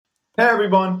Hey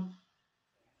everyone!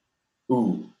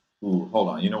 Ooh, hold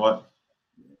on. You know what?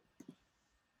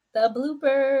 The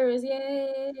bloopers,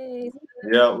 yay!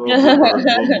 Yeah, little blooper,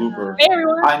 little Hey blooper.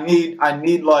 everyone.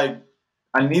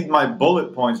 I need my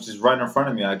bullet points just right in front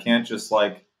of me. I can't just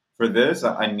for this.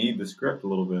 I need the script a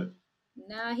little bit.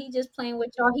 Nah, he just playing with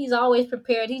y'all. He's always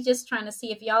prepared. He's just trying to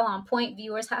see if y'all on point,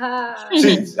 viewers. Ha ha.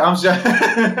 See, I'm just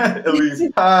at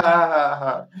least. Ha,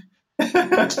 ha,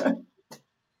 ha.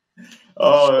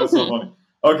 Oh, that's so funny.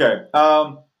 Okay.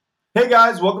 Hey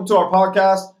guys, welcome to our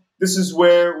podcast. This is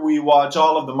where we watch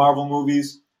all of the Marvel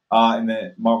movies in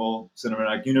the Marvel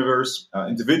Cinematic Universe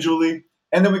individually,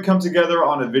 and then we come together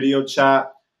on a video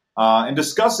chat and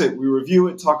discuss it. We review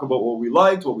it, talk about what we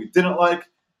liked, what we didn't like,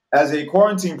 as a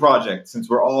quarantine project since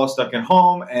we're all stuck at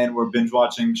home and we're binge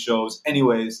watching shows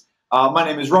anyways. My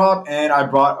name is Rob, and I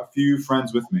brought a few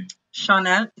friends with me.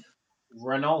 Shawnette.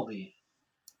 Rinaldi.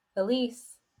 Elise.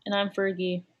 And I'm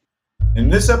Fergie. In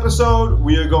this episode,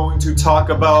 we are going to talk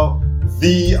about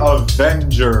the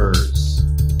Avengers.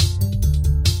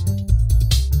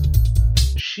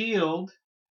 S.H.I.E.L.D.,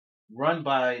 run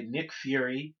by Nick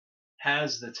Fury,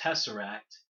 has the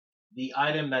Tesseract, the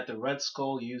item that the Red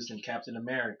Skull used in Captain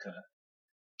America.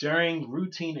 During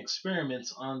routine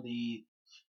experiments on the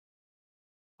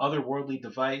otherworldly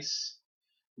device,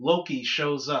 Loki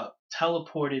shows up,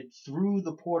 teleported through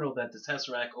the portal that the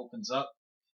Tesseract opens up,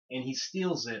 and he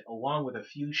steals it along with a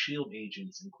few S.H.I.E.L.D.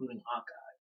 agents, including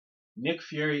Hawkeye. Nick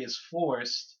Fury is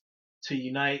forced to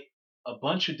unite a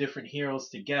bunch of different heroes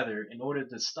together in order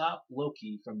to stop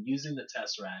Loki from using the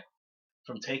Tesseract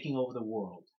from taking over the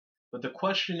world. But the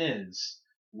question is,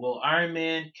 will Iron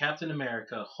Man, Captain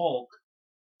America, Hulk,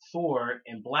 Thor,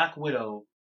 and Black Widow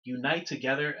unite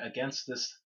together against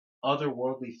this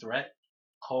otherworldly threat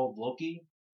called Loki?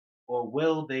 Or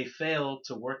will they fail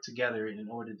to work together in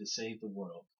order to save the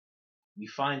world? We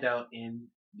find out in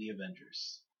The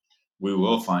Avengers. We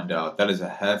will find out. That is a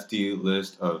hefty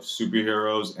list of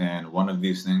superheroes, and one of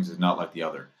these things is not like the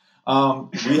other.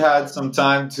 We had some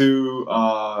time to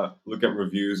look at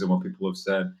reviews and what people have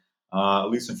said.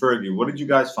 Elise and Fergie, what did you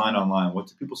guys find online? What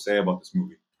did people say about this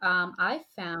movie? I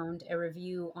found a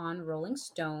review on Rolling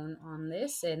Stone on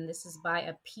this, and this is by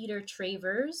a Peter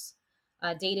Travers,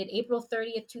 dated April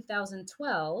 30th,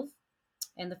 2012.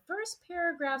 And the first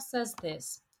paragraph says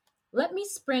this: Let me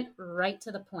sprint right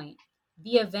to the point.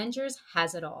 The Avengers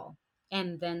has it all,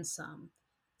 and then some.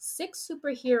 6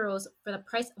 superheroes for the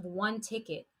price of one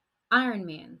ticket: Iron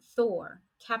Man, Thor,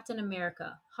 Captain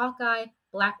America, Hawkeye,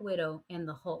 Black Widow, and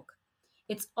the Hulk.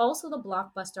 It's also the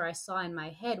blockbuster I saw in my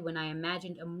head when I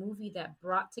imagined a movie that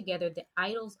brought together the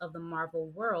idols of the Marvel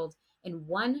world in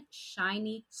one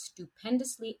shiny,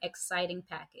 stupendously exciting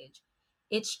package.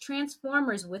 It's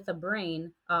Transformers with a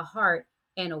brain, a heart,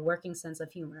 and a working sense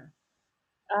of humor.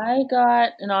 I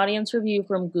got an audience review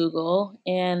from Google,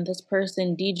 and this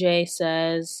person, DJ,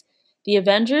 says The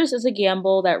Avengers is a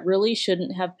gamble that really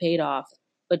shouldn't have paid off,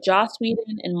 but Joss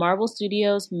Whedon and Marvel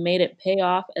Studios made it pay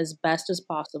off as best as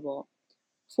possible.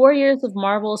 4 years of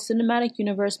Marvel Cinematic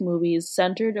Universe movies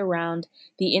centered around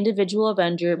the individual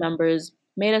Avenger members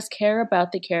made us care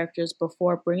about the characters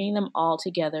before bringing them all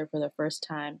together for the first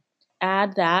time.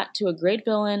 Add that to a great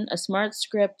villain, a smart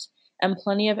script, and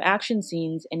plenty of action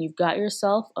scenes, and you've got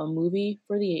yourself a movie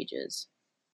for the ages.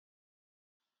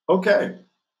 Okay,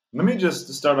 let me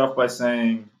just start off by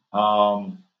saying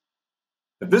that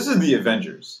this is the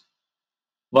Avengers.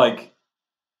 Like,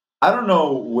 I don't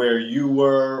know where you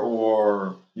were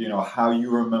or how you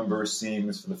remember seeing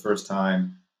this for the first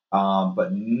time,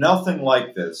 but nothing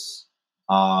like this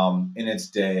in its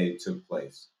day took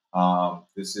place.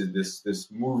 This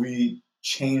movie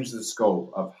changed the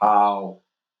scope of how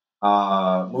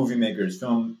movie makers,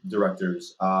 film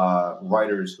directors,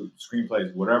 writers,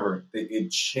 screenplays, whatever.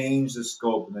 It changed the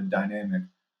scope and the dynamic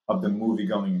of the movie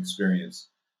going experience,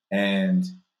 and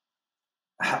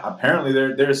apparently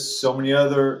there's so many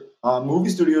other movie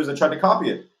studios that tried to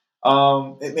copy it.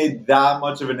 It made that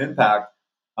much of an impact,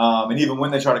 and even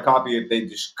when they tried to copy it, they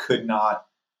just could not.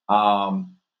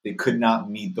 They could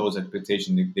not meet those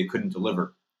expectations. They couldn't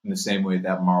deliver in the same way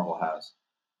that Marvel has.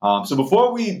 So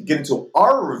before we get into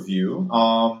our review,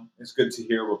 it's good to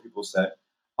hear what people said.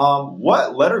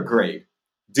 What letter grade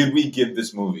did we give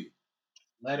this movie?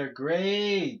 Letter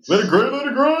grades. Letter grade,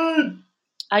 letter grade.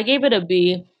 I gave it a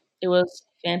B. It was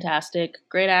fantastic.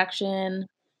 Great action.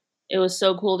 It was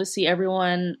so cool to see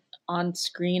everyone on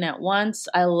screen at once.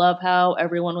 I love how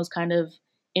everyone was kind of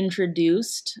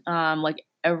introduced. Like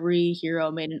every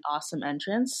hero made an awesome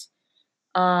entrance.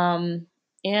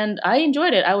 And I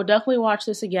enjoyed it. I would definitely watch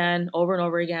this again, over and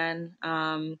over again.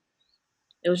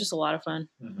 It was just a lot of fun.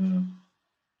 Mm-hmm.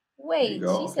 There you wait,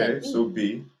 go. she said Okay, so B.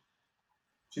 B.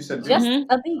 She said B. Just Mhm.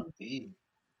 a B. B.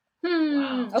 Hmm.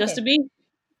 Wow. Just to Okay. be.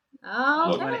 I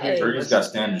Look, want to hear your Okay. Fergie's got list at the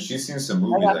standards. end. She's seen some I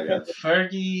movies, got I Fergie. guess.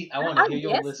 Fergie, I want to I hear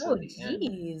your guess list so. at the end.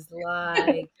 Jeez,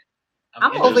 like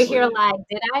I'm I'm over here interested. like,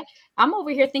 did I? I'm over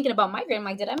here thinking about my grade. I'm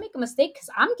like, did I make a mistake? Because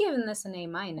I'm giving this an A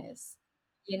minus.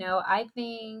 I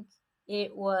think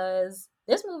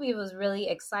this movie was really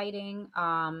exciting.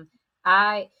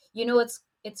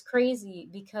 It's crazy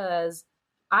because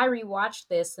I rewatched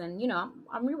this, and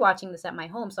I'm rewatching this at my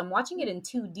home, so I'm watching it in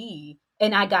 2D,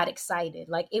 and I got excited.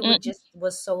 Like it Mm.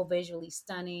 was so visually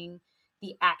stunning.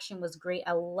 The action was great.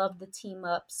 I love the team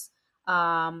ups.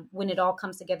 When it all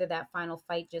comes together, that final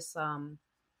fight just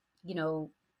you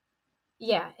know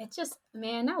yeah, it just,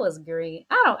 man, that was great.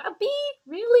 I don't a B,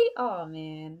 really? Oh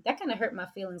man, that kind of hurt my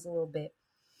feelings a little bit.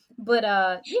 But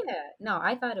yeah, no,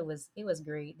 I thought it was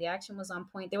great. The action was on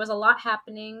point. There was a lot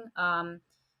happening.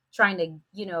 Trying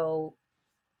to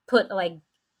put like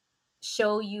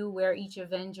show you where each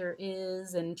Avenger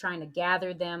is and trying to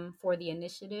gather them for the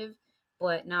initiative.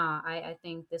 But nah, I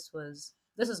think this was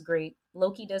great.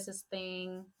 Loki does his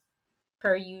thing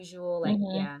per usual. Like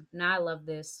Mhm. yeah, nah, I love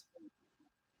this.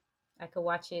 I could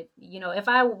watch it. If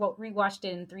I rewatched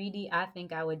it in 3D, I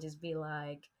think I would just be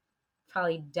like,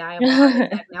 probably die of a heart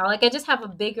attack now. Like I just have a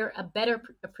better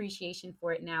appreciation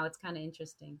for it now. It's kind of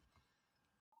interesting.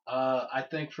 I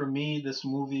think for me, this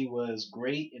movie was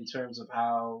great in terms of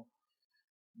how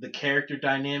the character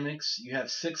dynamics. You have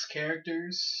 6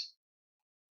 characters.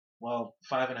 Well,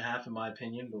 5.5 in my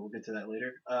opinion, but we'll get to that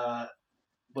later.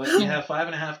 But you have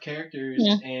 5.5 characters,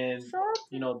 Mm.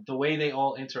 and the way they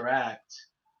all interact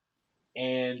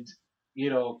and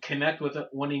connect with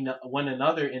one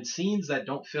another in scenes that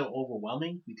don't feel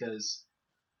overwhelming because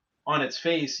on its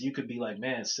face you could be like,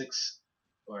 man, 6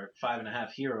 or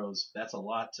 5.5 heroes, that's a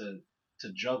lot to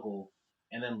juggle.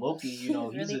 And then Loki, He's he's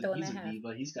really a throwing he's that a half.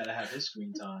 diva, he's got to have his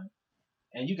screen time.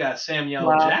 And you got Samuel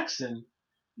Wow. Jackson,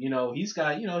 he's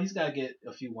got to get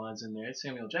a few lines in there. It's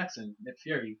Samuel Jackson, Nick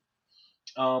Fury.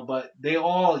 But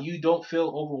you don't feel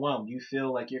overwhelmed. You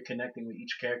feel like you're connecting with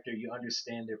each character. You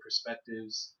understand their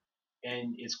perspectives,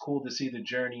 and it's cool to see the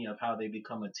journey of how they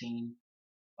become a team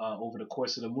over the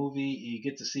course of the movie. You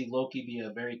get to see Loki be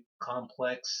a very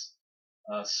complex,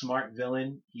 smart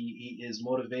villain. His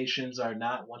motivations are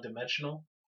not one dimensional.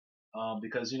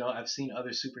 Because I've seen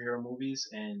other superhero movies,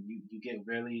 and you get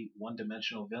really one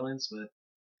dimensional villains, but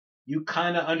you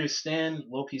kind of understand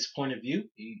Loki's point of view.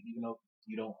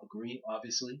 You don't agree,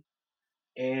 obviously,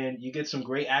 and you get some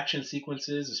great action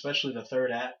sequences, especially the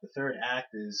third act. The third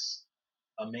act is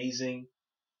amazing.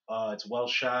 It's well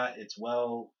shot.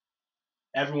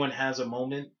 Everyone has a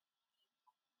moment.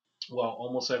 Well,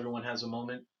 almost everyone has a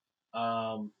moment.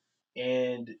 Um,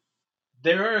 and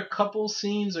there are a couple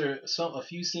scenes or a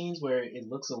few scenes where it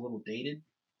looks a little dated,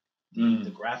 the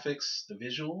Mm. graphics, the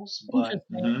visuals, but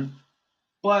Interesting. Hmm.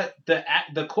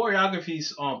 the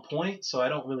choreography's on point, so I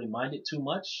don't really mind it too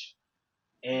much.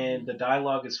 And the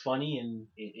dialogue is funny, and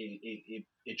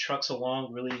it trucks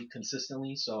along really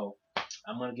consistently. So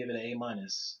I'm gonna give it an A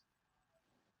minus.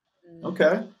 Mm.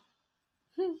 Okay.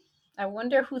 I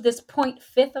wonder who this point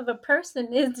fifth of a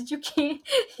person is that you can't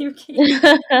you can't use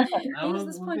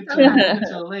this We'll point get for to it. that. We'll get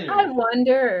to it I later.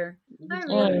 wonder. We'll I get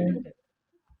to it really later. Mm. wonder.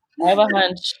 I have a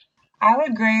hunch. I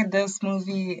would grade this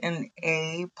movie an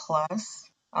A plus.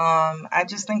 I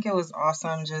just think it was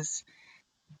awesome. Just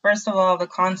first of all, the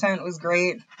content was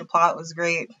great, the plot was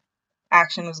great,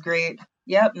 action was great.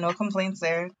 Yep, no complaints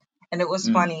there. And it was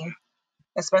Mm. funny,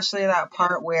 especially that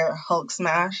part where Hulk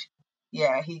smash.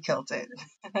 Yeah, he killed it.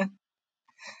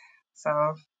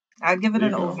 So I'd give it There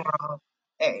an you go. overall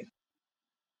A.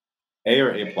 A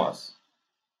or A plus?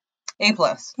 A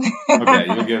plus. Okay,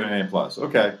 you'll give it an A plus.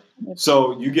 Okay.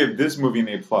 So you give this movie an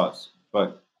A plus,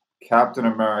 but Captain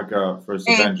America First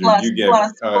A Avenger, plus, you give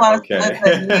plus, plus. okay.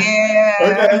 Listen, yeah.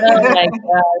 Oh my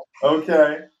god. Okay.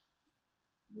 Okay.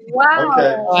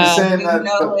 Wow. She's Wow. saying You that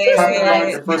know the This Captain it.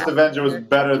 America First Avenger was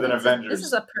better than This is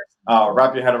Avengers. a person.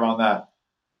 Wrap your head around that.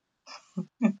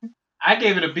 I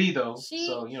gave it a B though, She,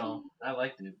 so I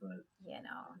liked it, but you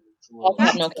know, it's a little All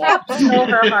cap, Cap, no basic. cap. Cap stole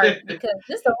her heart because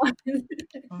this the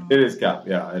one. It is Cap.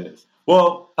 Yeah, it is.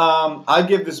 Well, I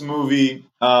give this movie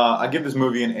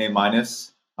an A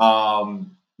minus.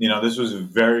 This was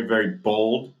very, very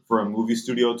bold for a movie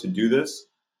studio to do this.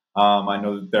 I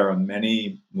know that there are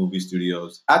many movie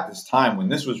studios at this time when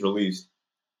this was released.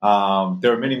 There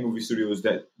are many movie studios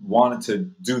that wanted to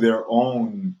do their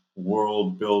own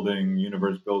world building,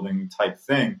 universe building type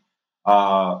thing,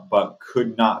 but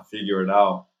could not figure it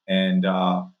out. And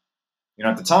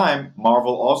At the time,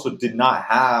 Marvel also did not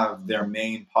have their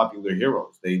main popular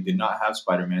heroes. They did not have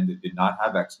Spider-Man. They did not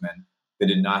have X-Men. They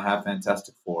did not have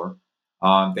Fantastic Four.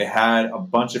 They had a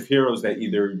bunch of heroes that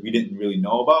either we didn't really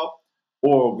know about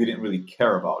or we didn't really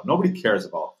care about. Nobody cares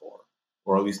about Thor,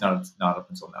 or at least not up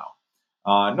until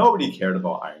now. Nobody cared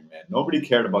about Iron Man. Nobody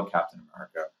cared about Captain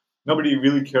America. Nobody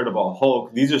really cared about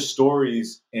Hulk. These are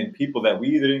stories and people that we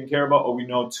either didn't care about or we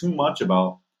know too much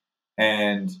about.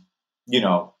 And, you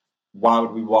know, why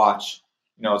would we watch?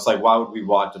 It's like, why would we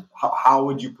watch? How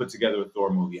would you put together a Thor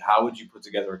movie? How would you put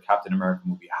together a Captain America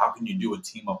movie? How can you do a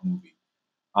team up movie?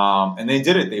 And they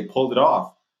did it. They pulled it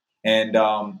off. And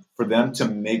for them to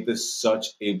make this such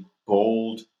a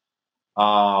bold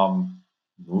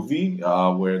movie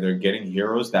where they're getting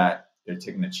heroes that they're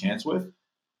taking a chance with,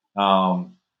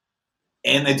 um,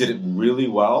 and they did it really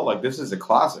well. Like, this is a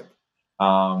classic.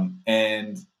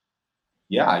 And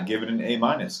yeah, I give it an A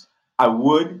minus. I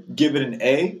would give it an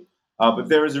A, but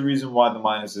there is a reason why the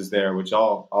minus is there, which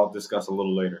I'll discuss a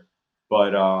little later.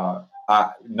 But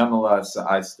nonetheless,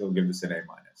 I still give this an A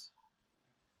minus.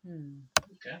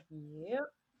 Okay. Yep.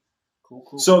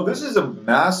 Cool. So this is a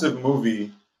massive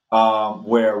movie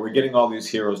where we're getting all these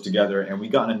heroes together, and we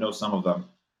gotten to know some of them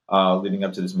leading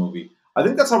up to this movie. I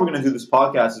think that's how we're going to do this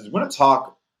podcast. Is we're going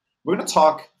to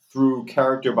talk through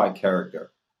character by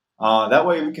character. That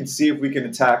way, we can see if we can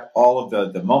attack all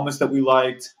of the moments that we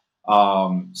liked,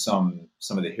 some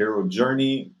of the hero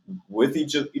journey with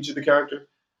each of the character,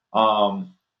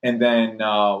 and then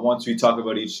once we talk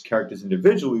about each characters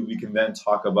individually, we can then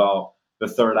talk about the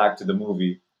third act of the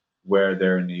movie where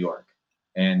they're in New York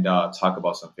and talk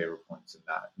about some favorite points in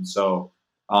that. And so,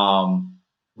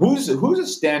 who's a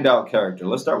standout character?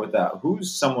 Let's start with that.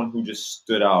 Who's someone who just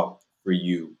stood out for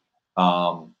you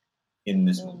in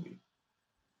this movie?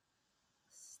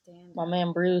 My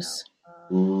man Bruce.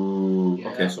 Ooh, Yeah,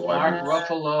 okay. So why Mark Bruce?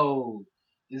 Ruffalo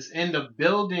is in the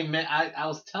building, man. I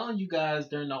was telling you guys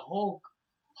during the Hulk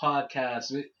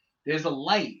podcast, there's a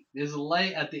light. There's a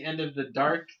light at the end of the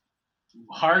dark,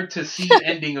 hard to see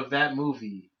ending of that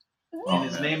movie, and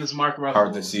his name is Mark Ruffalo.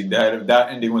 Hard to see. That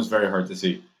ending was very hard to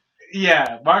see.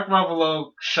 Yeah, Mark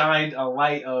Ruffalo shined a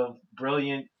light of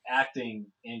brilliant acting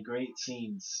and great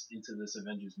scenes into this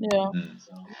Avengers movie. Yeah.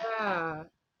 So.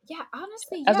 Yeah,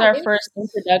 honestly, As our first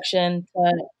introduction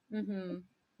to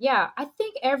Yeah, I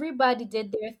think everybody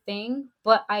did their thing,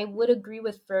 but I would agree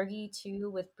with Fergie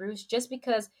too, with Bruce, just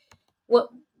because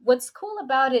what's cool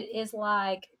about it is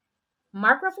like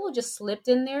Mark Ruffalo just slipped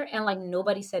in there and like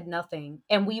nobody said nothing,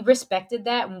 and we respected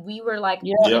that, and we were like,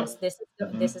 Yeah. yes, this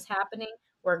is happening,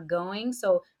 we're going.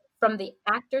 So from the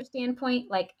actor standpoint,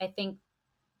 like I think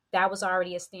that was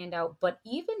already a standout, but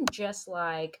even just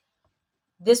like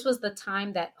this was the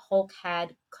time that Hulk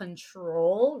had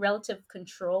relative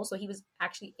control. So he was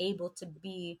actually able to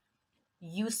be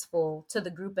useful to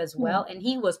the group as well. And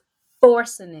he was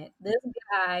forcing it. This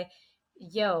guy,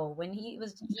 when he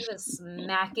was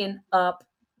smacking up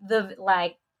the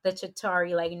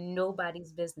Chitauri like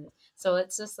nobody's business. So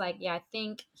it's just like, yeah, I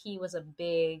think he was a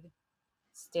big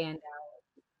standout.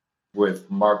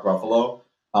 With Mark Ruffalo,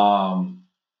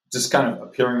 just kind of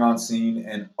appearing on scene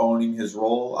and owning his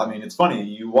role. I mean, it's funny.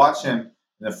 You watch him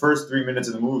in the first 3 minutes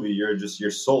of the movie, you're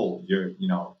sold.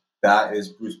 That is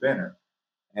Bruce Banner,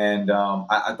 and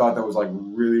I thought that was like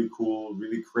really cool,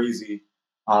 really crazy,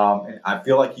 and I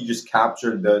feel like he just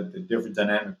captured the different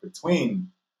dynamic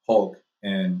between Hulk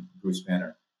and Bruce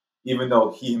Banner, even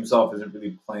though he himself isn't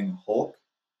really playing Hulk.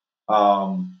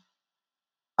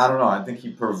 I don't know. I think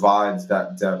he provides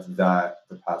that depth that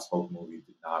the past Hulk movie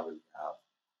did not really have.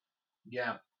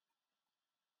 Yeah.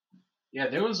 Yeah,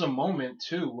 there was a moment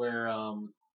too where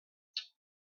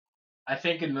I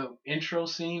think in the intro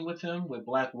scene with him with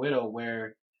Black Widow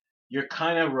where you're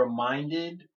kind of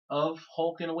reminded of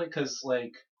Hulk in a way because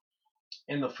like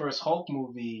in the first Hulk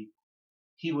movie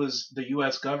the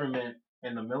U.S. government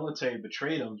and the military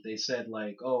betrayed him. They said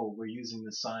like, oh, we're using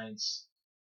the science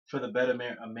for the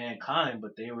betterment of mankind,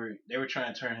 but they were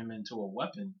trying to turn him into a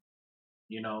weapon,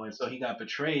 and so he got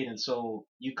betrayed, and so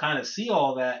you kind of see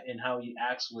all that in how he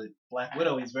acts with Black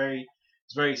Widow. He's very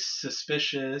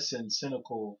suspicious and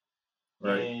cynical,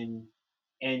 Right. and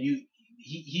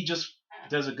he just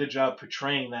does a good job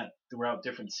portraying that throughout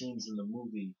different scenes in the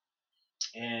movie,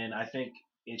 and I think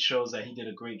it shows that he did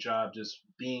a great job just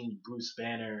being Bruce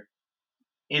Banner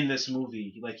in this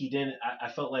movie. Like he didn't, I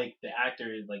felt like the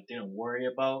actor like didn't worry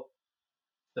about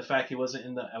the fact he wasn't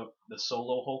in the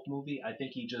solo Hulk movie. I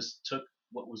think he just took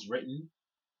what was written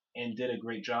and did a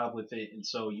great job with it, and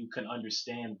so you can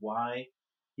understand why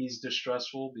he's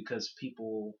distrustful because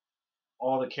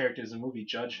all the characters in the movie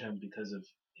judge him because of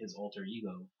his alter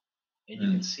ego, and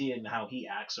you can see it in how he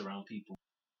acts around people.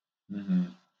 Mm-hmm.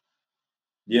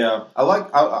 Yeah,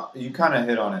 you kind of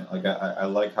hit on it. Like I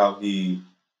like how he,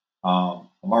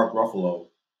 Mark Ruffalo,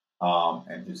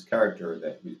 and his character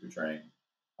that he's portraying,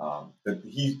 that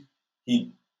he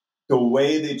the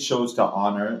way they chose to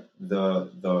honor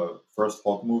the first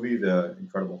Hulk movie, the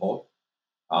Incredible Hulk,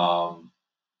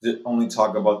 only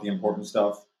talk about the important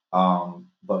stuff,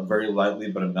 but very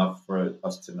lightly, but enough for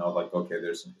us to know, like, okay,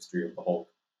 there's some history of the Hulk.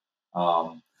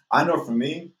 I know for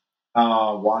me,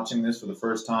 watching this for the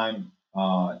first time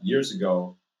years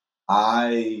ago,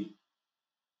 I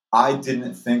I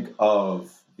didn't think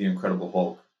of the Incredible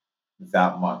Hulk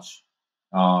that much.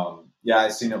 Yeah, I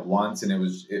seen it once, and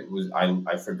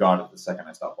I forgot it the second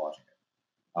I stopped watching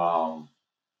it.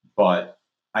 But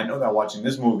I know that watching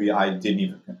this movie, I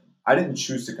didn't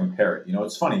choose to compare it. You know,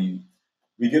 it's funny.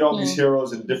 We get all these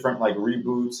heroes in different like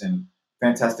reboots and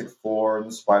Fantastic Four and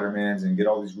the Spider-Mans and get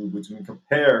all these reboots and we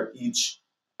compare each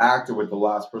actor with the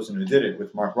last person who did it.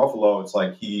 With Mark Ruffalo, it's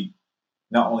like he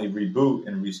not only reboot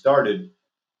and restarted,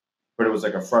 but it was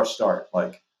like a fresh start.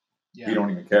 Like we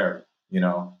don't even care, you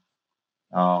know,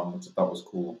 which I thought was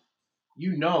cool.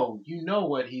 You know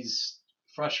what he's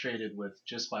frustrated with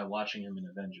just by watching him in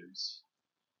Avengers.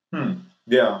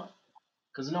 Yeah.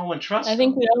 Because no one trusts I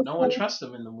think him. No one trusts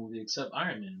him in the movie except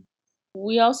Iron Man.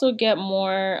 we also get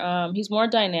more. He's more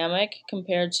dynamic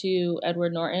compared to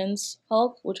Edward Norton's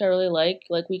Hulk, which I really like.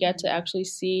 Like we get to actually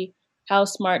see how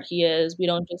smart he is. We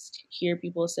don't just hear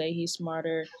people say he's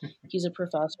smarter, he's a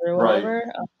professor or whatever.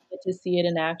 Right. We get to see it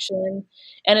in action,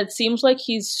 and it seems like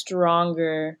he's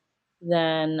stronger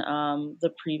than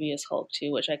the previous Hulk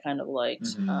too, which I kind of liked.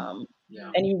 Mm-hmm.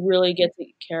 And you really get to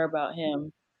care about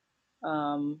him.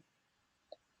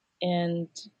 And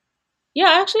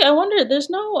yeah, actually, I wonder. There's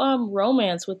no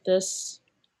romance with this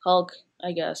Hulk,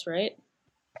 I guess, right?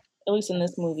 At least in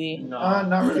this movie, No.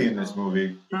 Not really in this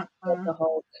movie. with the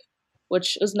Hulk,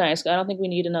 which was nice. I don't think we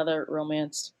need another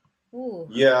romance. Ooh,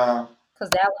 Yeah.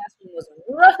 because that last one was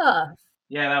rough.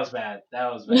 Yeah, that was bad.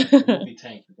 That was bad. The movie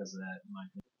tanked because of that. In my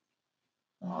opinion.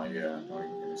 Oh yeah. Don't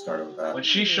even get me started with that. When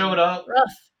she showed up,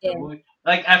 Rough. the Yeah. movie,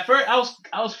 like at first I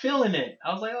was feeling it.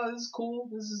 I was like, oh, this is cool.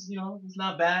 This is it's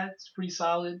not bad. It's pretty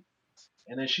solid.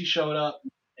 And then she showed up,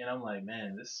 and I'm like,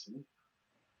 man, this,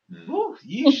 whew,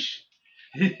 yeesh.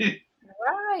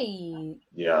 Right.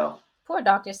 Yeah. Poor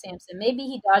Dr. Sampson. Maybe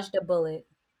he dodged a bullet.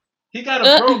 He got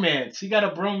a bromance. He got a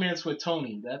bromance with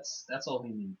Tony. That's all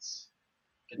he needs.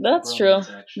 That's true.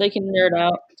 Action. They can nerd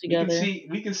out together.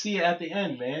 We can see it at the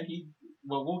end, man.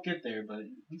 We'll get there, but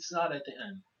he's not at the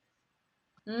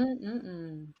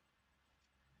end.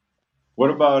 What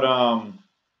about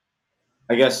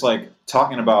I guess like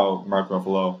talking about Mark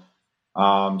Ruffalo,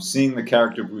 seeing the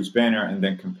character Bruce Banner and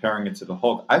then comparing it to the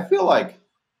Hulk. I feel like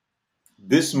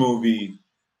this movie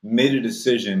made a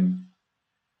decision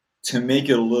to make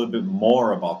it a little bit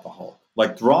more about the Hulk.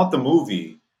 Like throughout the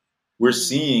movie, we're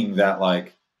seeing that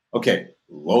like, okay,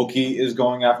 Loki is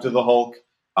going after the Hulk.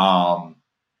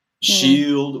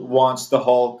 Shield wants the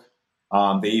Hulk.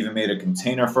 They even made a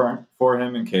container for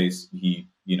him in case he,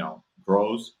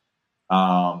 grows.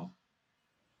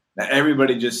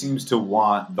 Everybody just seems to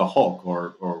want the Hulk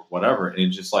or whatever. And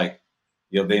it's just like,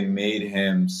 they made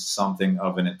him something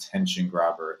of an attention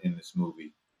grabber in this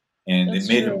movie. And they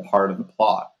made him part of the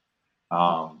plot,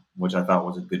 which I thought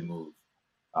was a good move.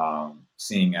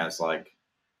 Seeing as like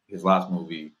his last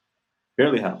movie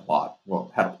barely had a plot.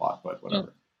 Well, had a plot, but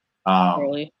whatever.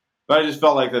 Really? But I just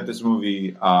felt like that this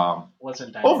movie,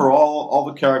 wasn't overall, all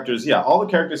the characters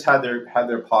had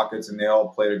their pockets and they all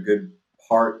played a good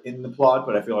part in the plot.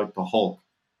 But I feel like the Hulk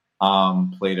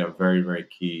played a very, very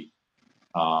key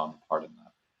part in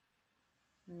that.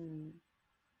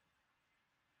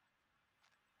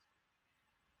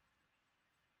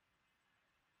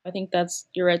 I think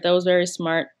you're right. That was very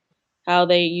smart how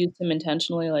they used him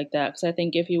intentionally like that. Because I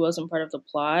think if he wasn't part of the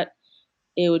plot,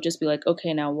 it would just be like,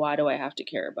 okay, now why do I have to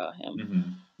care about him?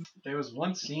 Mm-hmm. There was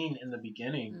one scene in the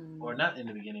beginning, or not in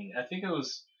the beginning. I think it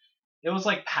was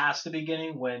like past the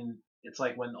beginning when it's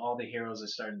like when all the heroes are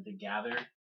starting to gather,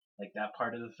 like that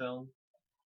part of the film.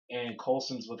 And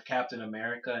Coulson's with Captain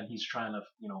America, and he's trying to,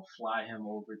 fly him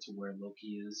over to where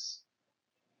Loki is.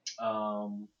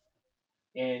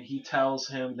 And he tells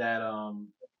him that,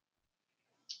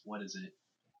 what is it?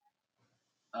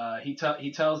 He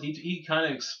kind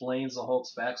of explains the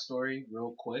Hulk's backstory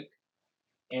real quick,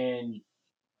 and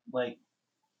like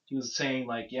he was saying,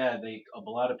 like, yeah, a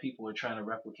lot of people are trying to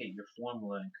replicate your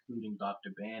formula, including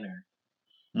Dr. Banner,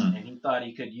 and he thought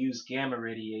he could use gamma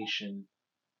radiation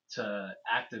to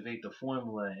activate the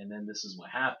formula, and then this is what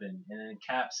happened. And then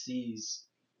Cap sees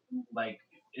like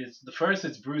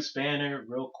it's Bruce Banner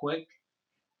real quick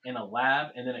in a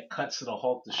lab, and then it cuts to the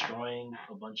Hulk destroying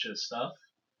a bunch of stuff.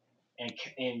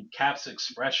 And Cap's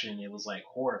expression, it was like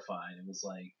horrified. It was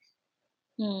like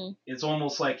it's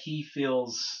almost like he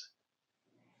feels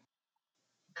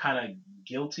kind of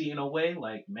guilty in a way.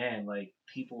 Like, man, like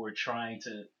people were trying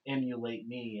to emulate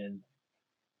me, and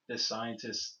this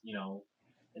scientist,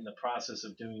 in the process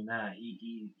of doing that,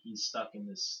 he's stuck in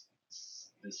this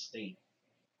state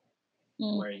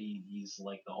where he's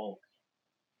like the Hulk.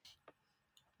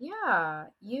 Yeah,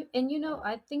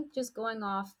 I think just going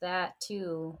off that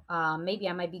too, maybe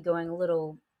I might be going a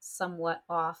little somewhat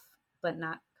off, but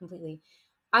not completely.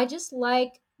 I just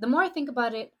like, the more I think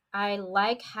about it, I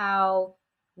like how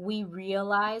we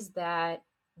realize that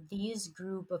these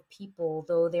group of people,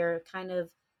 though they're kind of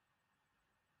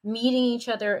meeting each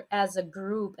other as a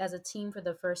group, as a team for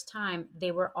the first time,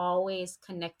 they were always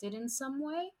connected in some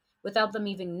way without them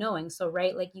even knowing. So,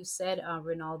 right, like you said,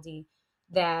 Rinaldi,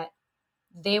 that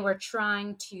they were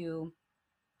trying to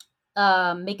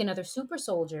make another super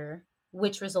soldier,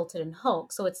 which resulted in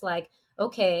Hulk. So it's like,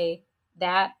 okay,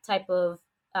 that type of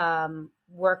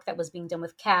work that was being done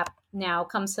with Cap now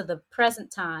comes to the present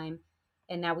time,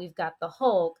 and now we've got the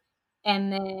Hulk,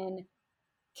 and then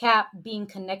Cap being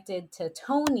connected to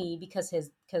Tony because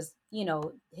his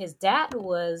dad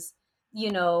was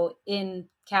in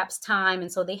Cap's time, and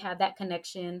so they had that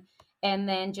connection. And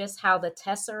then just how the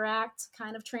Tesseract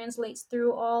kind of translates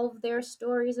through all of their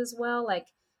stories as well. Like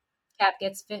Cap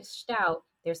gets fished out,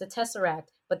 there's a Tesseract,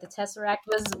 but the Tesseract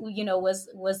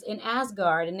was in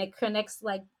Asgard, and it connects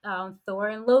like Thor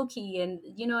and Loki, and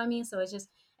you know what I mean. So it's just,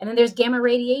 and then there's gamma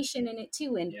radiation in it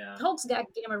too, and Hulk's got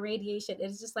gamma radiation.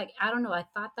 It's just like, I don't know. I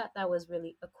thought that was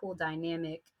really a cool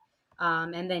dynamic,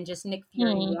 and then just Nick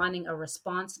Fury wanting a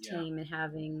response team and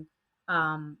having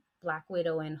Black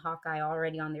Widow and Hawkeye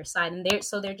already on their side, and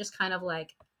they're just kind of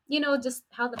like, just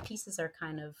how the pieces are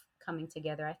kind of coming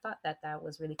together. I thought that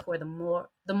was really cool.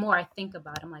 The more I think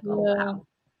about it, I'm like, oh wow,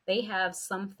 they have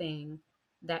something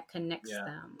that connects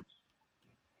them.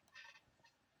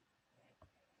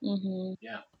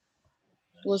 Yeah,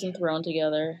 it wasn't thrown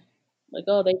together. Like,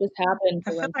 oh, they just happened.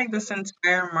 I feel like this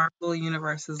entire Marvel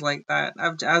universe is like that.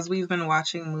 As we've been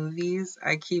watching movies,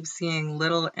 I keep seeing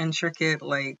little intricate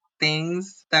like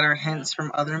things that are hints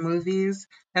from other movies,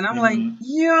 and I'm like,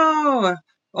 yo,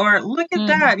 or look at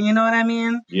that, you know what I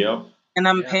mean? Yep. And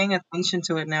I'm paying attention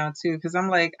to it now too, because I'm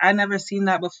like, I never seen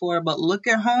that before, but look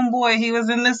at Homeboy, he was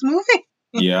in this movie.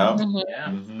 Yeah. So,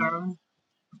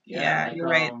 you're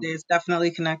right. It's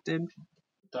definitely connected.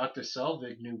 Dr.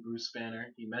 Selvig knew Bruce Banner.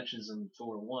 He mentions in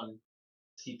Thor 1.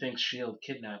 He thinks S.H.I.E.L.D.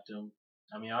 kidnapped him.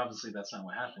 I mean, obviously that's not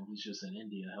what happened. He's just in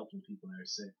India helping people that are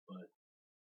sick. But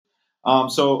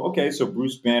So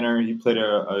Bruce Banner, he played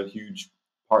a huge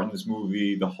part in this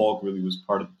movie. The Hulk really was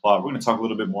part of the plot. We're going to talk a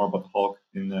little bit more about the Hulk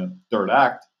in the third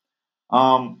act.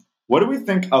 What do we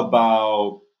think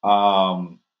about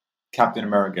Captain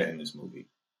America in this movie?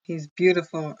 He's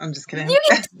beautiful. I'm just kidding. And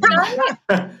there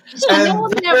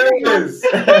it is.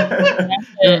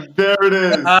 There it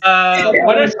is.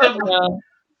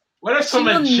 What are some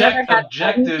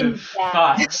objective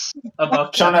thoughts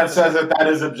about Shauna says that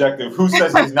is objective. Who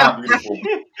says he's not beautiful?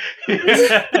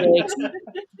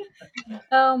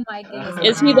 Oh my goodness.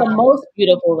 Is he the most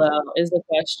beautiful though, is the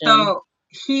question. So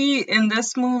in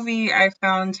this movie, I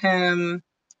found him,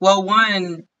 well,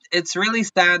 one, it's really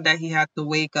sad that he had to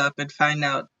wake up and find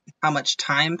out how much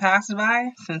time passed by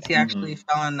since he actually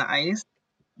fell on the ice.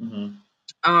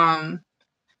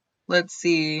 Let's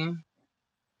see.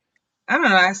 I don't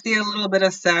know. I see a little bit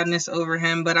of sadness over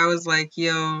him, but I was like,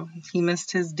 yo, he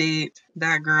missed his date,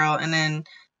 that girl. And then,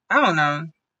 I don't know.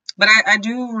 But I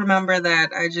do remember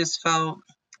that I just felt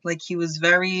like he was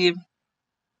very,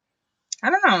 I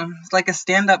don't know, like a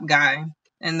stand-up guy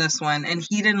in this one. And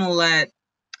he didn't let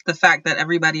the fact that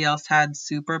everybody else had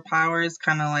superpowers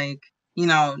kind of like,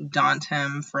 daunt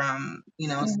him from,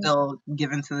 still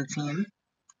giving to the team.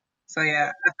 So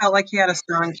yeah, I felt like he had a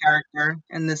strong character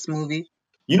in this movie.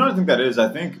 You know what I think that is? I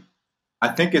think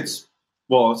it's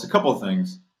a couple of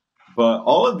things, but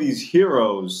all of these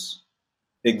heroes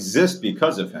exist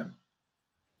because of him.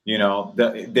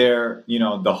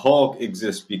 The Hulk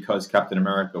exists because Captain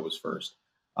America was first.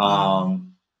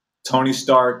 Tony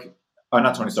Stark,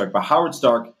 not Tony Stark, but Howard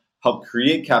Stark helped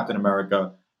create Captain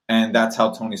America, and that's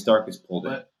how Tony Stark is pulled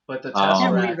in. But the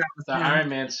Tesseract, the Iron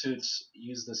Man suits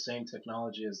use the same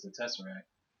technology as the Tesseract.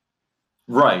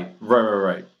 Right.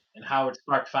 And Howard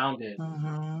Stark found it.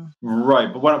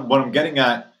 Right, but what I'm getting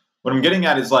at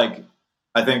is like,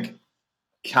 I think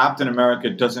Captain America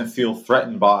doesn't feel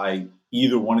threatened by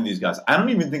either one of these guys. I don't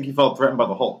even think he felt threatened by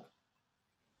the Hulk.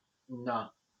 No.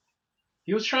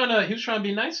 He was trying to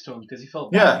be nice to him because he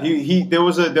felt Yeah, bad. he there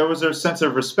was a sense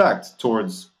of respect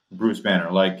towards Bruce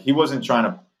Banner. Like he wasn't trying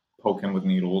to poke him with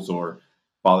needles or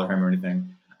bother him or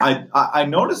anything. I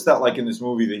noticed that like in this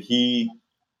movie that he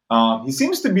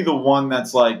seems to be the one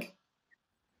that's like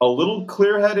a little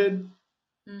clear headed.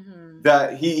 Mm-hmm.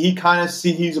 That he kind of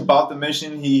he's about the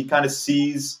mission. He kind of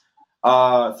sees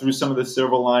through some of the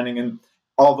silver lining, and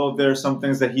although there are some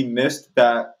things that he missed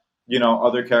that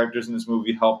other characters in this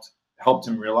movie helped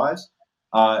him realize,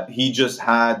 he just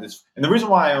had this. And the reason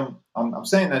why I'm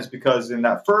saying that is because in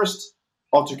that first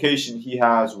altercation he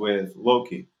has with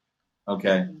Loki, okay,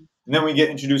 Mm-hmm. and then we get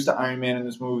introduced to Iron Man in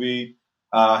this movie.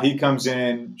 He comes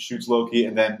in, shoots Loki,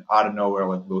 and then out of nowhere,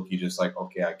 like Loki just like,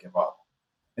 okay, I give up.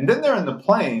 And then they're in the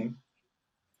plane,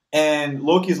 and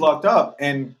Loki's locked up,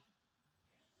 and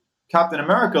Captain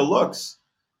America looks.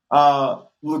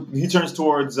 He turns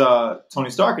towards Tony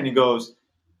Stark, and he goes,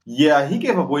 "Yeah, he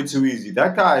gave up way too easy.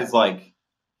 That guy's like,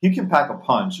 he can pack a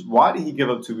punch. Why did he give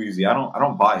up too easy? I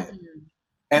don't buy it." Mm-hmm.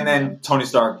 And then Tony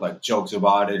Stark like jokes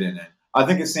about it, and then I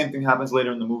think the same thing happens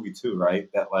later in the movie too, right?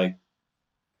 That like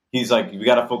he's like, "We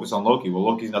got to focus on Loki." Well,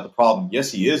 Loki's not the problem.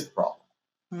 Yes, he is the problem.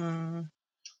 Hmm.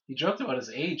 He joked about his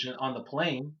age on the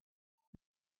plane.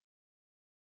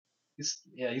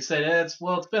 He said, it's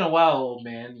been a while, old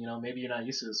man. Maybe you're not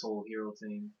used to this whole hero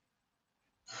thing.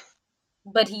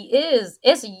 But he is.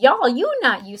 It's y'all. You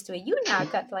not used to it. You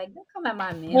not cut like don't come at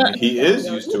my man. He is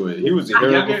Yo, used to it. He was a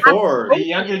hero Younger- before. The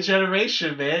younger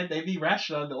generation, man, they be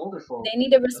rational on the older folk. They need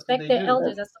to That's what respect they their do.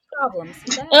 elders. That's the problem.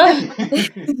 See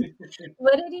that?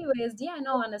 But anyways, yeah,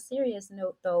 no, on a serious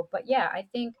note though, but yeah, I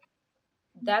think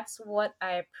that's what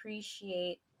I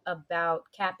appreciate about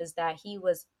Cap is that he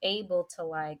was able to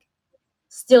like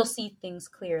still see things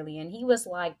clearly. And he was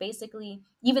like basically,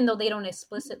 even though they don't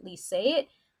explicitly say it,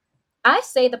 I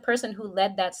say the person who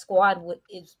led that squad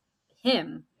is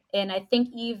him. And I think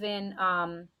even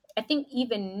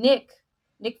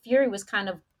Nick Fury was kind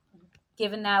of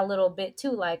given that a little bit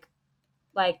too, like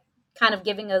kind of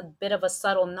giving a bit of a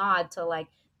subtle nod to like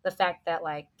the fact that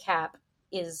like Cap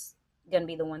is gonna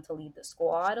be the one to lead the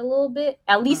squad a little bit,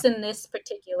 at least in this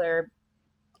particular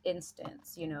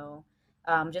instance,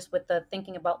 just with the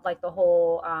thinking about like the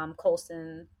whole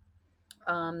Coulson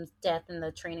death and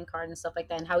the training card and stuff like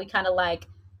that, and how he kind of like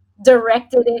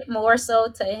directed it more so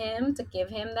to him to give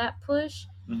him that push.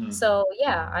 Mhm. So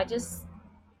yeah, I just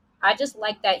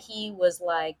like that he was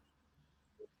like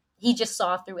he just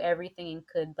saw through everything and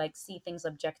could like see things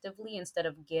objectively instead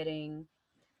of getting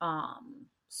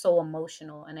so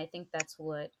emotional. And I think that's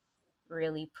what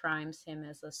really primes him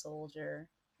as a soldier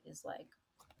is like,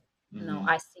 no, Mhm.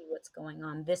 I see what's going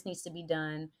on. This needs to be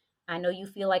done. I know you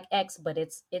feel like X, but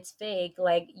it's fake.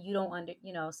 Like you don't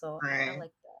so I Right.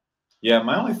 like that. Yeah,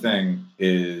 my only thing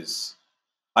is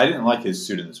I didn't like his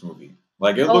suit in this movie.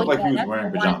 Like it Oh looked like yeah, he was that's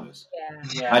wearing the one. pajamas. Yeah, I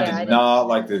Yeah, did I didn't. not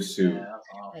like this suit. Yeah, that's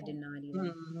awful. I did not either.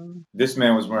 Mm. This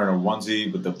man was wearing a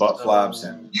onesie with the butt So- flaps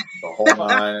and the whole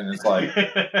nine, and it's like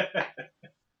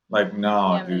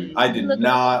no, Yeah, dude. man. I He did looked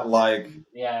not like- like.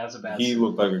 Yeah, that's a bad He suit.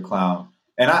 looked like a clown.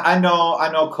 And I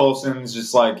know Coulson's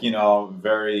just like,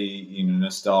 very,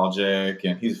 nostalgic,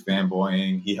 and he's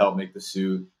fanboying. He helped make the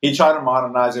suit. He tried to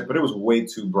modernize it, but it was way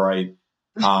too bright.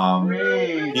 Way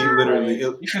He too literally,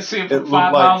 bright. it You can see him it from looked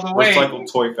 5 like miles away.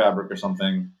 recycled toy fabric or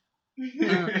something.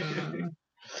 Mm-mm.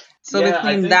 So Yeah, I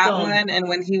between think, that one and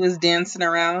when he was dancing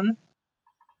around,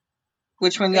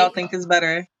 which one y'all think is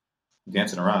better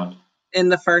Dancing around. in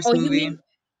the first Oh, you movie mean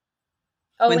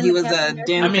when in he the was Captain a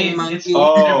America? dancing I mean, monkey? it's-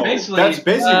 Oh, basically- that's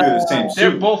basically the same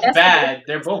they're suit. both That's bad.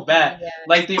 They're both bad. Yeah.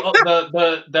 Like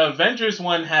the Avengers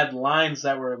one had lines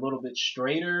that were a little bit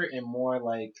straighter and more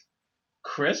like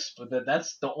crisp, but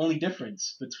that's the only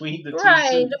difference between the two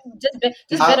Right. suits.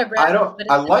 Just better graphics. I don't.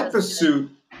 but I it's like still the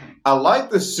suit. I like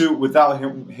the suit without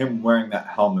him wearing that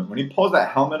helmet. When he pulls that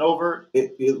helmet over,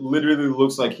 it literally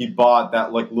looks like he bought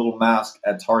that like little mask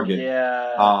at Target.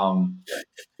 Yeah.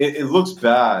 It looks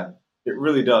bad. It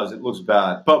really does. It looks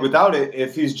bad. But without it,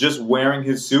 if he's just wearing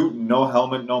his suit, no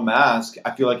helmet, no mask,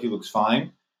 I feel like he looks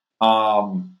fine.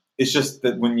 It's just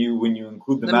that when you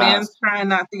include the The mask. man's trying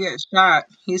not to get shot.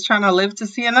 He's trying to live to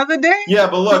see another day. Yeah,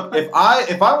 but look, if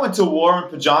I went to war in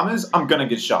pajamas, I'm gonna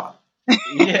get shot.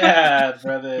 Yeah,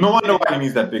 brother. No wonder why he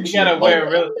needs that big You shield. gotta Like, wear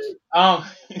real. and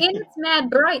it's mad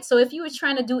bright. So if you were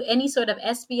trying to do any sort of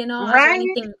espionage or Right?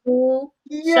 anything cool,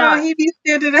 Yeah, shot. he be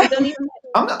standing It up. don't even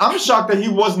I'm shocked that he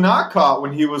was not caught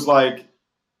when he was like,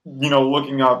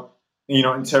 looking up,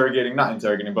 not interrogating,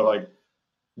 but like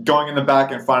going in the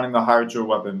back and finding the Hydra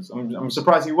weapons. I'm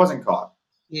surprised he wasn't caught.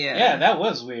 Yeah. Yeah, that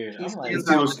was weird. He I'm like, stands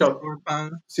see out what's with his co- sore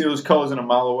phone. See those colors in a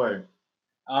mile away.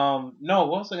 No,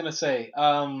 what was I gonna say?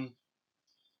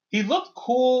 He looked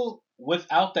cool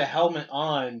without the helmet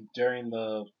on during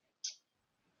the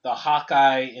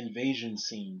Hawkeye invasion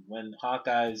scene when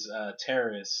Hawkeye's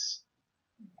terrorists.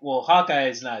 Well, Hawkeye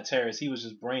is not a terrorist. He was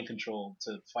just brain controlled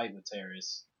to fight with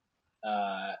terrorists.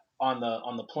 On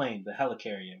the plane, the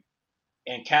helicarrier,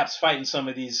 and Cap's fighting some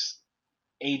of these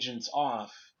agents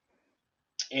off,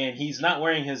 and he's not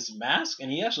wearing his mask,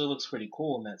 and he actually looks pretty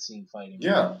cool in that scene fighting.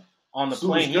 Yeah. On the Suit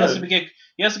plane, was he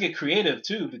has to get creative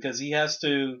too because he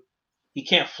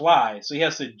can't fly, so he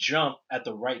has to jump at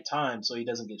the right time so he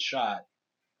doesn't get shot.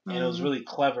 And it was really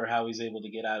clever how he's able to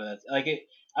get out of that.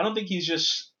 I don't think he's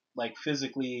just like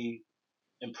physically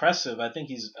impressive. I think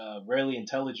he's really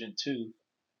intelligent too,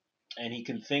 and he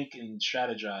can think and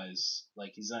strategize.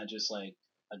 Like he's not just like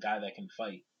a guy that can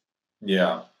fight.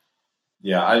 Yeah.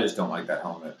 Yeah, I just don't like that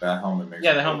helmet. That helmet makes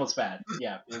the helmet's bad.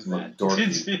 Yeah, it was look bad.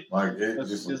 dorky. Like it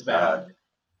just looks bad.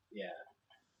 Yeah.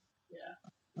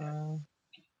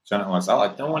 I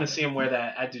like. Don't want to see him wear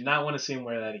that. I do not want to see him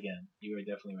wear that again. You were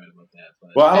definitely right about that.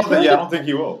 But. Well, I don't think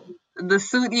he will. The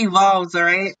suit evolves, all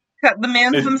right? Cut the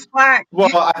man some slack.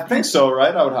 Well, I think so,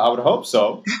 right? I would hope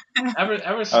so. I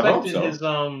respected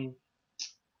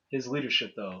his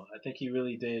leadership, though. I think he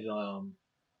really did.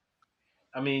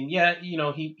 I mean, yeah,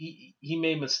 he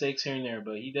made mistakes here and there,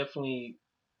 but he definitely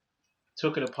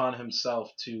took it upon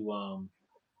himself to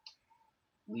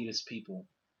lead his people.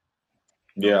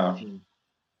 Yeah,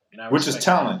 which is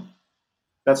talent.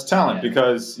 That's talent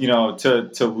because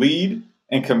to lead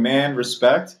and command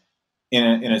respect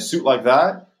in a suit like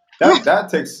that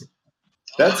takes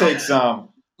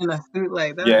in a suit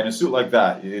like that. Yeah, in a suit like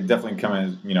that, it definitely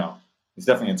comes. It's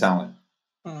definitely a talent.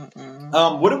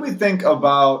 What do we think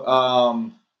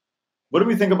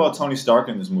about Tony Stark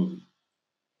in this movie?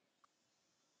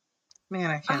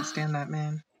 Man, I can't stand that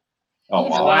man. Oh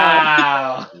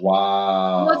wow!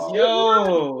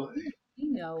 Wow!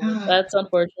 Yo, that's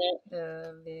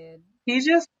unfortunate. He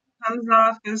just comes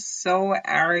off as so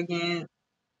arrogant,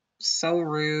 so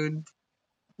rude.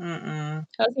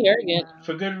 How's he arrogant?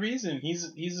 For good reason. He's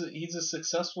a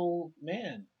successful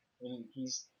man, and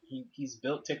he's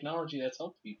built technology that's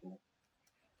helped people.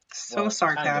 So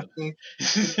sarcastic.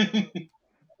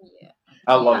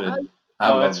 I love it.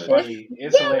 That's funny.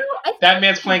 It's hilarious. That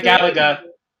man's playing Galaga.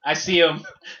 I see him.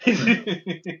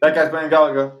 That guy's playing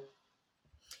Galaga.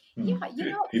 Yeah,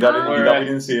 you thought we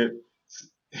didn't see it.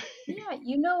 Yeah,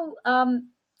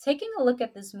 taking a look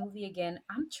at this movie again,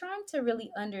 I'm trying to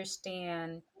really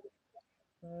understand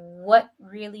what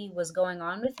really was going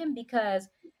on with him because,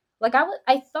 like,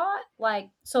 I thought, like,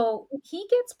 so he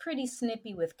gets pretty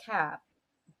snippy with Cap,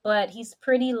 but he's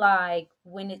pretty like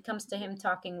when it comes to him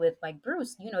talking with like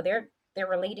Bruce, they're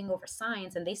relating over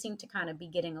science and they seem to kind of be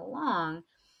getting along,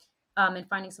 and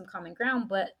finding some common ground.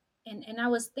 But and I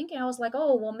was thinking, I was like,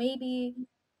 oh well, maybe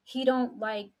he don't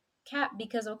like Cap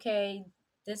because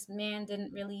this man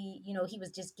didn't really, he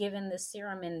was just given this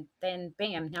serum and then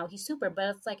bam, now he's super.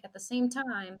 But it's like at the same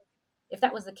time, if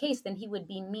that was the case, then he would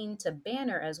be mean to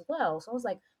Banner as well. So I was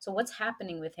like, so what's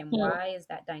happening with him? Why is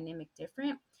that dynamic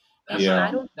different?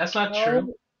 And that's not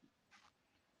true.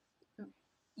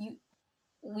 You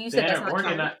said that's not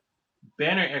true.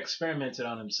 Banner experimented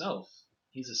on himself.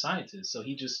 He's a scientist, so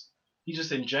he just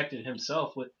injected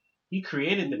himself with. He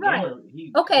created the gamma.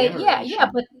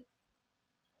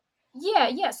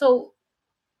 So,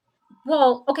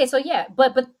 well, okay, so yeah,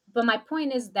 but my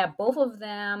point is that both of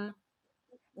them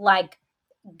like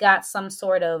got some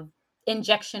sort of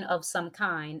injection of some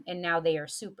kind, and now they are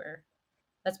super.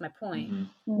 That's my point.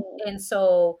 Mm-hmm. And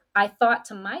so I thought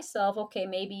to myself, okay,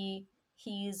 maybe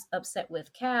he's upset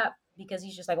with Cap because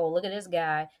he's just like, oh, look at this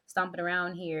guy stomping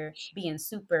around here being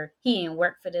super. He ain't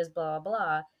work for this, blah,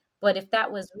 blah. But if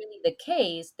that was really the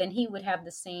case, then he would have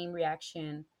the same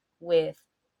reaction with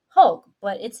Hulk.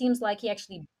 But it seems like he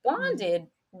actually bonded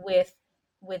with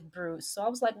Bruce. So I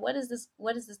was like, what is this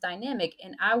dynamic?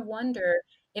 And I wonder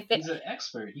if he's an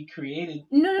expert. He created.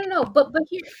 No. But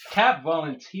here, Cap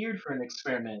volunteered for an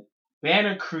experiment.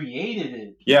 Banner created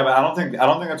it. Yeah, but I don't think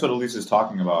that's what Elisa's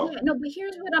talking about. Yeah, no, but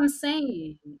here's what I'm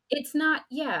saying. It's not.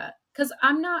 Yeah, because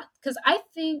I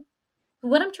think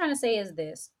what I'm trying to say is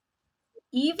this.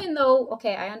 Even though,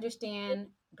 okay, I understand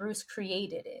Bruce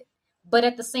created it, but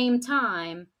at the same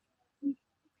time,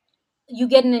 you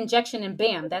get an injection and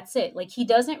bam, that's it. Like he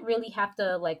doesn't really have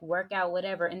to like work out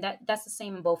whatever, and that's the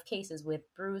same in both cases with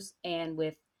Bruce and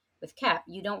with Cap.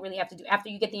 You don't really have to do after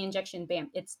you get the injection, bam,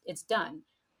 it's done.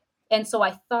 And so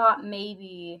I thought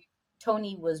maybe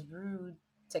Tony was rude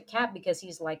to Cap because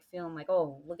he's like feeling like,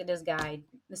 oh, look at this guy,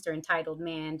 Mr. Entitled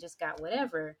Man, just got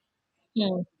whatever.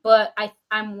 Hmm. But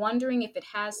I'm wondering if it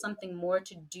has something more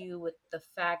to do with the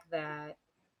fact that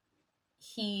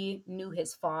he knew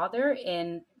his father,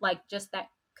 and like just that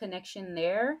connection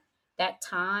there, that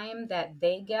time that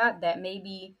they got, that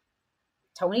maybe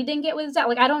Tony didn't get with his dad.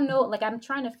 Like I don't know. Like I'm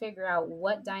trying to figure out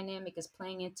what dynamic is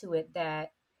playing into it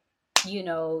that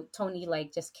Tony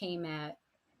like just came at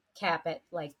Cap at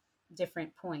like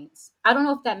different points. I don't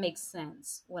know if that makes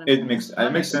sense. What I'm It trying to makes say. it That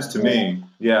makes makes sense to sense. Yeah. me.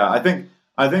 Yeah,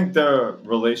 I think the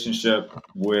relationship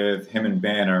with him and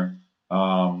Banner,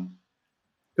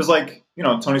 because like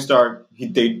Tony Stark,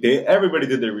 they everybody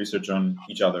did their research on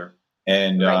each other,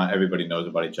 and Right. everybody knows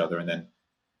about each other, and then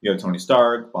you have Tony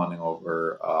Stark bonding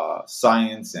over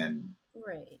science and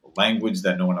Right. language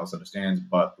that no one else understands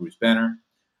but Bruce Banner.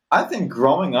 I think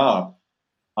growing up,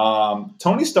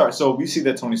 Tony Stark. So we see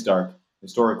that Tony Stark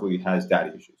historically has daddy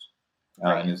issues in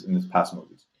Right. his past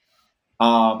movies.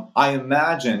 I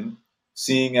imagine,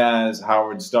 seeing as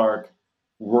Howard Stark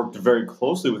worked very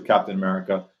closely with Captain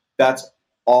America, that's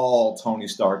all Tony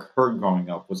Stark heard growing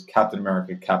up was Captain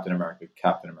America, Captain America,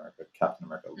 Captain America, Captain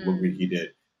America. Look what he Mm.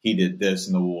 did. He did this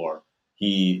in the war.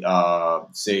 He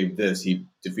saved this. He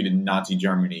defeated Nazi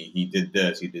Germany. He did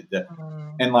this. He did that.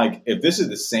 Mm. And like, if this is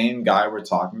the same guy we're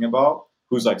talking about,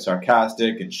 who's like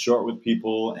sarcastic and short with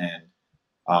people and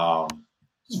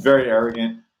just very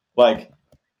arrogant, like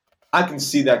I can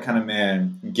see that kind of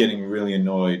man getting really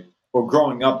annoyed or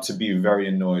growing up to be very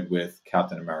annoyed with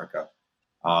Captain America.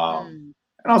 Mm.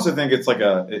 And I also think it's like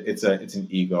it's an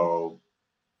ego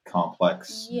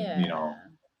complex, Yeah.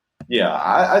 Yeah,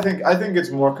 I think it's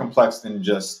more complex than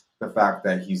just the fact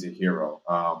that he's a hero.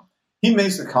 He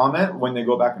makes a comment when they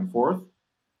go back and forth.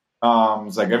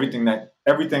 It's like everything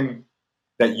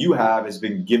that you have has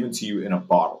been given to you in a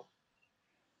bottle,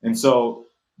 and so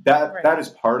that Right. is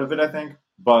part of it, I think.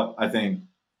 But I think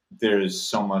there's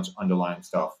so much underlying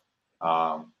stuff,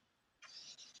 um,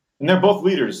 and they're both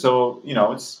leaders, so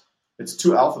it's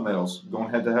two alpha males going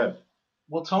head to head.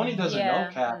 Well, Tony doesn't know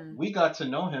Yeah. Cap. Mm. We got to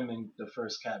know him in the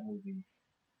first Cap movie.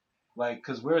 Like,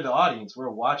 because we're the audience, we're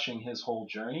watching his whole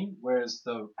journey. Whereas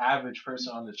the average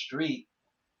person on the street,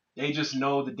 they just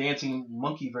know the dancing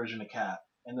monkey version of Cap,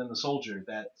 and then the soldier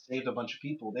that saved a bunch of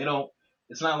people. They don't.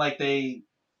 It's not like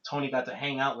Tony got to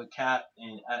hang out with Cap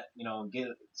and get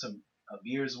some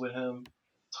beers with him,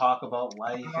 talk about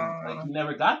life, and like Uh, he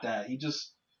never got that. He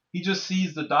just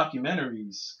sees the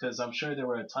documentaries because I'm sure there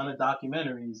were a ton of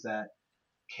documentaries that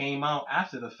came out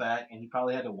after the fact, and he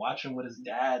probably had to watch them with his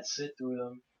dad, sit through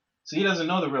them. So he doesn't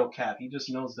know the real Cap. He just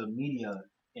knows the media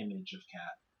image of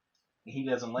Cap. And he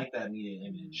doesn't like that media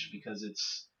image because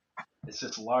it's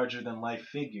this larger than life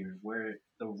figure where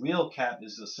the real Cap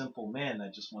is a simple man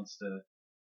that just wants to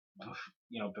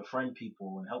befriend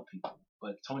people and help people.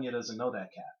 But Tonya doesn't know that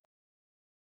Cap.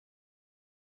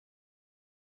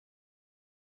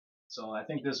 So I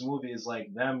think this movie is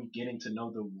like them getting to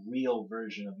know the real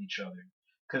version of each other.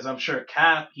 Because I'm sure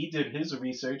Cap, he did his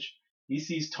research. He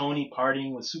sees Tony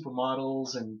partying with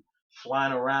supermodels and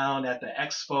flying around at the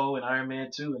expo in Iron Man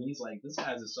 2, and he's like, this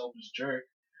guy's a selfish jerk.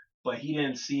 But he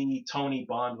didn't see Tony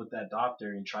bond with that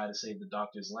doctor and try to save the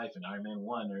doctor's life in Iron Man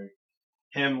 1, or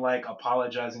him like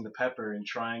apologizing to Pepper and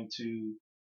trying to,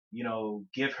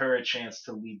 give her a chance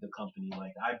to lead the company.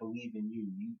 Like, I believe in you.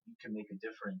 You can make a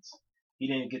difference. He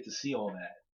didn't get to see all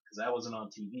that because that wasn't on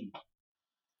TV.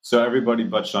 So everybody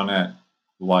but Shawnette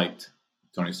liked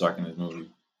Tony Stark in his movie.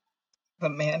 the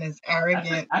man is I think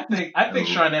arrogant. I think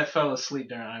Oh. Shawnette fell asleep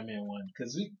during Iron Man 1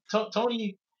 because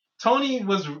Tony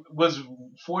was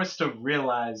forced to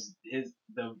realize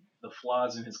the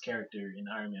flaws in his character in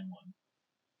Iron Man 1.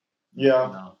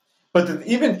 Yeah, but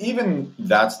even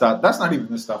that stuff, that's not even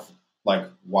the stuff like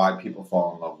why people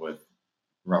fall in love with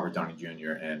Robert Downey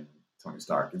Jr. and Tony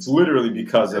Stark. It's literally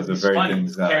because of the He's very funny,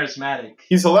 things he's that charismatic.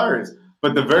 he's hilarious.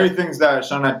 But the very things that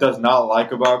Shawnette does not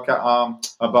like about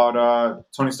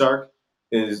Tony Stark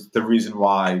is the reason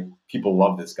why people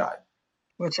love this guy.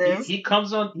 Which He is he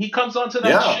comes onto that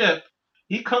Yeah, ship.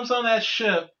 He comes on that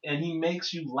ship and he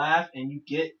makes you laugh and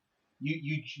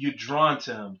you're drawn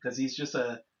to him because he's just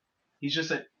a he's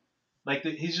just a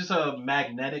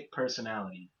magnetic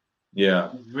personality.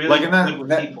 yeah. He's Like really in good that, with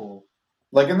that people.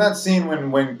 like in that scene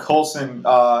when Coulson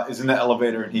is in the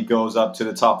elevator and he goes up to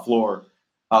the top floor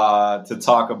to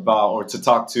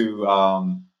talk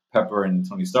to Pepper and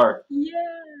Tony Stark. Yeah.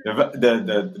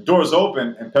 The doors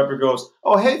open and Pepper goes,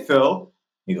 "Oh, hey, Phil."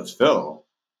 He goes, "Phil,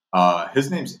 his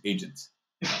name's Agent.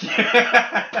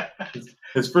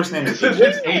 His first name's It's Agent." it's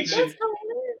Yeah, that's agent.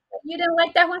 hilarious. You didn't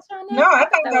like that one, no, Shawnette? I I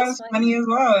thought thought that that was was funny funny. as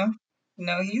well.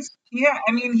 No,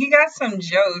 I mean, he got some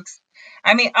jokes.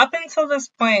 I mean, up until this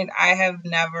point, I have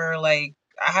never like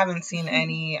I haven't seen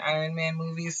any Iron Man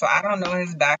movies, so I don't know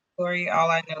his backstory. All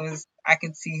I know is I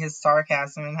could see his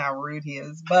sarcasm and how rude he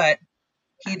is, but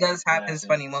he does have his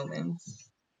Exactly. funny moments.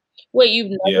 Wait,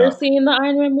 you've never Yeah. seen the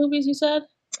Iron Man movies, you said?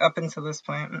 Up until this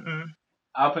point,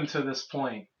 Up until this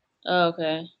point, Oh,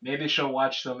 okay. maybe she'll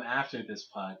watch them after this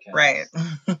podcast. right.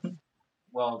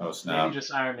 Well, Oh, maybe snap.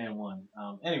 just Iron Man 1.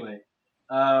 Anyway,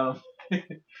 um,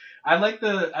 I like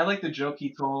the joke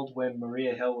he told when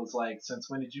Maria Hill was like, "Since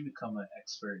when did you become an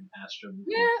expert in astronuclear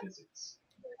Yeah. physics?"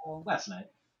 Oh. Last night.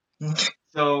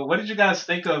 So, what did you guys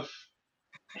think of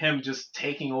him just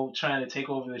taking over, trying to take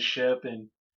over the ship, and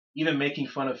even making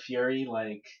fun of Fury?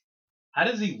 Like, how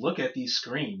does he look at these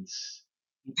screens?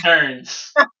 He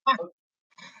turns.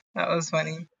 That was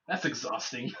funny. That's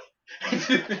exhausting.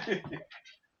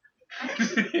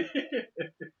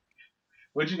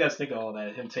 What did you guys think of all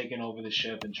that? Him taking over the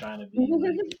ship and trying to be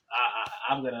like,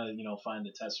 I'm gonna, find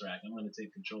the Tesseract. I'm gonna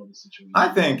take control of the situation. I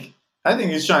think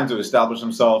he's trying to establish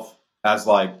himself as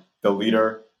like the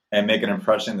leader and make an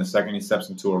impression the second he steps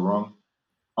into a room.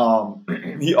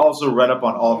 He also read up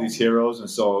on all these heroes, and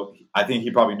so I think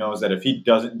he probably knows that if he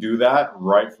doesn't do that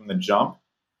right from the jump,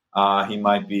 he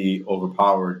might be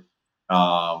overpowered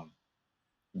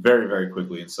very, very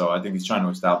quickly. And so I think he's trying to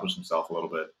establish himself a little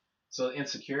bit. So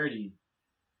insecurity.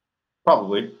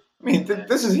 Probably. I mean, he's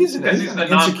an the insecure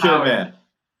non-power. man.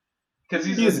 Because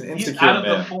He is an insecure out of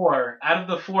man.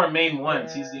 the four main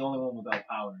ones, Yeah. he's the only one without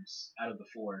powers. Out of the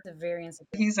four. It's a very insecure.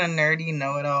 He's a nerdy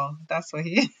know-it-all. That's what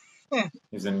he.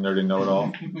 He's a nerdy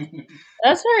know-it-all.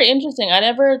 That's very interesting. I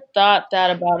never thought that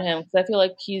about him because I feel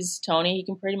like he's Tony. He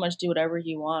can pretty much do whatever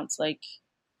he wants. Like,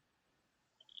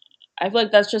 I feel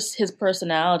like that's just his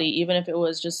personality. Even if it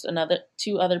was just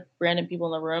two other random people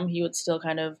in the room, he would still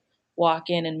kind of walk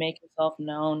in and make himself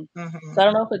known. Mhm. So I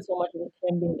don't know if it's so much of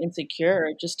him being insecure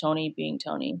or just Tony being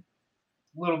Tony.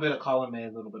 A little bit of column A, a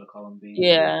little bit of column B.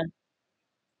 Yeah.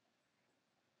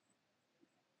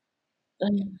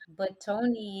 But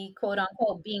Tony, quote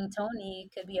unquote, being Tony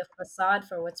could be a facade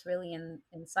for what's really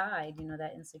inside,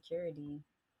 that insecurity.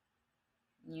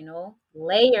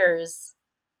 Layers.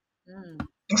 Mm.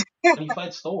 When he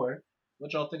fights Thor,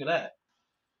 what y'all think of that?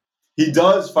 He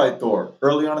does fight Thor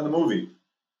early on in the movie.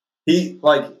 He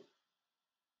has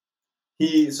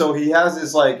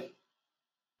this like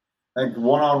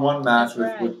one-on-one match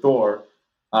with Thor.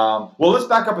 Well, let's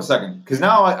back up a second because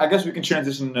now I guess we can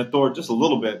transition into Thor just a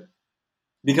little bit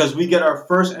because we get our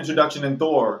first introduction in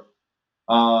Thor,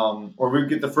 or we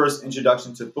get the first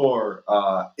introduction to Thor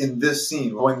in this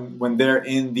scene when they're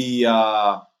in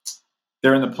the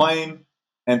plane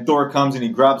and Thor comes and he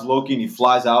grabs Loki and he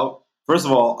flies out. First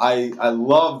of all, I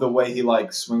love the way he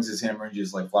like swings his hammer and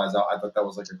just like flies out. I thought that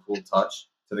was like a cool touch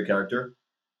to the character.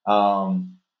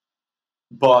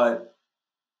 But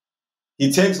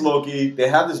he takes Loki. They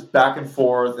have this back and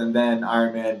forth, and then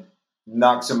Iron Man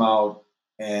knocks him out,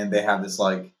 and they have this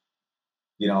like,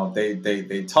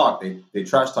 they talk, they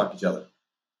trash talk each other.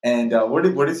 And what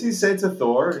does he say to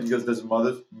Thor? He goes, "Does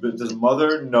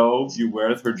mother know you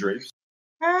weareth her drapes?"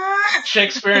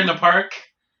 Shakespeare in the Park.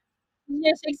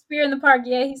 Yeah, Shakespeare in the Park.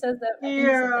 Yeah, he says that. I think he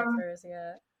said that first.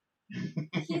 Yeah.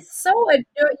 He's so annoying.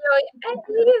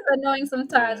 He's annoying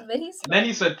sometimes, but he's. And then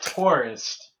he said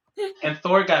tourist, and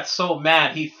Thor got so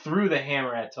mad he threw the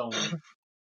hammer at Tony.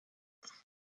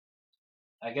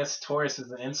 I guess Taurus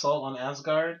is an insult on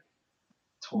Asgard.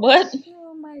 Taurus. What?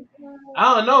 Oh my god!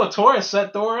 I don't know. Taurus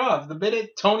set Thor off. The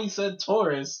minute Tony said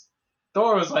Taurus,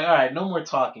 Thor was like, "All right, no more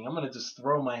talking. I'm gonna just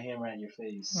throw my hammer at your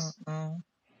face."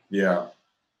 Yeah.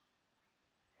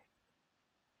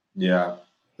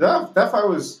 That fight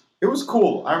was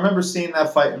cool. I remember seeing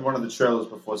that fight in one of the trailers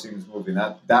before seeing this movie.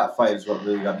 And that fight is what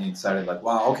really got me excited. Like,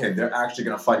 wow, okay, they're actually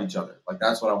gonna fight each other. Like,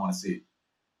 that's what I want to see.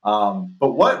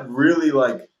 But what really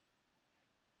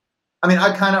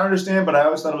I kind of understand, but I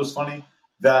always thought it was funny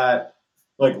that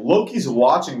like Loki's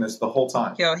watching this the whole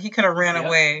time. Yo, he could have ran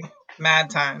away mad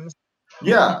times.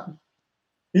 Yeah,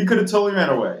 he could have totally ran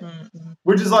away.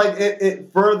 Which is like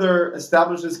it further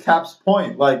establishes Cap's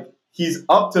point. Like, he's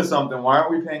up to something. Why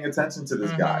aren't we paying attention to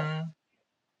this guy?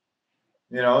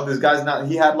 This guy's not.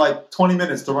 He had like 20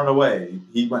 minutes to run away.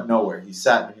 He went nowhere. He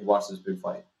sat and he watched this big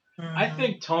fight. I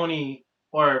think Tony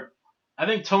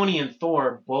and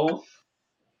Thor both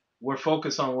were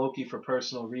focused on Loki for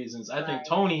personal reasons. I think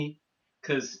Tony,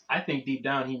 because I think deep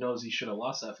down he knows he should have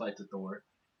lost that fight to Thor.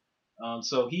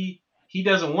 So he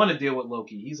doesn't want to deal with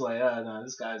Loki. He's like, no,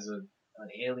 this guy's an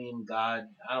alien god.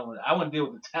 I want to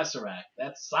deal with the Tesseract.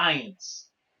 That's science.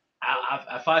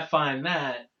 If I find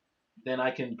that, then I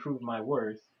can prove my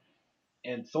worth.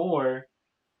 And Thor,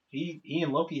 he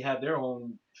and Loki have their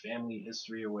own family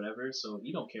history or whatever, so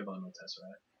he don't care about no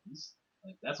Tesseract. He's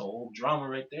like, that's a whole drama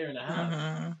right there and a half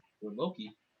Mm-hmm. with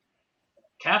Loki.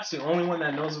 Cap's the only one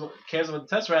that cares about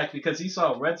the Tesseract because he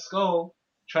saw Red Skull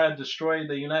try to destroy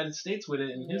the United States with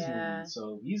it in his movie.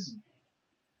 So he's,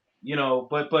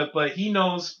 but he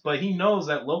knows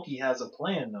that Loki has a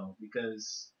plan though,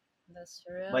 because That's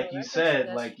true. like you That's said,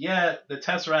 that's like yeah, the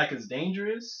Tesseract is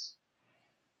dangerous,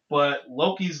 but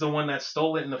Loki's the one that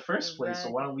stole it in the first place. So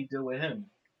right. why don't we deal with him?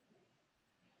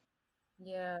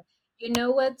 Yeah. You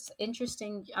know what's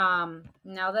interesting? Now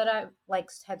that I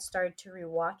had started to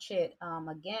rewatch it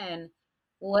again,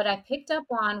 what I picked up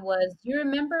on was, you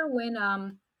remember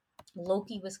when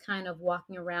Loki was kind of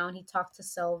walking around, he talked to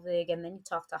Selvig and then he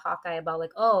talked to Hawkeye about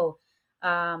like, oh,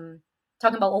 talking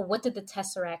about, well, what did the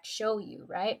Tesseract show you,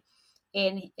 right?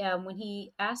 And when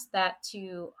he asked that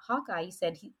to Hawkeye,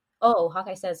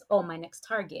 Hawkeye says, oh, my next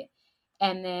target.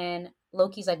 And then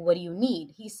Loki's like, what do you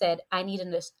need? He said, I need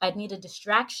a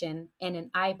distraction and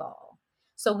an eyeball.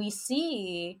 So we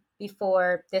see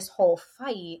before this whole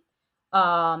fight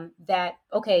that,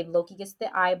 okay, Loki gets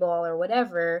the eyeball or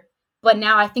whatever, but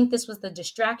now I think this was the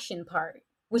distraction part,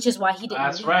 which is why he didn't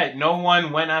That's leave. right. No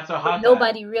one went after Hawkeye.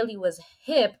 Nobody really was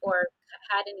hip or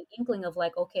had any inkling of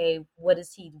like, okay, what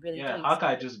is he really doing? Yeah,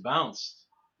 Hawkeye just bounced.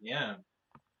 Yeah.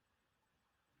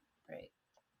 Right.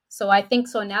 So I think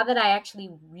so now that I actually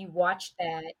rewatched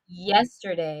that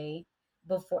yesterday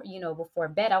before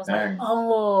bed, I was like, Dang.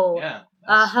 oh, Yeah.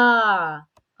 aha,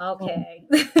 okay.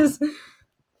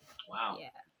 Wow. Yeah.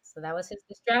 So that was his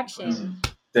distraction.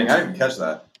 Dang, I didn't catch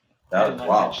that. I did not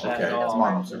Wow. catch that Okay, at that's all.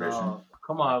 my observation. No.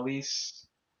 Come on, Elise.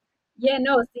 Yeah,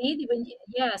 no, see,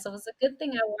 so it's a good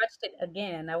thing I watched it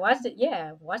again. I watched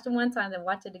it one time, then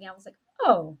watched it again. I was like,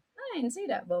 oh, I didn't see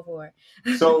that before.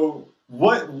 So,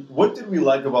 what did we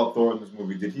like about Thor in this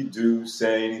movie? Did he do or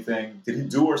say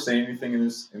anything in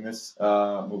this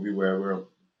movie where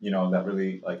that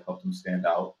really like helped him stand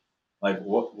out? Like,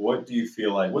 what do you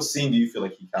feel like? What scene do you feel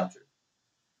like he captured?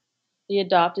 The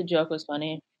adopted joke was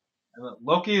funny.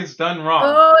 Loki is done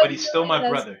wrong, but he's still my that's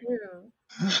brother. True.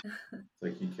 It's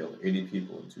like he killed 80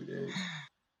 people in 2 days.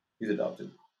 He's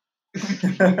adopted.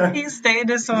 He stayed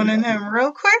disowning him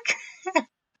real quick.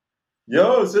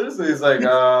 Yo, seriously, it's like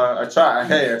I try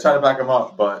to back him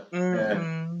up, but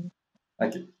I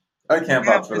can't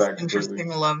vouch for that completely. Interesting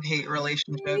love-hate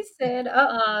relationship. He said,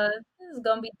 this is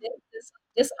gonna be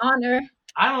dishonor.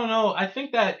 I don't know. I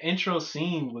think that intro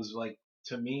scene was like,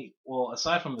 to me, well,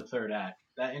 aside from the third act,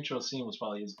 that intro scene was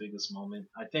probably his biggest moment.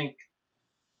 I think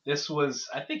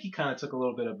he kind of took a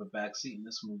little bit of a backseat in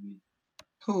this movie.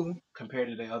 Who? Compared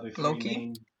to the other three Loki?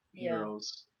 main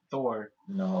heroes. Thor.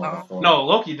 No, Thor. No,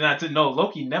 Loki did not. No,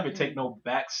 Loki never take no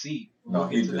back seat. No,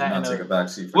 he did not take a back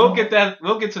seat. We'll get to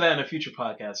that in a future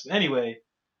podcast. But anyway,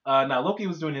 now Loki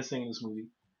was doing his thing in this movie.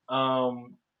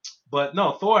 But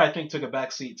no, Thor I think took a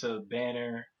back seat to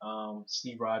Banner,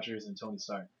 Steve Rogers, and Tony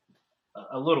Stark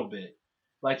a little bit.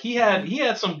 Like he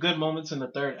had some good moments in the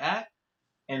third act,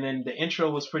 and then the intro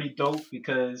was pretty dope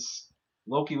because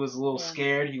Loki was a little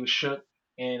scared. He was shook,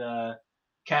 and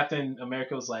Captain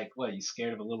America was like, "What? You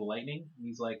scared of a little lightning?" And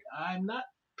he's like, "I'm not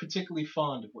particularly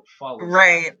fond of what follows."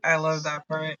 Right, I love that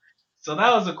part. So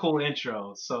that was a cool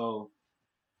intro. So,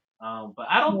 but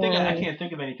I don't think I can't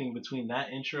think of anything between that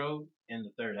intro and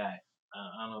the third act.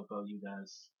 I don't know about you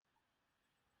guys.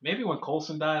 Maybe when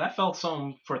Coulson died, I felt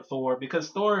something for Thor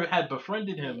because Thor had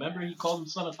befriended him. Remember, he called him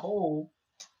Son of Coal,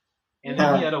 and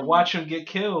then he had to watch him get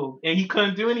killed, and he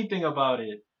couldn't do anything about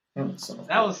it.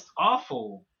 That was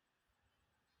awful.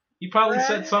 He probably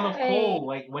said "Son of Coal"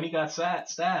 like when he got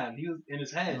stabbed. He was in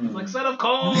his head. He's like, "Son of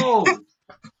Coal."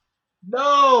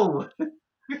 No.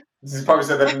 He probably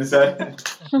said that in his head.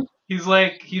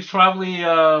 He's probably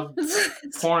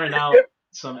pouring out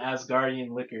some Asgardian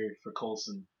liquor for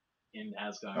Coulson in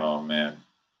Asgard. Oh man,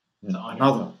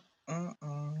 another.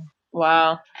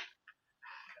 Wow.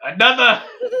 Another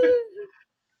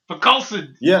for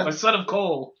Coulson. Yeah. Or Son of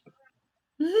Coal.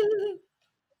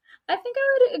 I think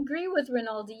I would agree with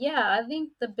Rinaldi. Yeah, I think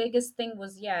the biggest thing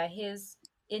was his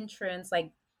entrance,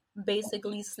 like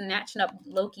basically snatching up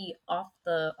Loki off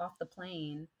the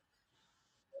plane.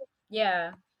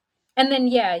 Yeah, and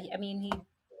then I mean he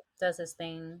does his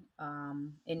thing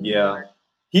in New York.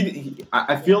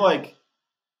 I feel like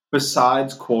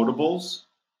besides quotables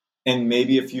and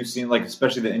maybe a few scenes, like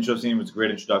especially the intro scene was a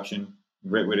great introduction,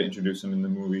 great way to introduce him in the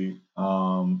movie.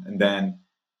 And then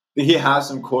he has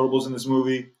some quotables in this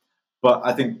movie. But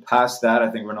I think past that, I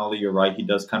think Rinaldi, you're right. He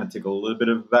does kind of take a little bit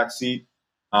of a backseat.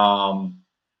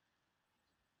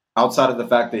 Outside of the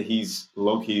fact that he's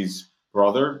Loki's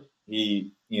brother,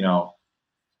 he,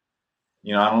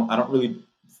 I don't really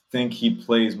think he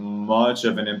plays much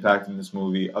of an impact in this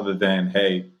movie, other than,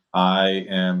 hey, I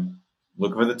am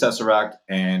looking for the Tesseract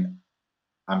and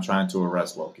I'm trying to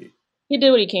arrest Loki. He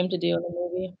did what he came to do in the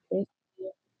movie. Basically.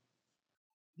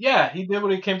 Yeah, he did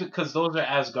what he came to, because those are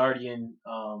Asgardian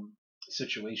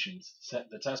situations.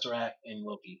 The Tesseract and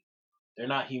Loki. They're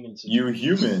not human You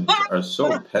situations. humans are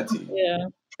so petty Yeah.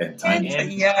 and tiny.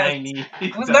 And Yes. tiny.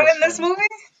 Was that in this funny. movie?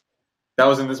 That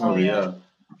was in this Oh, movie, yeah.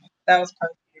 That was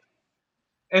perfect.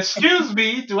 Excuse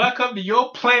me, do I come to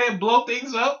your planet and blow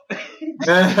things up?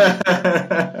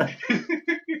 yeah.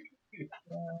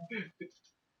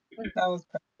 That was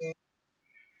perfect.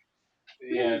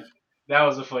 Yeah, that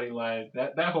was a funny line.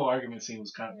 That whole argument scene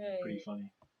was kind of pretty funny.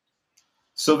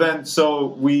 So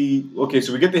we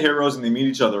get the heroes and they meet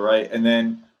each other, right? And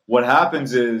then what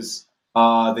happens is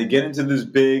they get into this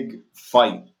big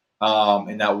fight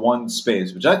in that one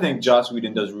space, which I think Joss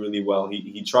Whedon does really well.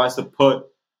 He tries to put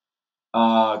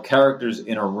characters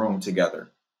in a room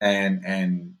together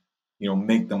and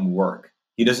make them work.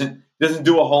 He doesn't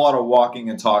do a whole lot of walking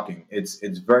and talking.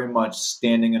 It's very much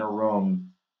standing in a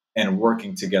room and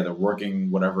working together,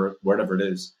 working whatever it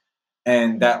is.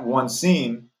 And that one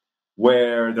scene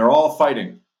where they're all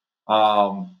fighting.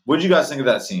 What did you guys think of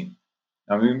that scene?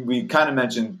 I mean, we kind of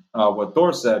mentioned what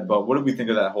Thor said, but what did we think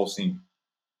of that whole scene?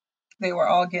 They were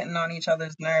all getting on each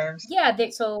other's nerves. Yeah,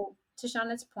 so to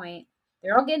Shauna's point,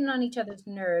 they're all getting on each other's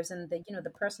nerves, and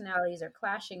the personalities are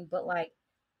clashing. But like,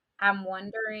 I'm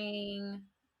wondering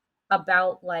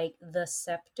about like the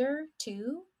scepter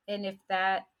too, and if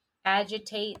that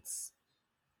agitates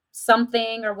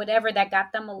something or whatever that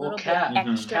got them a little bit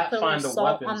extra, Cat put a little find the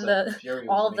salt weapons on that the Fury was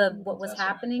all the making what with was the Tesseract.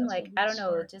 happening. That's Like, what I really don't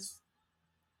know, it sparked just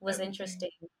was everything. interesting.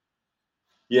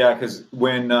 Yeah, because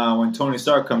when Tony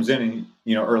Stark comes in and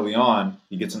early on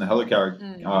he gets in the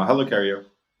helicarrier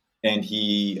and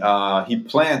he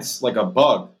plants like a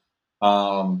bug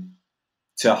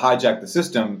to hijack the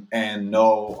system and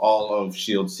know all of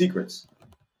Shield's secrets.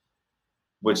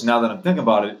 Which now that I'm thinking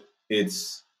about it,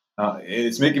 it's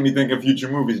making me think of future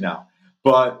movies now.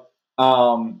 But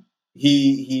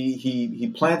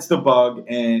he plants the bug,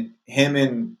 and him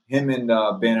and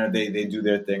Banner they do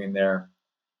their thing, and they're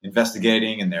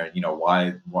investigating, and they're why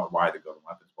the golden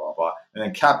weapons, blah blah. And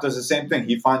then Cap does the same thing.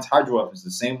 He finds Hydra weapons, the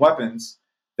same weapons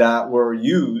that were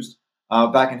used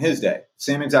back in his day,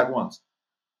 same exact ones.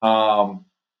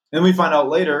 Then we find out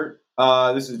later.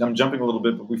 I'm jumping a little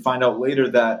bit, but we find out later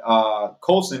that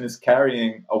Coulson is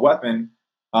carrying a weapon,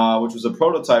 which was a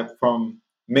prototype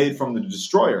made from the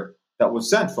destroyer that was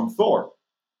sent from Thor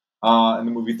in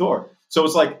the movie Thor. So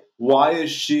it's like, why is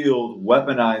Shield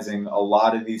weaponizing a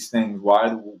lot of these things?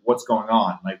 What's going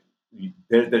on? Like,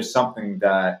 there's something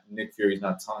that Nick Fury's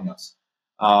not telling us,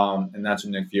 and that's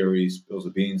when Nick Fury spills the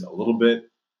beans a little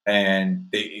bit, and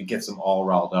it gets them all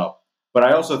riled up. But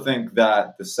I also think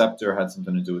that the scepter had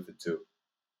something to do with it too.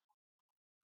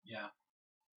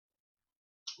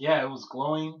 Yeah, it was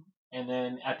glowing, and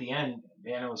then at the end,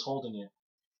 Banner was holding it.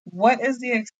 What is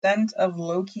the extent of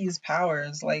Loki's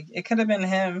powers? Like, it could have been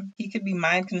him. He could be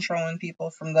mind controlling people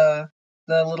from the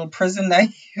little prison that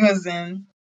he was in.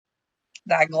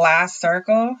 That glass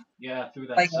circle. Yeah, through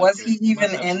that. Like, was he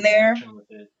even in there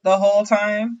the whole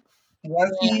time?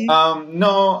 Was he?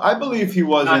 No, I believe he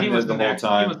was in there the whole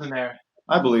time. He was in there.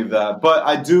 I believe that, but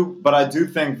I do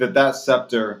think that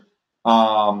scepter,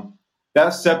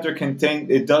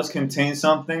 does contain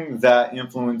something that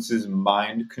influences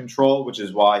mind control, which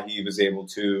is why he was able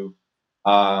to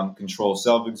control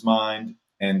Selvig's mind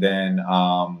and then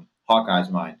Hawkeye's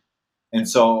mind. And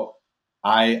so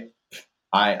I'm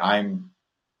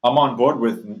on board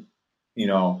with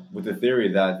with the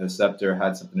theory that the scepter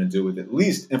had something to do with at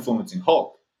least influencing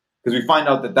Hulk, because we find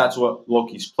out that that's what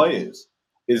Loki's play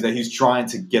is that he's trying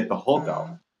to get the Hulk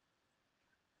out.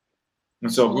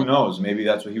 And so who knows? Maybe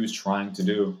that's what he was trying to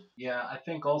do. Yeah, I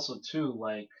think also too,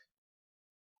 like,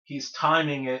 he's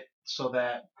timing it so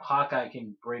that Hawkeye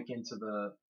can break into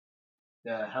the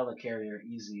helicarrier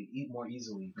more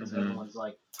easily, because everyone's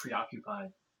like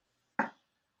preoccupied.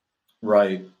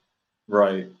 Right.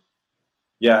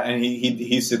 Yeah, and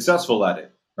he's successful at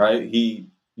it, right? He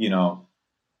the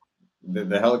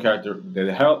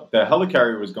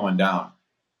helicarrier was going down,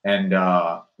 and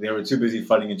they were too busy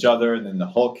fighting each other, and then the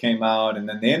Hulk came out, and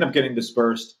then they end up getting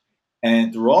dispersed.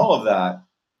 And through all of that,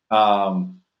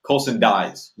 Coulson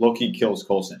dies. Loki kills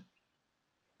Coulson.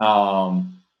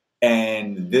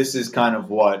 And this is kind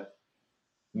of what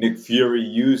Nick Fury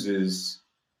uses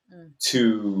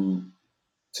to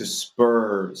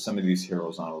spur some of these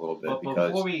heroes on a little bit. But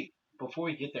because before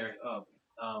we get there,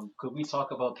 could we talk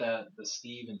about the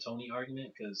Steve and Tony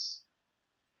argument? Because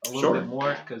a little Sure. bit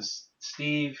more? Because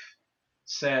Steve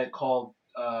called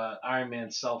Iron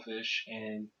Man selfish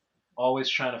and always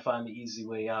trying to find the easy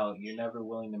way out. You're never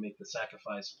willing to make the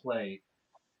sacrifice play.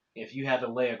 If you had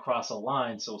to lay across a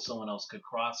line so someone else could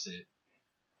cross it,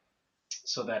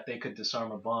 so that they could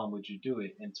disarm a bomb, would you do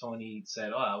it? And Tony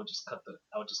said, "Oh, I would just cut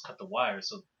the wire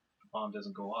so the bomb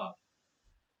doesn't go off."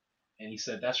 And he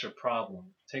said, "That's your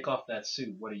problem. Take off that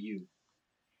suit. What are you?"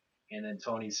 And then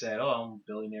Tony said, "Oh, I'm a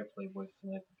billionaire, playboy,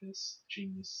 philanthropist,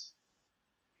 genius."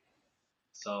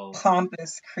 So,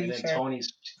 Pompous and then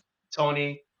creature.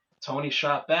 Tony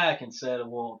shot back and said,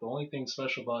 "Well, the only thing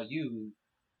special about you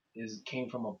is it came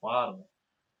from a bottle.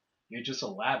 You're just a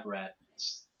lab rat,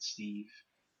 Steve."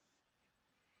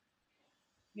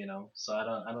 You know, so I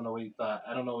don't know what you thought.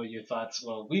 I don't know what your thoughts.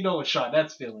 Well, we know what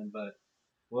Charnette's feeling, but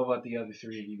what about the other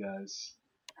three of you guys?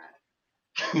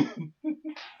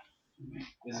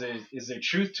 Is there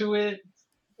truth to it?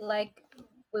 Like,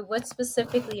 what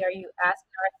specifically are you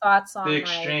asking our thoughts on? The Like,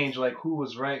 exchange, like who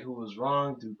was right, who was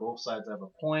wrong? Do both sides have a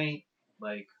point?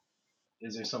 Like,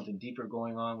 is there something deeper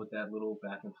going on with that little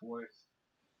back and forth?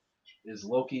 Is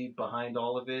Loki behind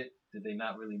all of it? Did they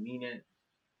not really mean it?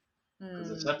 Because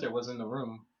the scepter was in the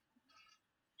room.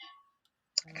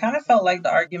 I kind of felt like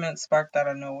the argument sparked out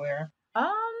of nowhere.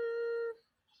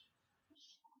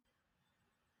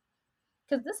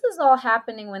 Because this is all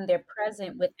happening when they're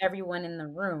present with everyone in the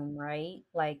room, right?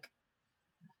 Like,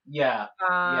 yeah,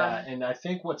 and I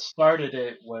think what started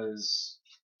it was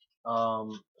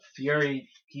Fury.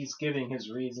 He's giving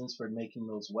his reasons for making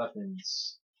those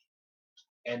weapons,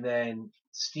 and then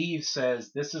Steve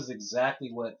says, "This is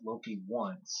exactly what Loki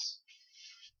wants.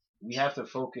 We have to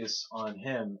focus on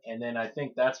him." And then I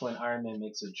think that's when Iron Man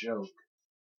makes a joke.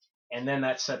 And then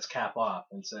that sets Cap off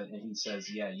and he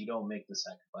says, "Yeah, you don't make the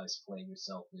sacrifice play. You're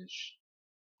selfish.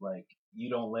 Like, you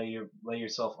don't lay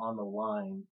yourself on the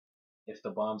line if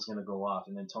the bomb's gonna go off."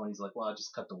 And then Tony's like, "Well, I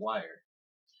just cut the wire."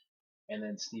 And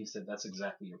then Steve said, "That's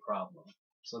exactly your problem."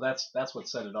 So that's what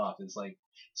set it off. It's like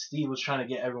Steve was trying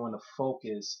to get everyone to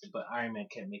focus, but Iron Man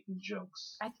kept making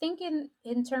jokes. I think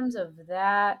in terms of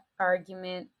that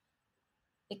argument,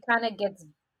 it kind of gets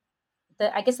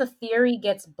I guess the theory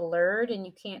gets blurred and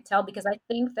you can't tell, because I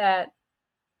think that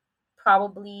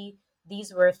probably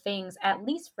these were things, at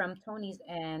least from Tony's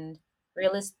end,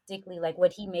 realistically, like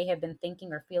what he may have been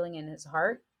thinking or feeling in his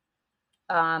heart,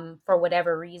 for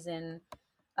whatever reason.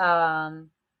 So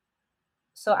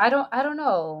I don't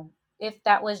know if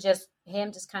that was just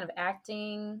him just kind of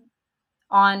acting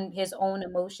on his own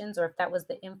emotions, or if that was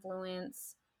the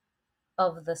influence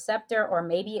of the scepter, or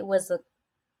maybe it was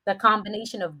the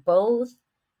combination of both.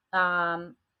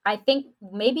 I think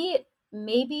maybe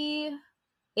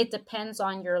it depends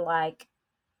on your, like,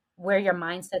 where your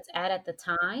mindset's at the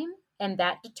time, and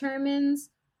that determines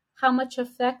how much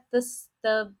effect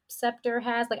the scepter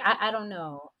has. Like, I don't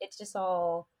know. It's just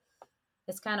all,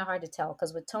 it's kind of hard to tell,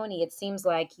 because with Tony, it seems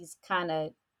like he's kind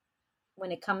of,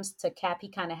 when it comes to Cap, he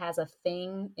kind of has a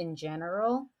thing in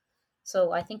general.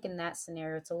 So I think in that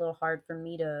scenario, it's a little hard for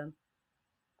me to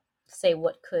say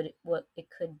what it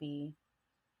could be.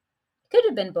 It could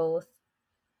have been both,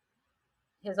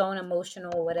 his own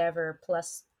emotional whatever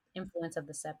plus influence of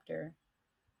the scepter.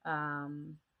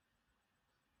 Um,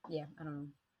 yeah, I don't know.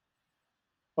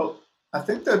 Well, I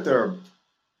think that they're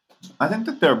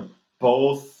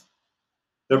both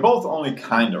only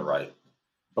kind of right,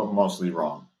 but mostly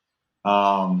wrong.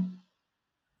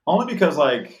 Only because,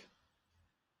 like,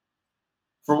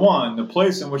 for one, the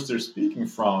place in which they're speaking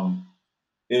from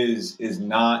is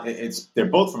not. They're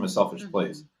both from a selfish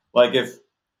place. Like, if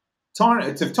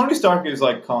Tony Stark is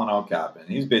like calling out Cap, and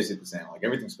he's basically saying, like,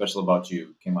 everything special about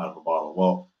you came out of a bottle.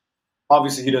 Well,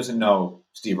 obviously he doesn't know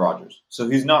Steve Rogers, so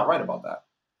he's not right about that.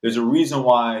 There's a reason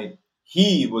why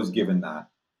he was given that.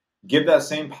 Give that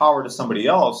same power to somebody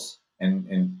else,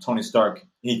 and Tony Stark,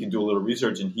 he can do a little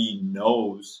research, and he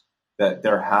knows that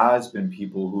there has been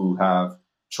people who have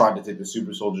tried to take the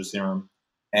super soldier serum,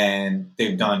 and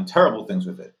they've done terrible things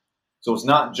with it. So it's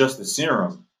not just the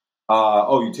serum.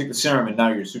 You take the serum and now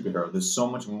you're a superhero. There's so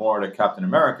much more to Captain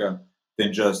America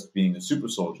than just being a super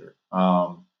soldier.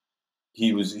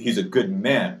 He's a good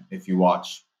man if you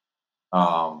watch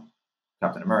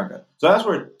Captain America. So that's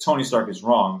where Tony Stark is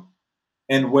wrong,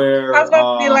 and where I was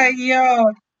about to be like,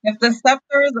 yo, if the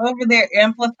scepter is over there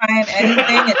amplifying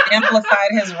anything, it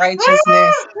amplified his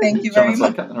righteousness. Thank you very Sean's much.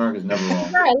 like, Captain America's never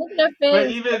wrong. Right, look at her But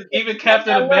face. even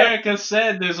Captain America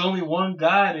said there's only one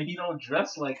God and he don't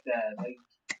dress like that. Like,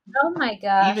 Oh my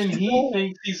gosh. even he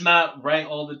thinks he's not right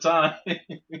all the time.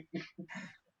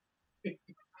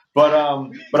 But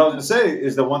what I was going to say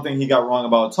is the one thing he got wrong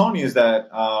about Tony is that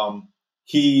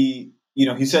he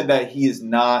he said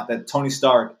that Tony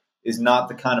Stark is not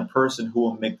the kind of person who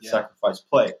will make the sacrifice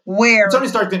play. Where? And Tony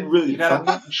Stark didn't really. You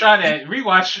gotta try that.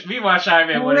 Rewatch Iron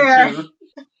Man 1 Where? and 2.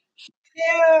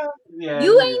 Yeah. Yeah,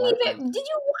 You rewatch ain't them. even. Did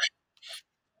you watch?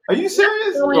 Are you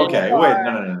serious? Going Okay, far. wait,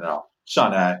 no.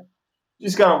 Shawnette, you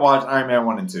just gotta watch Iron Man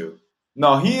 1 and 2.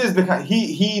 No, he is the kind.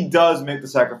 He does make the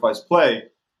sacrifice play.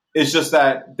 It's just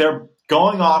that they're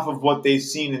going off of what they've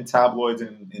seen in tabloids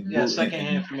and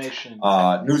Secondhand information,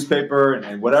 newspaper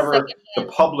and whatever the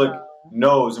public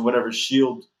knows and whatever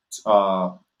Shield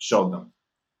showed them.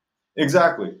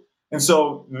 Exactly. And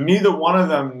so neither one of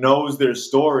them knows their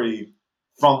story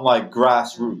from like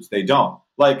grassroots. They don't.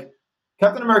 Like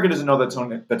Captain America doesn't know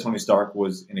that Tony Stark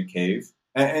was in a cave,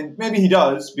 and maybe he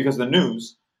does because of the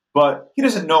news, but he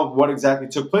doesn't know what exactly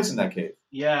took place in that cave.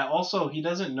 Yeah. Also, he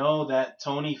doesn't know that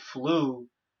Tony flew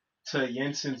to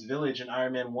Jensen's village in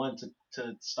Iron Man 1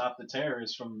 to stop the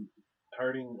terrorists from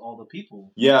hurting all the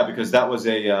people. Yeah, because that was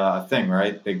a thing,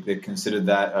 right? They considered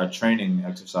that a training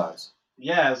exercise.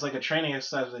 Yeah, it's like a training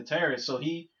exercise with the terrorists. So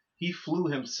he flew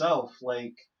himself,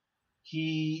 like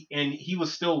he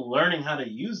was still learning how to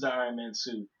use the Iron Man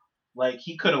suit. Like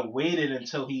he could have waited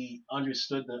until he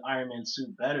understood the Iron Man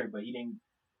suit better, but he didn't.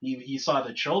 He saw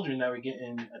the children that were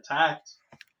getting attacked,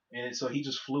 and so he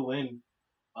just flew in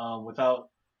without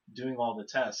doing all the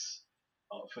tests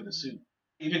for the suit.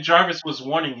 Even Jarvis was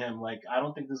warning him, like, I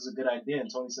don't think this is a good idea.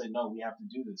 And Tony said, no, we have to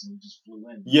do this. And he just flew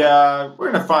in. Yeah,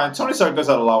 we're going to find. Tony Stark does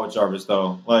that a lot with Jarvis,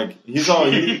 though. Like, he's all.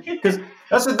 Because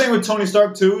that's the thing with Tony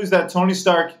Stark, too, is that Tony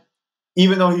Stark,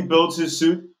 even though he builds his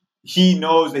suit, he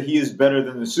knows that he is better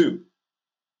than the suit.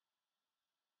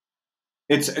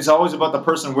 It's always about the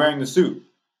person wearing the suit.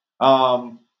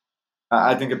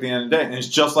 I think at the end of the day, and it's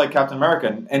just like Captain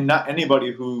America, and not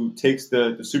anybody who takes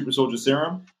the super soldier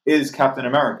serum is Captain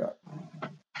America.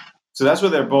 So that's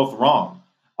where they're both wrong.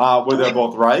 Where they're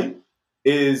both right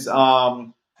is, let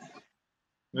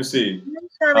me see.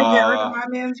 Trying to get rid of my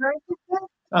man's right.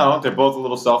 No, they're both a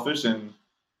little selfish, and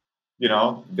they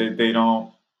don't.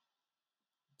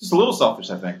 Just a little selfish,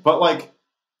 I think. But like,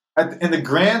 in the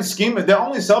grand scheme, they're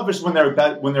only selfish when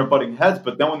they're butting heads.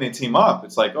 But then when they team up,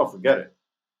 it's like, oh, forget it.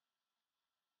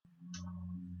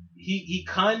 He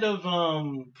kind of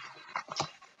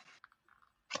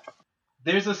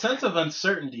there's a sense of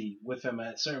uncertainty with him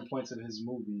at certain points of his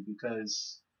movie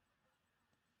because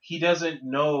he doesn't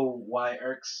know why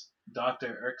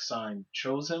Dr. Erskine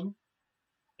chose him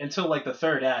until like the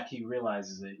third act. He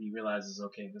realizes it. He realizes,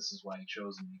 okay, this is why he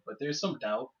chose me. But there's some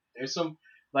doubt. There's some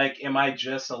like, am I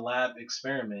just a lab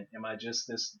experiment? Am I just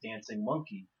this dancing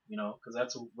monkey? Because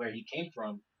that's where he came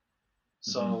from.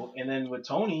 So, and then with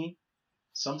Tony,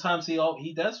 sometimes he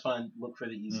does look for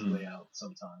the easy way out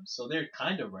sometimes. So they're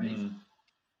kind of right.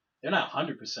 They're not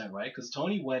 100% right because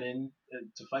Tony went in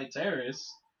to fight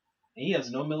terrorists and he has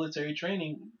no military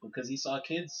training because he saw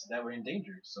kids that were in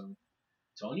danger. So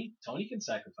Tony can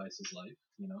sacrifice his life,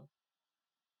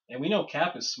 And we know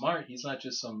Cap is smart. He's not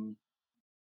just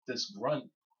this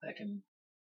grunt that can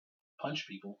punch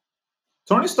people.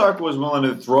 Tony Stark was willing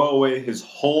to throw away his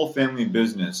whole family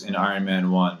business in Iron Man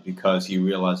 1 because he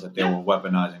realized that they were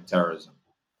weaponizing terrorism.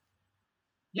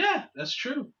 Yeah, that's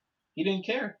true. He didn't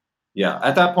care. Yeah,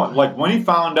 at that point, like when he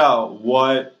found out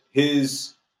what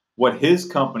his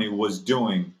company was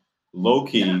doing, low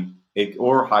key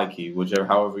or high key,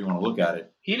 however you want to look at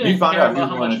it, he found out he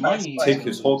was going to take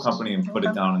his whole company and put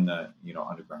it down in the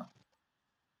underground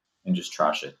and just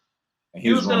trash it. And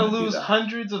he was going to lose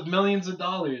hundreds of millions of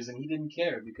dollars, and he didn't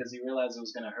care because he realized it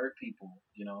was going to hurt people,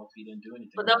 if he didn't do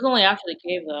anything. But that was only after the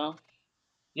cave, though.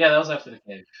 Yeah, that was after the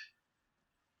cave.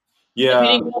 Yeah,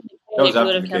 that was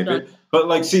after the cave. But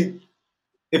like, see,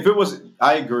 if it was,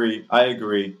 I agree.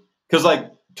 Because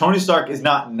like Tony Stark is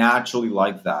not naturally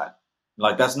like that.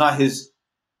 Like that's not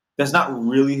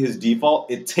really his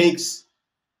default. It takes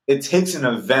an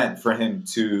event for him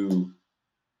to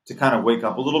kind of wake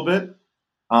up a little bit.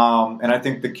 And I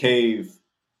think the cave,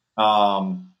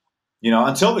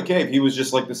 until the cave, he was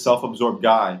just like this self-absorbed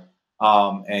guy.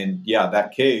 And yeah,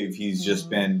 that cave, he's just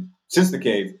been, since the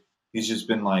cave, he's just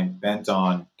been like bent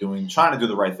on trying to do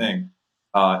the right thing,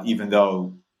 even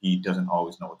though he doesn't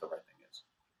always know what the right thing is.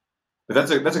 But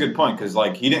that's a good point because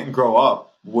like he didn't grow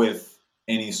up with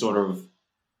any sort of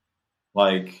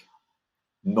like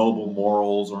noble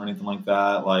morals or anything like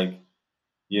that. Like,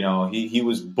 he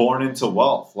was born into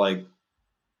wealth. Like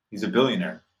he's a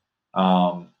billionaire.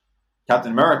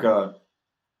 Captain America,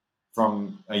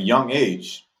 from a young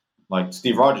age, like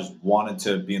Steve Rogers wanted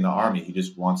to be in the army. He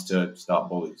just wants to stop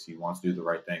bullies. He wants to do the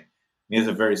right thing. He has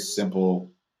a very simple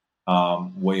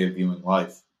way of viewing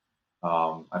life.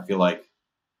 I feel like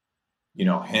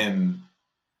him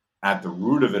at the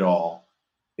root of it all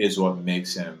is what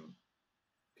makes him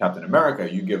Captain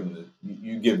America. You give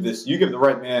the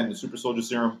right man the super soldier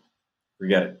serum,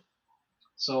 forget it.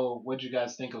 So, what'd you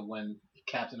guys think of when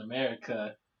Captain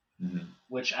America, Mm-hmm.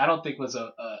 which I don't think was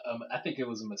I think it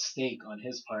was a mistake on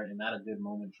his part and not a good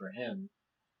moment for him.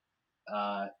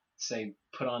 Say,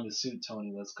 put on the suit,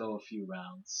 Tony. Let's go a few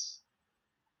rounds.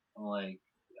 I'm like,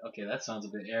 okay, that sounds a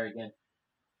bit arrogant.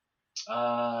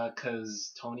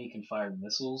 Cause Tony can fire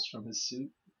missiles from his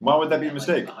suit. Why would that be a at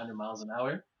mistake? Like 100 miles an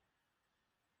hour.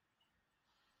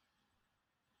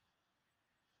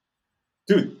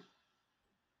 Dude.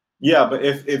 Yeah, but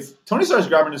if Tony starts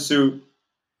grabbing his suit,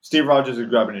 Steve Rogers is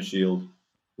grabbing his shield.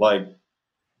 Like,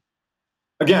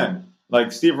 again,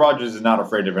 like Steve Rogers is not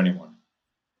afraid of anyone.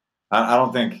 I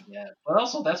don't think. Yeah, but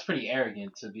also that's pretty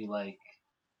arrogant to be like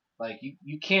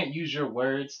you can't use your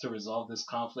words to resolve this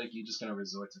conflict. You're just gonna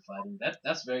resort to fighting.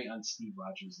 That's very un-Steve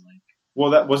Rogers like. Well,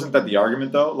 that wasn't that the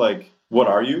argument though. Like, what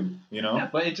are you? Yeah,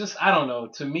 but it just I don't know.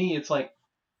 To me, it's like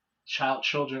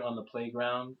children on the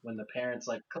playground when the parents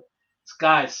like,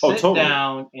 guys, sit totally.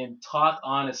 down and talk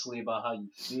honestly about how you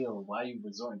feel. Why are you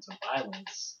resorting to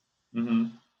violence? Mm-hmm.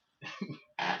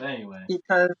 But anyway,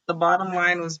 because the bottom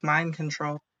line was mind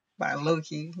control by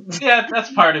Loki. Yeah,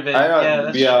 that's part of it.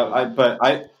 That's true.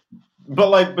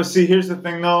 But see, here's the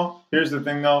thing though,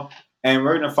 and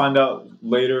we're gonna find out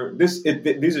later.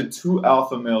 These are two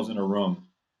alpha males in a room.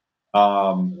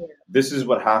 This is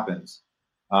what happens.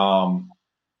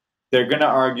 They're gonna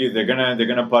argue. They're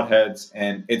gonna butt heads,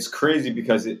 and it's crazy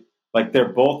because they're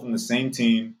both on the same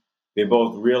team. They're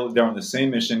on the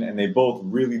same mission, and they both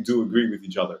really do agree with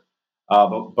each other.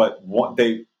 But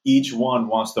each one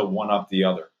wants to one up the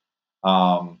other.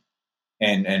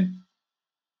 And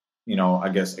I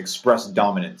guess express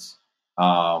dominance.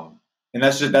 And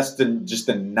that's just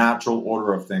the natural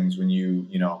order of things when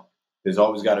there's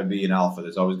always got to be an alpha.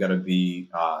 There's always got to be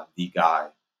the guy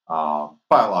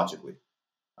biologically.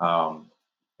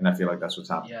 And I feel like that's what's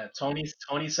happening. Yeah, Tony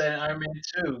said in Iron Man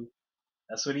 2.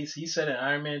 That's what he said in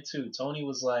Iron Man 2. Tony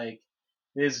was like,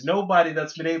 there's nobody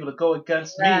that's been able to go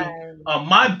against me on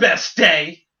my best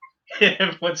day.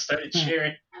 Everyone started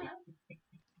cheering.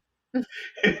 I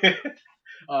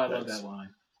love that line.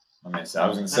 I was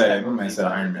going to say, my man said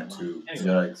Iron Man 2. Anyway.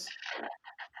 Yikes.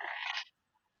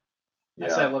 Yeah. I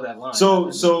said I love that line. So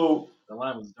the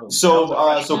line was dope.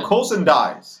 So Coulson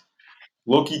dies.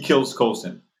 Loki kills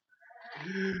Coulson.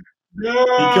 No!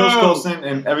 He kills Coulson,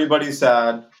 and everybody's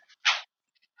sad.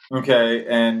 Okay,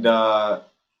 and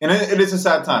it is a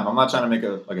sad time. I'm not trying to make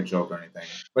a joke or anything,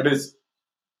 but it's.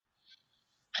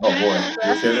 Oh boy,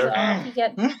 you okay there?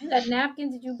 You got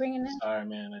napkins? Did you bring a napkin? Sorry,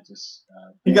 man. I just.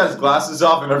 He got his glasses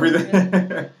off and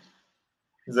everything.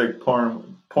 He's like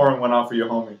pouring one out for your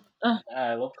homie.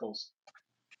 I love Coulson.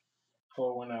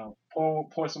 Pour one out.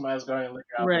 Pour some Asgardian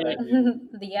liquor out. Right.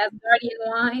 The Asgardian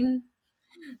wine.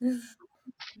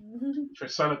 For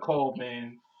Son of Cold,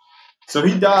 man. So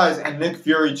he dies, and Nick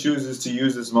Fury chooses to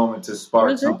use this moment to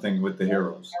spark something with the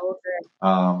heroes,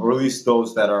 or at least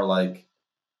those that are left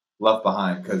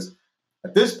behind. Because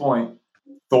at this point,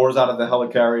 Thor's out of the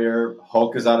helicarrier,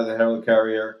 Hulk is out of the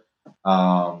helicarrier.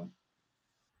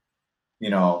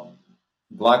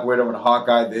 Black Widow and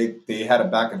Hawkeye, they had a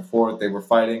back and forth. They were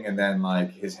fighting, and then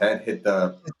his head hit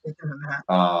the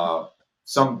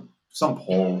some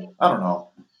pole. I don't know.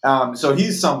 So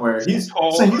he's somewhere. He's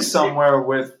somewhere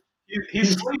with.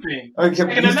 He's sleeping. He's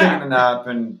taking a nap,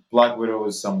 and Black Widow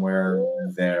is somewhere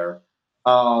there.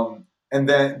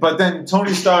 But then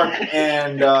Tony Stark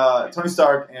and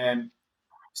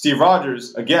Steve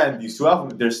Rogers, again, these two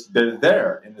alpha, they're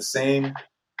there in the same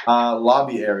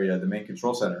lobby area, the main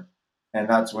control center, and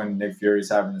that's when Nick Fury's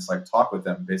having this talk with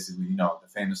them. Basically, the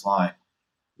famous line,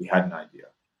 "We had an idea,"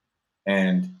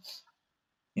 and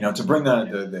to bring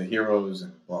the heroes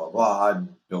and blah blah blah,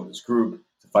 and build this group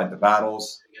to fight the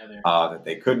battles that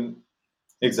they couldn't.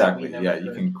 Exactly. Yeah,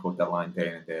 you can quote that line day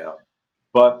in and day out.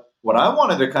 But what I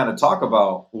wanted to kind of talk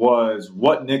about was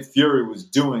what Nick Fury was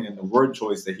doing and the word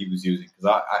choice that he was using.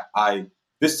 Because I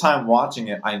this time watching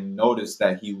it, I noticed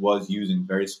that he was using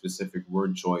very specific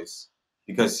word choice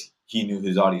because he knew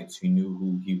his audience. He knew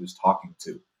who he was talking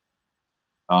to.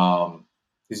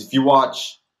 Because if you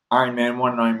watch Iron Man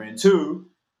 1 and Iron Man 2,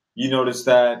 you notice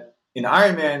that in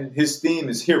Iron Man, his theme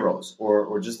is heroes,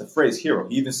 or just the phrase hero.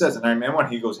 He even says in Iron Man 1,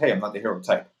 he goes, "Hey, I'm not the hero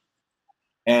type."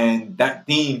 And that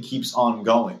theme keeps on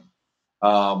going,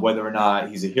 whether or not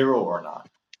he's a hero or not.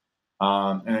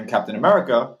 And then Captain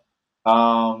America,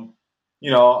 a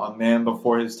man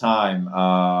before his time,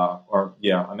 a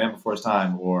man before his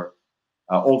time, or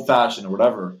old-fashioned or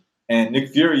whatever. And Nick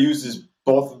Fury uses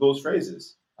both of those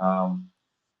phrases.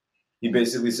 He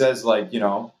basically says, like,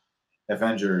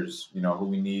 Avengers, who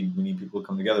we need people to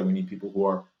come together. We need people who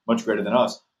are much greater than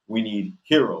us. We need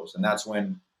heroes. And that's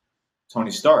when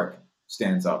Tony Stark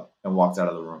stands up and walks out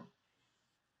of the room.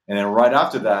 And then right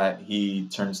after that, he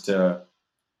turns to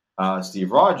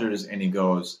Steve Rogers and he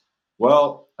goes,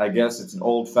 well, I guess it's an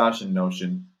old-fashioned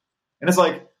notion. And it's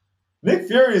like, Nick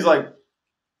Fury is like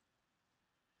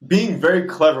being very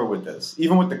clever with this,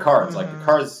 even with the cards. Like the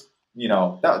cards,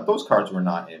 those cards were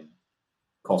not in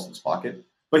Coulson's pocket,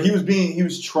 but he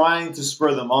was trying to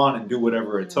spur them on and do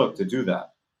whatever it took to do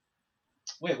that.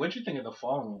 Wait, what'd you think of the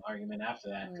following argument after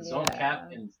that? Because don't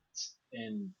Cap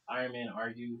and Iron Man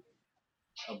argue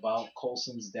about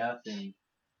Coulson's death and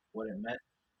what it meant?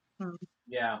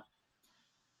 Yeah.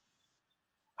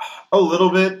 A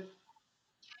little bit,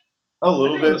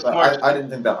 but I didn't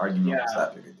think that argument was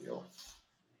that big a deal.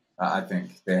 I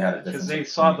think they had a difference. Because they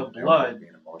saw the blood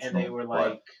and they were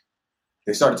like,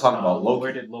 they started talking about Loki.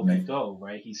 Where did Loki go,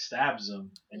 right? He stabs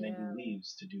him and then he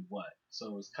leaves to do what? So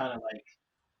it was kind of like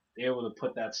they were able to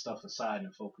put that stuff aside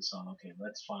and focus on, okay,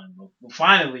 let's find Loki. Well,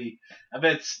 finally, I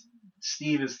bet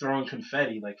Steve is throwing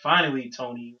confetti. Like, finally,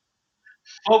 Tony,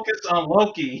 focus on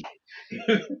Loki.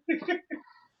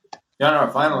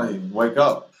 Finally, wake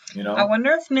up, I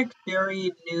wonder if Nick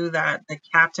Fury knew that the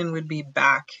Captain would be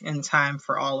back in time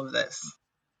for all of this.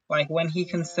 Like, when he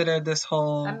considered this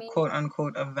whole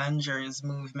quote-unquote Avengers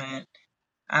movement,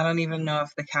 I don't even know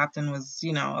if the Captain was,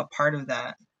 a part of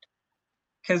that.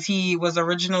 Because he was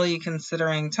originally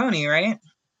considering Tony, right?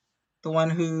 The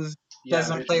one who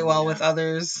doesn't play well with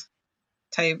others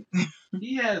type.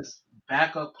 He has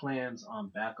backup plans on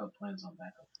backup plans on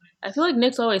backup plans. I feel like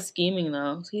Nick's always scheming,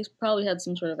 though. He's probably had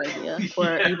some sort of idea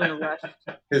or even a rush.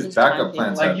 His backup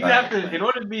plans. Like, you have to, in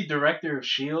order to be director of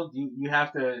S.H.I.E.L.D., you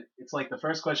have to, it's like the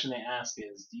first question they ask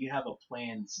is, do you have a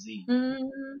plan Z?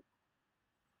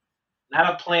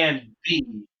 Not a plan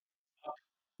B.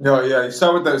 No, yeah, you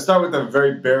start with the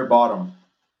very bare bottom.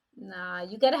 Nah,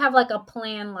 you gotta have like a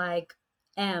plan like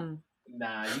M.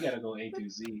 Nah, you gotta go A through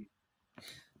Z.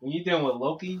 When you're dealing with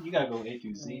Loki, you gotta go A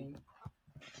through Z.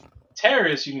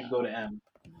 Terrorists, you need to go to M.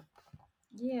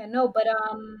 Yeah, no, but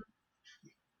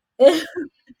the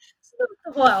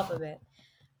whole alphabet.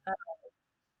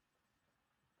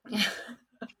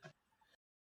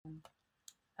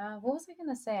 What was I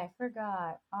gonna say? I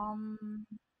forgot.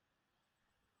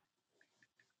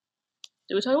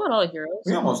 Did we talk about all the heroes?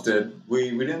 We almost did. We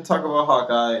didn't talk about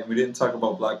Hawkeye and we didn't talk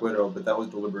about Black Widow, but that was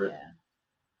deliberate.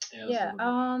 Yeah.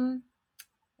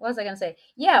 What was I gonna say?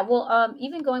 Yeah. Well,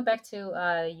 even going back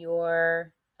to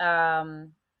your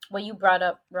what you brought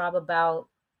up, Rob, about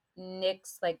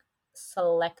Nick's like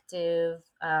selective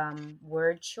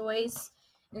word choice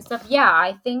and stuff. Yeah,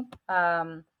 I think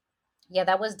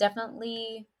that was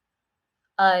definitely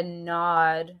a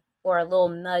nod or a little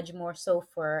nudge more so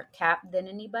for Cap than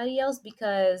anybody else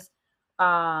because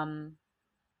it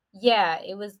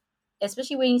was,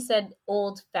 especially when he said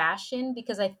old fashioned,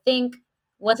 because I think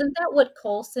wasn't that what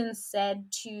Coulson said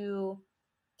to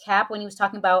Cap when he was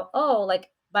talking about, oh, like,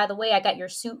 by the way, I got your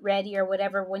suit ready or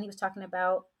whatever, when he was talking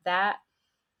about that.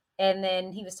 And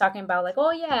then he was talking about like,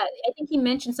 oh yeah, I think he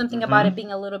mentioned something about it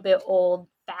being a little bit old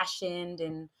fashioned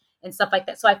and stuff like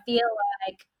that. So I feel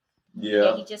like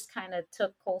he just kind of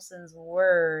took Coulson's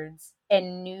words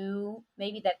and knew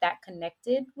maybe that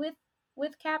connected with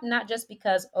Cap, not just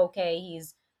because, okay,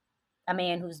 he's a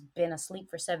man who's been asleep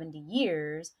for 70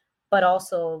 years, but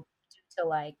also due to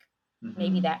like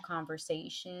maybe that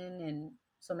conversation. And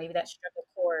so maybe that struck a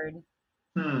chord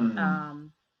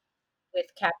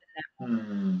with Cap in that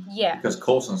moment. Yeah. Because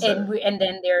Coulson said it. And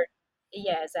then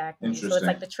exactly. So it's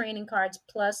like the training cards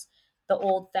plus the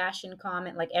old-fashioned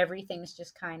comment, like everything's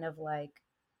just kind of like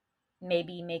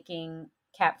maybe making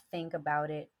Cap think about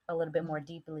it a little bit more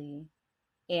deeply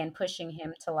and pushing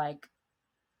him to like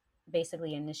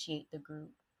basically initiate the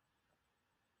group.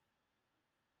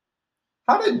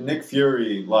 How did Nick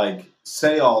Fury like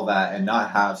say all that and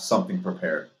not have something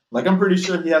prepared? Like, I'm pretty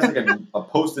sure he has like a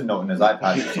post-it note in his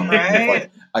iPad or something. Right?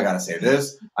 Like, I gotta say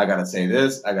this, I gotta say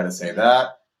this, I gotta say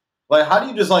that. Like, how do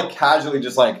you just like casually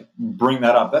just like bring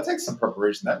that up? That takes some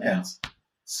preparation. That man's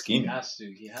scheming.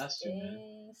 He has to,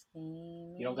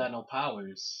 man. He don't got no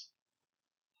powers.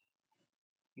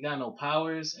 He got no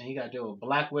powers, and he got to deal with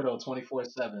Black Widow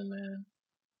 24/7, man.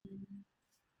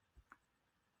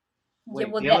 Wait,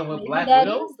 dealing with Black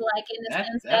Widow? Is, like, in a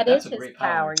sense, that's a his great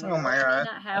power. Oh my god.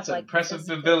 That's like, impressive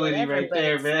ability right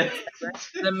there, man.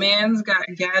 The man's got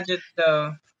gadgets,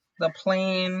 though. The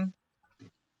plane.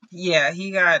 Yeah,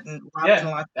 he got lots and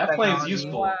lots that of plane's technology.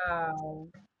 useful. Wow.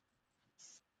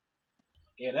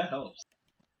 Yeah, that helps.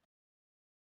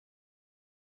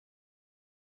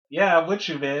 Yeah, I'm with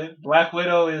you, man. Black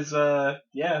Widow is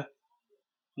yeah.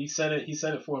 He said it. He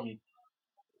said it for me.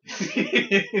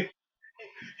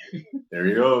 There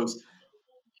he goes.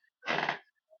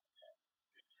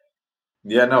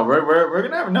 Yeah, no, we're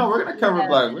gonna have, no, we're gonna cover Yeah.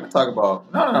 Black. We're gonna talk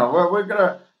about no. We're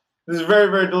gonna. This is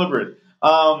very very deliberate.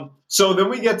 So then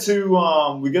we get to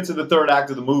the third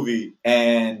act of the movie,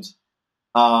 and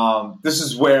this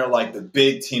is where like the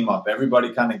big team up.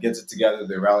 Everybody kind of gets it together.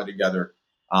 They rally together.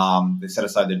 They set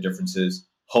aside their differences.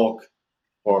 Hulk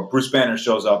or Bruce Banner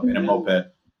shows up in a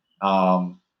moped,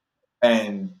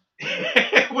 and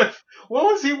what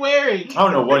was he wearing? I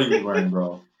don't know what he was wearing,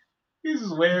 bro. He was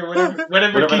just wearing whatever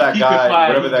Whatever that he guy, could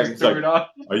find. whatever He that just he's threw like, it on.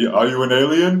 are you an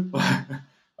alien?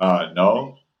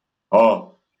 No.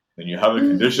 Oh, then you have a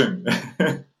condition.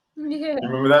 Yeah. You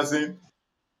remember that scene?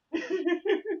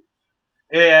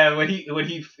 Yeah, when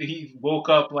he woke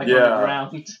up like on the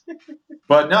ground.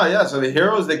 But no, yeah. So the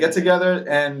heroes they get together,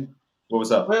 and what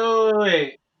was up?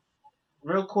 Wait.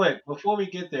 Real quick, before we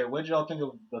get there, what did y'all think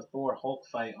of the Thor Hulk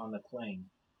fight on the plane?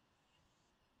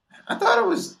 I thought it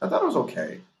was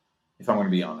okay. If I'm going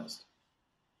to be honest.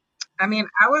 I mean,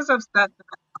 I was upset that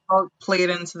Hulk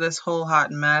played into this whole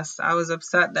hot mess. I was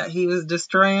upset that he was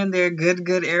destroying their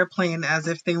good airplane as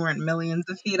if they weren't millions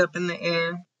of feet up in the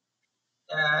air.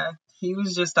 Yeah, he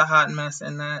was just a hot mess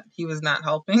in that he was not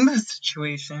helping the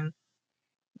situation.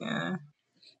 Yeah.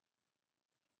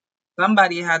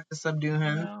 Somebody had to subdue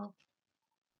him. No.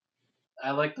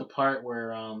 I like the part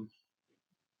where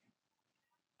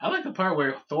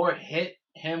Thor hit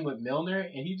him with Mjolnir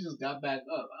and he just got back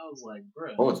up. I was like,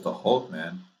 bro. Oh, it's the Hulk,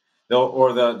 man.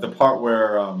 Or the part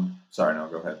where sorry, no,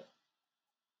 go ahead.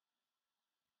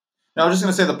 No, I was just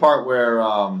gonna say the part where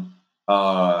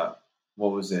what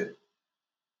was it?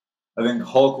 I think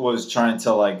Hulk was trying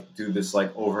to like do this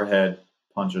like overhead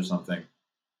punch or something,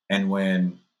 and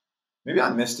when maybe I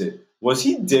missed it, was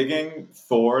he digging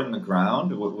Thor in the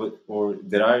ground, or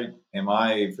am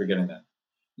I forgetting that?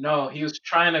 No, he was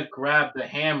trying to grab the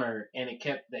hammer, and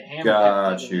the hammer Got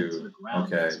kept digging into the you.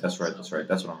 ground. Okay, that's right.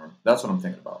 That's what I'm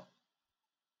thinking about.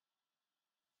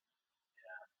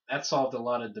 That solved a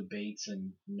lot of debates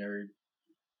and nerd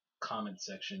comment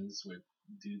sections where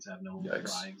dudes have no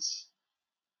lives.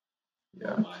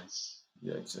 Yeah. No lives.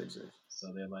 Yeah, exactly.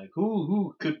 So they're like,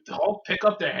 who could Hulk pick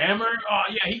up the hammer? Oh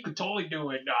yeah, he could totally do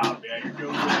it. Nah, man,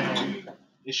 no way.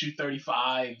 Issue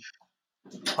 35,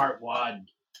 part 1.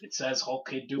 It says Hulk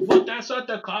can do, but that's not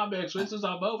the comics. This is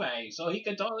a movie, so he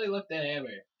can totally lift the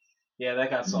hammer. Yeah, that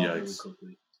got solved really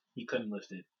quickly. He couldn't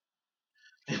lift it.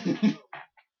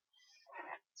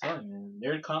 Tell you, man,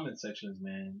 nerd comment sections,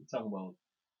 man. You talking about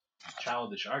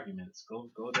childish arguments? Go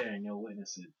there and you'll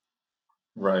witness it.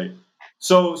 Right.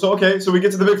 So okay, so we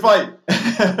get to the big fight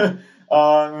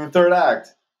on the third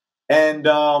act, and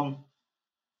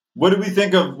what did we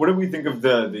think of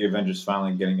the Avengers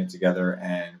finally getting it together,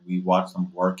 and we watched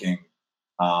them working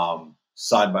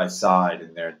side by side,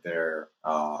 and they're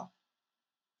I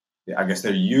guess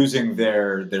they're using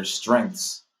their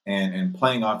strengths and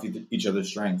playing off each other's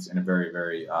strengths in a very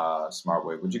very smart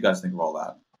way. What do you guys think of all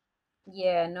that?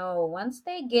 Yeah, no, once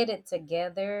they get it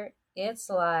together, it's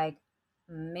like,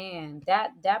 man,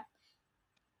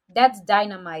 that's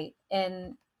dynamite.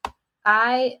 And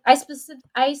I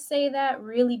say that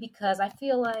really because I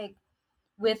feel like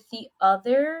with the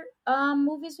other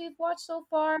movies we've watched so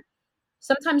far,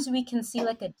 sometimes we can see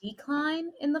like a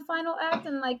decline in the final act,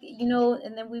 and like,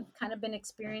 and then we've kind of been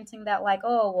experiencing that, like,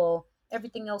 oh well,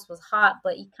 everything else was hot,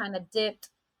 but he kind of dipped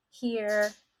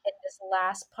here in this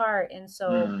last part. And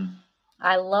so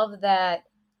I love that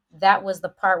was the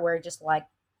part where it just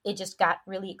got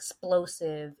really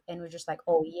explosive, and we're just like,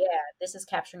 oh yeah, this is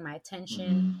capturing my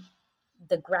attention.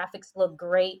 The graphics look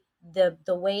great. The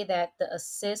way that the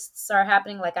assists are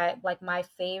happening, like my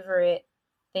favorite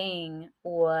thing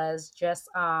was just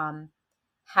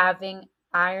having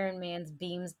Iron Man's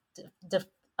beams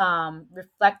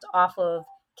reflect off of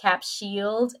Cap's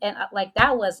shield, and like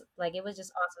that was like, it was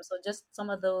just awesome. So just some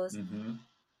of those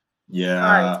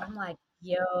parts, I'm like,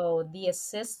 yo, the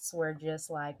assists were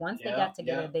just like, once they got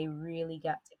together, they really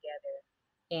got together.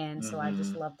 And so I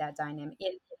just love that dynamic.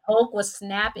 Hulk was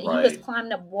snapping. Right. He was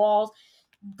climbing up walls,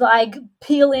 like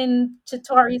peeling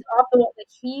Chitauri's off the wall. Like,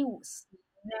 he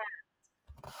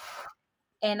snapped.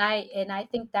 And I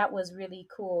think that was really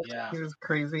cool. Yeah, he was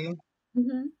crazy.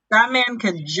 That man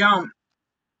could jump.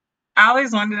 I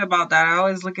always wondered about that. I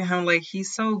always look at him like,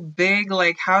 he's so big.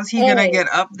 Like, how's he gonna get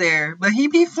up there? But he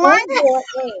be flying.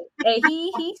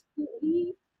 He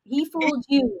fooled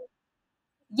you.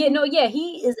 yeah,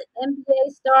 he is an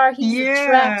NBA star. He's a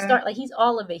track Yeah. star. Like he's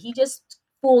all of it. He just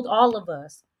fooled all of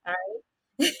us. All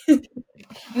right.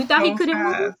 You thought he So couldn't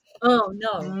move? fast. Oh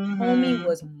no, homie Mm-hmm.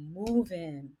 was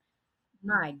moving.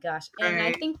 My gosh. And I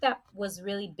Right. think that was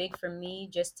really big for me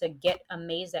just to get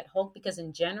amazed at Hulk because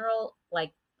in general,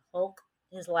 like Hulk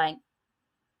is like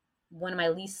one of my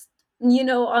least,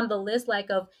 on the list. Like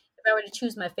of if I were to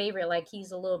choose my favorite, like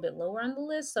he's a little bit lower on the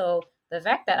list. So the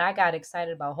fact that I got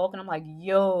excited about Hulk and I'm like,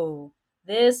 yo,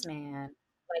 this man.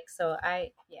 Like so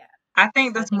yeah. I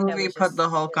think So I this think that movie was put just the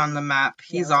Hulk on the map.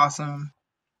 yeah, it He's was awesome. awesome.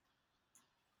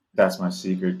 That's my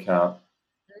secret, Cap.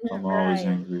 I'm always Right.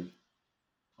 angry.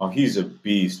 Oh, he's a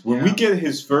beast. When we Yeah. get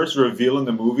his first reveal in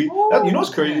the movie, you know what's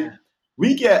Ooh, crazy? man.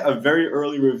 We get a very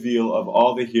early reveal of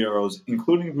all the heroes,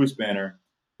 including Bruce Banner,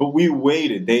 but we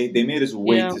waited. They made us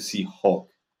wait Yeah. to see Hulk.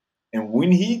 And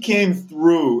when he came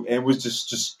through and was just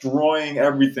destroying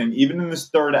everything, even in this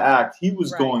third act, he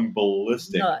was Right. going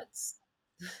ballistic. Nuts.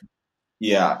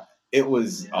 Yeah, it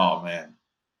was. Yeah. Oh man,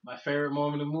 My favorite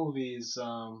moment of the movie is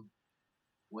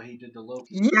when he did the Loki.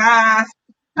 Yes.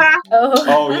 Oh,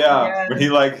 oh yeah, Yes. when he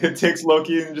like takes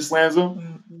Loki and just slams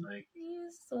him. Mm-mm. Like, he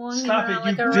swung him stop it, around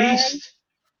you like a rag. beast!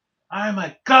 I'm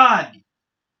a god!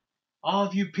 All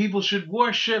of you people should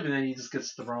worship! And then he just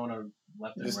gets thrown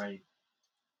left and Just right.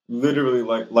 literally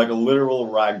like a literal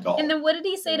rag doll. And then what did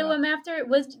he say to Yeah. him after?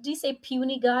 Did he say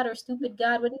puny god or stupid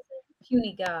god? What did he say?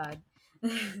 Puny god.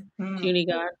 Mm. Puny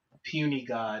God. Puny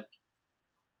god.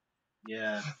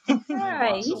 Yeah.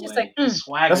 Right. Walks He's just away. like, He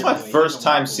swaggers That's my away. He first doesn't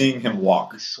time walk away. seeing him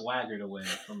walk. He swaggered away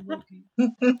from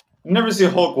Loki. Never see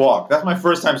Hulk walk. That's my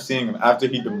first time seeing him after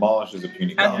he demolishes a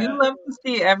puny I god. do Yeah. love to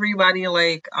see everybody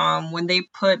like when they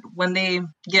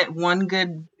get one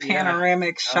good Yeah.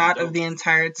 panoramic That was shot of dope. the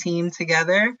entire team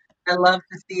together. I love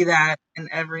to see that in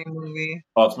every movie.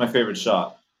 Oh, it's my favorite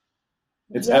shot.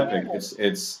 It's yeah. epic.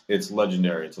 It's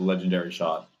legendary. It's a legendary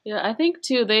shot. Yeah, I think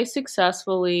too they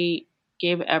successfully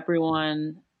gave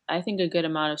everyone, I think, a good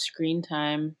amount of screen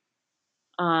time.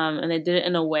 And they did it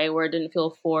in a way where it didn't feel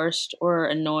forced or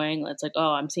annoying. It's like,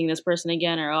 oh, I'm seeing this person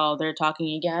again, or oh, they're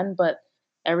talking again. But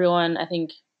everyone, I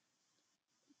think,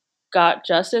 got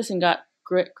justice and got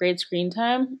great screen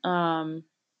time.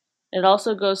 It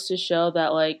also goes to show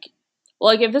that, like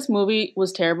if this movie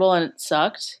was terrible and it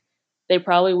sucked, they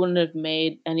probably wouldn't have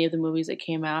made any of the movies that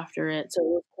came after it. So it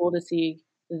was cool to see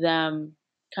them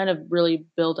kind of really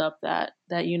build up that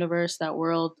universe, that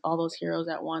world, all those heroes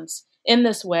at once in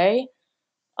this way.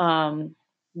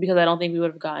 Because I don't think we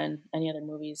would have gotten any other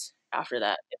movies after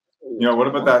that. You know, what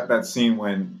about that scene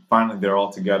when finally they're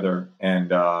all together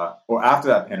and or after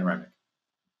that panoramic,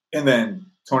 and then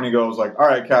Tony goes like, "All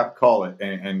right, Cap, call it,"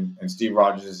 and Steve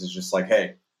Rogers is just like,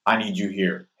 "Hey, I need you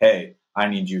here. Hey, I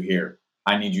need you here.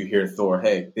 I need you here, Thor.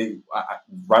 Hey,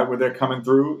 right where they're coming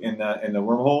through in the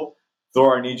wormhole,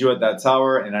 Thor, I need you at that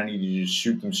tower, and I need you to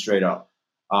shoot them straight up.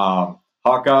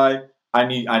 Hawkeye, I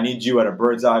need you at a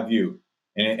bird's eye view."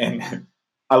 And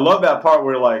I love that part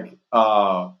where like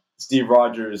Tony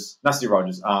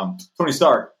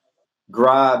Stark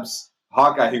grabs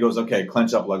Hawkeye. He goes, "Okay,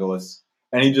 clench up, Legolas,"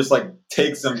 and he just like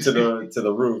takes him to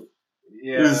the roof.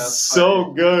 Yeah. It's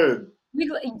so good.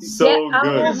 So yeah,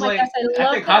 good. oh It's my like, gosh, I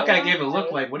love think that Hawkeye line. gave a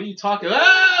look like, what are you talking about?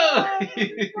 Oh!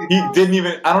 He didn't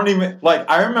even. I don't even like.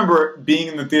 I remember being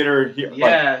in the theater here, like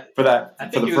Yeah. for that I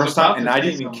for think the he was first time, about and to I say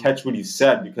didn't even something. catch what he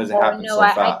said because it Oh happened no, so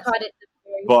I fast. caught it the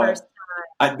very first time.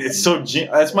 But it's so.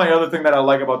 That's my other thing that I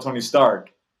like about Tony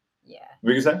Stark. Yeah.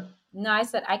 What you say? No, I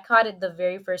said I caught it the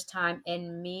very first time,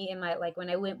 and me and my when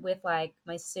I went with like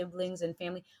my siblings and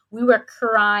family, we were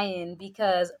crying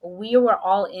because we were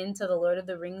all into the Lord of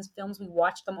the Rings films. We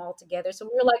watched them all together, so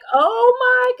we were like, "Oh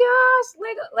my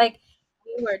gosh!" Like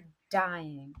we were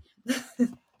dying.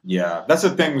 Yeah, that's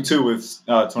the thing too with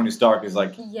Tony Stark is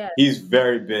like Yes. he's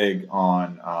very big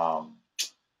on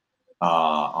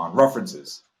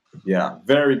references. Yeah,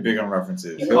 very big on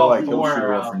references. He He'll called like he'll Thor shoot a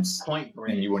reference Point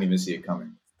Break. and you wouldn't even see it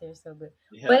coming. They're so good.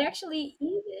 Yeah. But actually,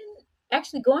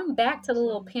 going back to the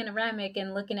little panoramic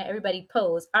and looking at everybody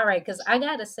pose. All right, because I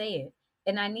gotta say it,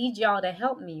 and I need y'all to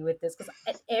help me with this because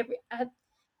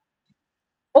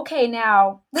okay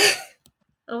now.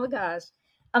 Oh my gosh,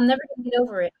 I'm never gonna get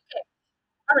over it. Okay,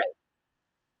 all right.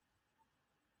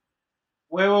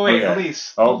 Wait, Okay.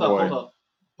 Elise. Oh, Hold boy. up.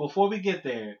 Before we get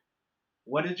there,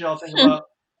 what did y'all think about?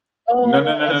 Oh, No.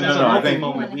 There's a I Loki think-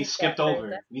 moment we skipped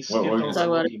over. We skipped what over you the say?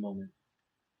 Loki moment.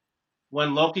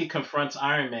 When Loki confronts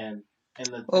Iron Man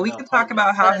in the Well, we in the could talk apartment.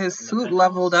 about how his in the suit penthouse.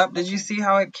 leveled up. Did you see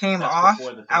how it came That's off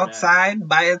before the third outside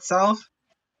by itself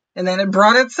and then it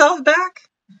brought itself back?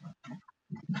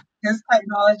 His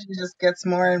technology just gets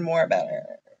more and more better.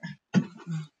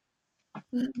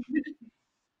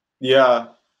 Yeah,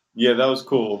 that was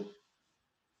cool.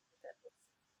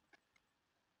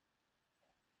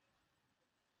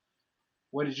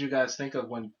 What did you guys think of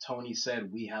when Tony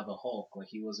said we have a Hulk? Like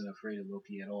he wasn't afraid of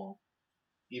Loki at all,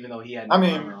 even though he had no I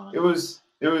mean, armor on. it was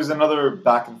another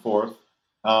back and forth,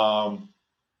 Okay.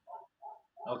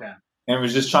 and it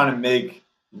was just trying to make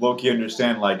Loki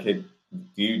understand, like, hey,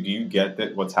 do you get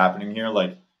that what's happening here?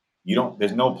 Like, you don't.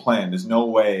 There's no plan. There's no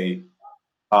way.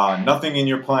 Nothing in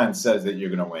your plan says that you're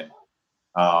gonna win.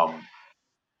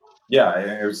 Yeah,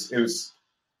 it was.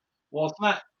 Well, it's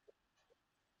not.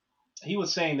 He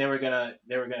was saying they were gonna.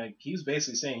 He was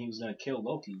basically saying he was gonna kill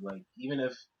Loki. Like even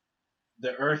if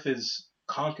the Earth is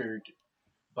conquered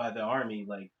by the army,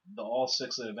 like all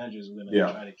 6 of the Avengers were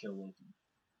gonna try to kill Loki.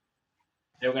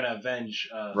 They were gonna avenge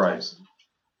Coulson.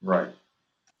 Right.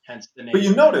 Hence the name. But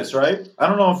you notice, right? I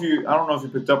don't know if you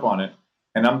picked up on it,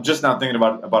 and I'm just now thinking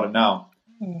about it now.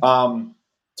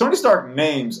 Tony Stark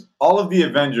names all of the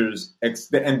Avengers,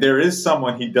 and there is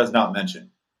someone he does not mention.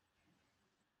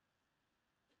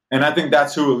 And I think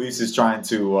that's who Elise is trying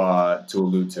to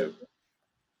allude to.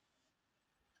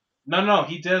 No,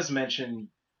 he does mention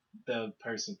the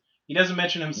person. He doesn't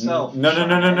mention himself. No.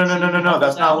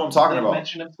 That's not who I'm talking about.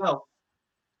 Mention himself.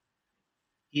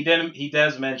 He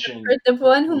does mention the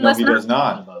one who must he does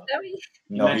not.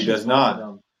 No, he does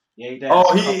not. Yeah, he does.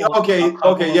 Oh,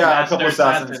 okay, yeah, a couple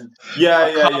assassins.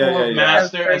 Yeah.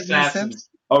 Master assassins.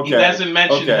 Okay. He doesn't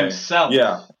mention himself.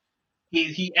 Yeah.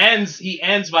 He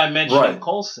ends by mentioning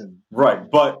Coulson.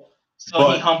 Right, but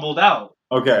he humbled out.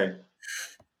 Okay,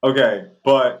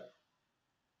 but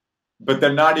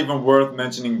they're not even worth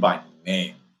mentioning by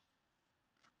name.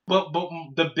 But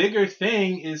the bigger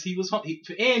thing is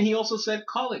and he also said,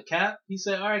 "Call it, Cap." He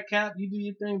said, "All right, Cap, you do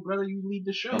your thing, brother. You lead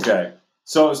the show." Okay,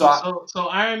 so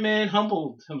Iron Man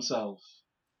humbled himself.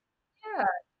 Yeah,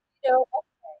 okay.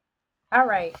 All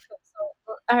right,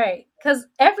 all right, because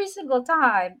every single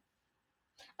time,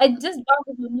 it just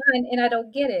boggles my mind, and I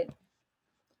don't get it.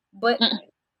 But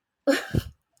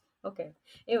okay.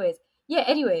 Anyways,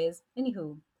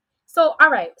 anywho. So all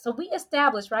right. So we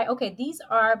established, right? Okay,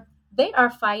 they are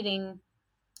fighting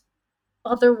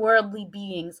otherworldly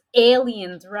beings,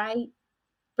 aliens, right?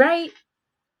 Right.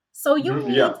 So you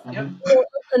need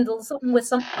something with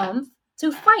some oomph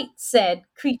to fight said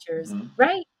creatures,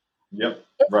 right? Yep.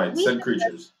 Right. Said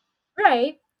creatures.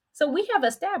 Right. So we have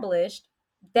established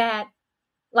that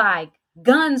like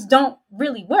guns don't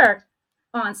really work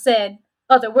on said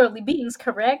otherworldly beings,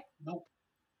 correct? Nope.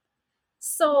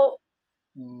 So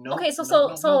okay,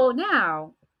 so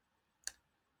now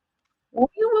when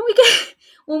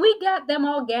we got them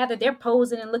all gathered, they're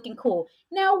posing and looking cool.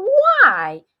 Now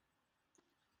why?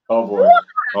 Oh boy.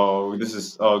 Oh, this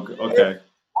is okay.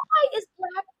 Why is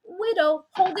Black Widow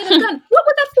holding a gun? What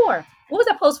was that for? What was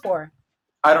that pose for?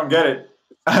 I don't get it.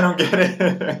 I don't get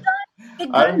it.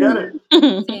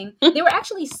 There were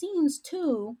actually scenes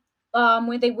too,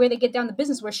 where they get down to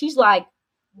business where she's like,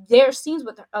 there's scenes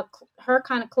with her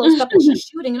kind of close up and she's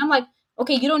shooting, and I'm like,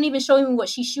 okay, you don't even show me what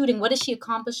she's shooting. What is she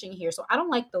accomplishing here? So I don't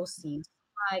like those scenes.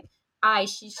 Like,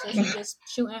 she's just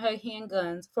shooting her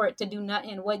handguns for it to do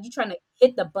nothing. What, you trying to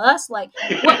hit the bus? Like,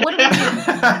 what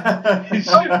are we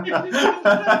doing?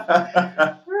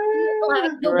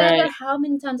 Like, no matter how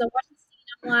many times I watch the scene,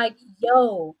 I'm like,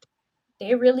 yo,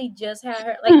 they really just had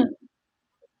her. Like,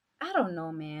 I don't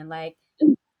know, man. Like, if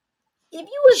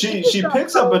you was she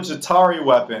picks up a Chitauri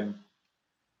weapon.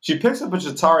 She picks up a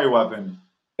Chitauri weapon,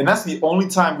 and that's the only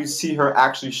time we see her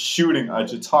actually shooting a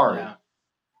Chitauri. Yeah.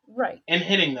 Right. And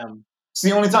hitting them. It's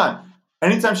the only time.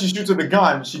 Anytime she shoots with a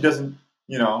gun, she doesn't.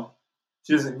 We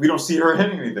don't see her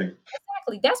hitting anything.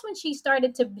 Exactly. That's when she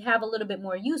started to have a little bit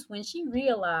more use. When she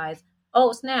realized,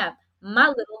 oh snap, my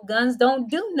little guns don't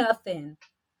do nothing.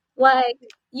 Like,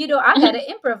 I had to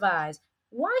improvise.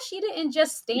 Why she didn't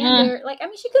just stand there? Like, I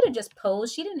mean, she could have just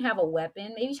posed. She didn't have a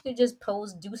weapon. Maybe she could just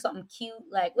pose, do something cute,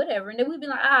 like whatever. And then we'd be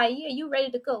like, yeah, you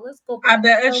ready to go? Let's go. I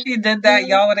bet if she did that,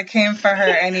 y'all would have came for her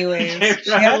anyways.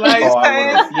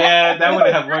 Yeah, that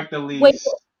would have worked the least. Wait,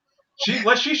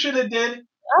 what she should have did?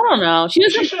 I don't know. She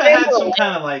should have had some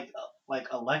kind of like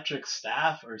electric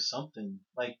staff or something.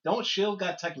 Like, don't S.H.I.E.L.D.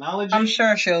 got technology? I'm sure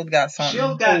S.H.I.E.L.D. got something.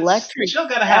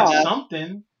 S.H.I.E.L.D. got to have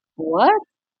something. What?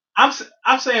 I'm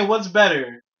saying, what's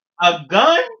better, a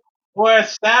gun or a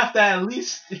staff that at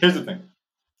least? Here's the thing.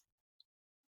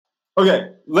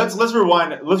 Okay, let's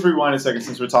rewind. Let's rewind a second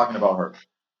since we're talking about her.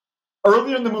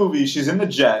 Earlier in the movie, she's in the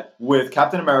jet with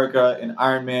Captain America and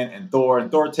Iron Man and Thor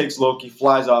takes Loki,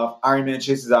 flies off. Iron Man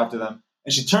chases after them,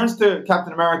 and she turns to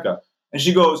Captain America and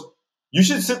she goes, "You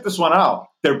should sit this one out.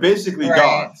 They're basically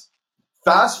gods."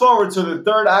 Fast forward to the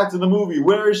third act of the movie.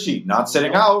 Where is she? Not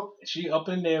sitting out. Is she up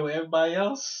in there with everybody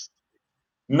else?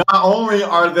 Not only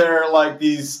are there like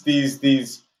these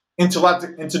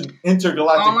intergalactic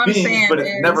All I'm beings, saying but it's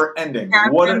is never ending.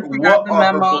 Captain What forgot the are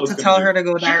her memo bullets to gonna tell do? her to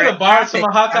go She could direct have borrowed some traffic.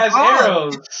 of Hawkeye's That's all.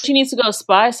 arrows. She needs to go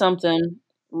spy something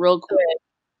real quick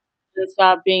and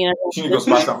stop being in She needs to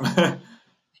go spy something.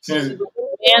 She needs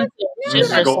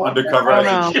to go undercover I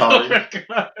as don't a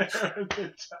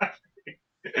Chitauri.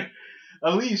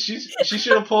 At least she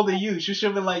should have pulled a you. She should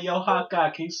have been like, "Yo,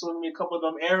 Hawkeye, can you swing me a couple of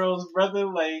them arrows, brother?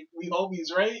 Like we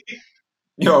homies, right?"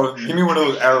 Yo, give me one of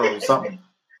those arrows, something.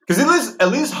 Because at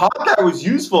least Hawkeye was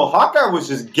useful. Hawkeye was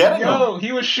just getting them. Yo,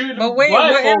 he was shooting But wait, what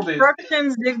blindfolded.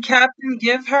 instructions did Captain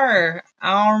give her?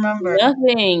 I don't remember.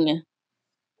 Nothing.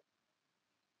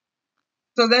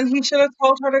 So then he should have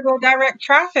told her to go direct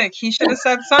traffic. He should have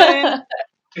said something.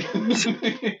 So,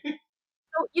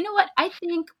 you know what? I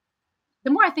think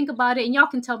the more I think about it, and y'all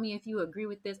can tell me if you agree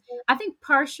with this, I think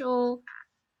I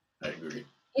agree.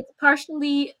 it's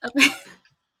partially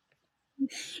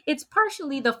it's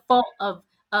partially the fault of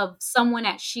someone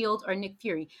at Shield or Nick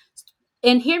Fury.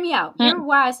 And hear me out. Hear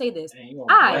why I say this. Man, you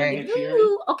gonna blame Nick Fury?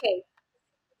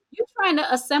 You're trying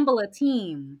to assemble a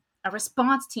team, a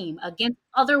response team against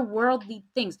otherworldly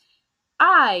things.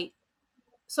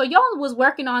 So y'all was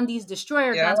working on these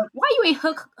destroyer Yeah. guns. Why you ain't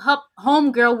hook up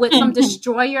homegirl with some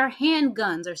destroyer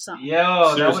handguns or something? Yo, that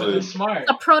would have Seriously. been smart.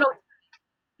 A prototype.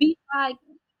 Be like,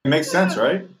 It makes sense,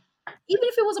 right? even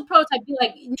if it was a prototype, be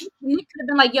like, Nick could have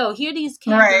been like, yo, here are these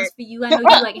handguns Right. for you. I know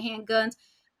you like handguns.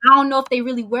 I don't know if they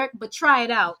really work, but try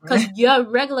it out. Because your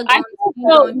regular I guns feel ain't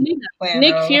so gonna do nothing.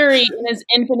 Nick Plano. Fury, in his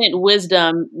infinite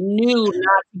wisdom, knew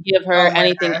not to give her Oh my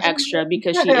anything gosh. extra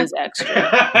because she is extra. Yo,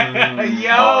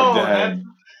 Oh, that's dang.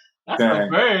 a Dang.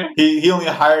 bird. He only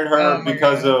hired her Oh my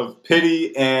because God. of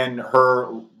pity and her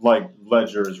like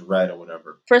ledger is red or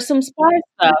whatever. For some spy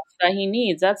stuff that he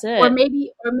needs. That's Or it.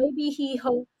 maybe he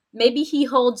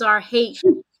holds our hate,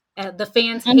 the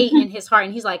fans' hate in his heart,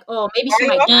 and he's like, oh, maybe she Are you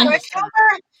might up die to this time.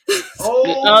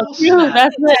 Oh, True. snap.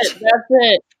 That's it. That's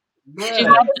it. Bruh, She's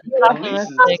Elise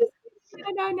optimistic.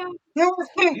 No. is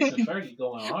Fergie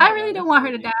going on. I really don't want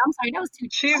her to die. I'm sorry, that was too.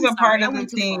 She's I'm a part sorry, I of the went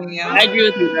too team, far. yeah. I agree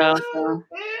with you, though. So.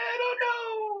 I don't know.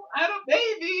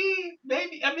 Maybe.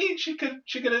 I mean, she could have,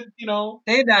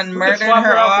 They done we could murdered swap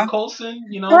her her out for off. Coulson.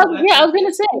 Well, yeah, I was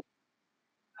gonna say.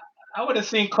 I would have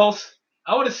seen Coulson.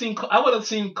 I would have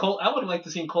liked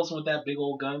to see Coulson with that big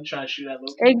old gun trying to shoot at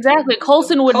Loki. Exactly.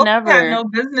 Coulson would Coulson had never. no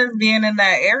business being in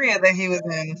that area that he was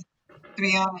in, to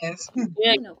be honest.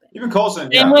 Yeah, You know better. Even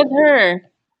Coulson, same yeah. with her.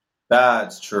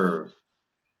 That's true.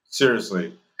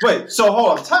 Seriously. Wait, so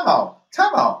hold on. Time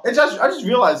out. I just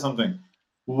realized something.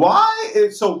 Why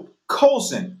is so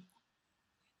Coulson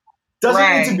doesn't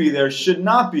need to Right. be there, should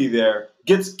not be there,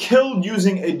 gets killed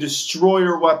using a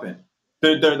destroyer weapon.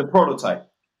 The prototype.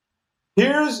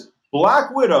 Here's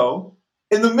Black Widow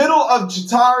in the middle of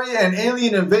Chitauri and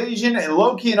alien invasion and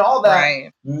Loki and all that.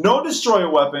 Right. No destroyer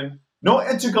weapon, no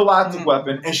intergalactic Mm.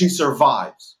 weapon, and she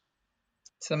survives.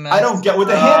 It's a mess. I don't get with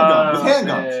handguns. Oh,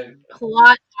 man.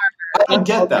 Plot. I don't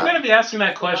get We're that. going to be asking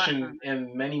that question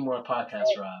in many more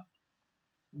podcasts, Rob.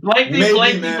 Blankety, Maybe,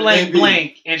 blankety, man, blank, maybe.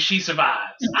 blank, and she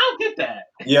survives. I don't get that.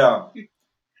 Yeah.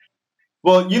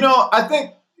 Well, I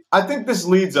think this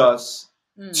leads us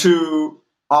to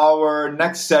our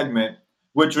next segment,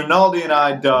 which Rinaldi and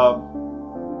I dub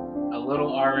A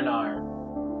little R&R.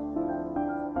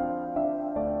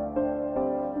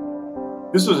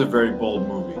 This was a very bold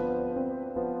movie.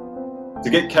 To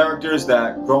get characters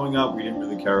that growing up we didn't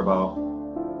really care about,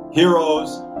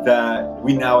 heroes that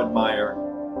we now admire,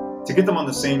 to get them on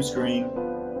the same screen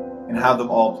and have them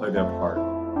all play their part.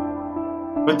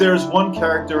 But there's one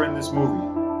character in this movie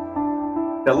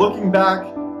that, looking back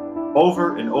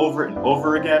over and over and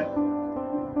over again,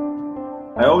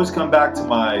 I always come back to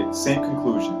my same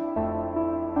conclusion.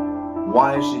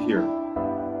 Why is she here?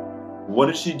 What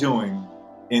is she doing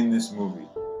in this movie?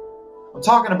 I'm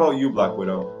talking about you, Black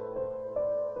Widow.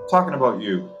 I'm talking about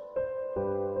you.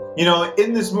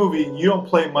 In this movie, you don't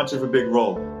play much of a big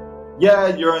role. Yeah,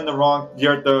 you're at the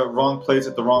wrong place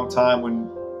at the wrong time when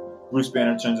Bruce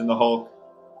Banner turns into Hulk.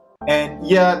 And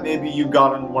yeah, maybe you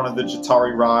got on one of the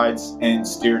Chitauri rides and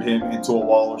steered him into a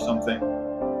wall or something.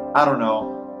 I don't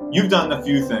know. You've done a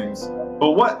few things,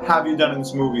 but what have you done in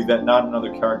this movie that not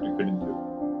another character couldn't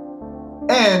do?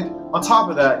 And on top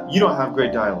of that, you don't have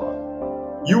great dialogue.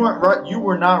 You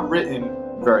were not written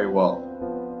very well.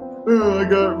 Oh, I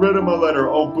got red in my letter.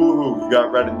 Oh, boo-hoo, you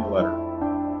got red in your letter.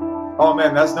 Oh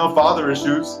man, that's no father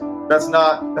issues. That's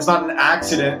not an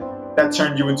accident. that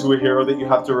turned you into a hero that you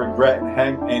have to regret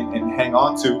and hang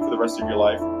on to for the rest of your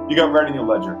life. You got red in your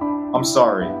ledger. I'm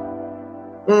sorry.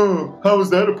 Oh, how was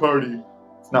that a party?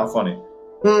 It's not funny.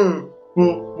 Oh,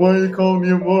 well, why are you calling me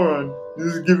a moron?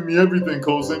 This is giving me everything,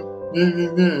 Coulson.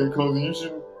 Coulson, you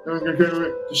should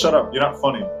just shut up. You're not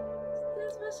funny.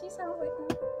 That's what she sounds like.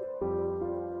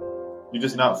 You're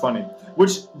just not funny.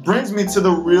 Which brings me to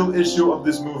the real issue of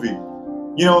this movie.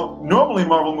 You know, normally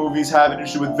Marvel movies have an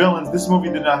issue with villains. This movie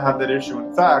did not have that issue.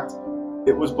 In fact,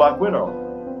 it was Black Widow.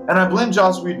 And I blame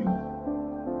Joss Whedon.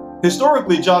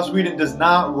 Historically, Joss Whedon does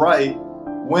not write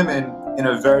women in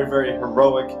a very, very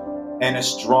heroic and a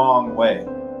strong way.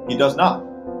 He does not.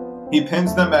 He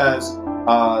pins them as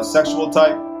sexual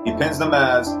type. He pins them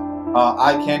as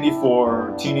eye candy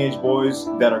for teenage boys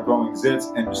that are growing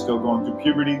zits and still going through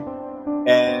puberty.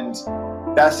 And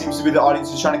that seems to be the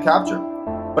audience he's trying to capture.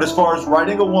 But as far as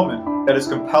writing a woman that is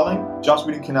compelling, Joss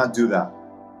Whedon cannot do that.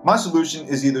 My solution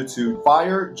is either to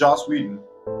fire Joss Whedon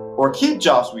or keep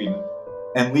Joss Whedon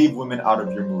and leave women out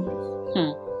of your movies.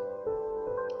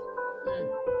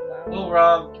 Well,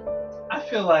 Rob, I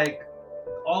feel like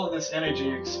all of this energy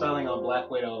you're expelling on Black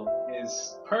Widow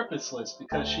is purposeless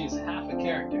because she's half a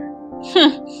character.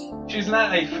 She's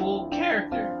not a full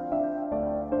character.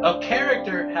 A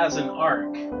character has an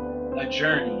arc, a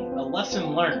journey, a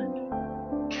lesson learned.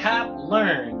 Cap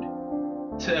learned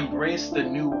to embrace the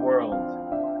new world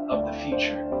of the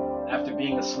future after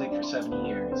being asleep for 70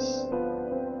 years.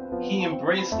 He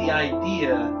embraced the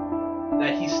idea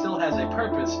that he still has a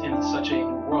purpose in such a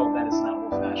new world that is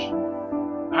not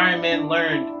old-fashioned. Iron Man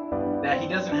learned that he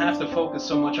doesn't have to focus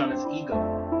so much on his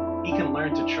ego. He can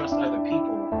learn to trust other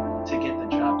people to get the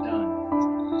job done.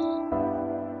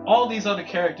 All these other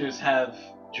characters have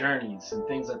journeys and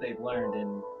things that they've learned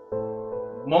and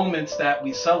moments that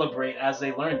we celebrate as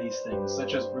they learn these things,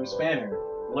 such as Bruce Banner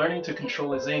learning to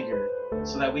control his anger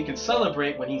so that we can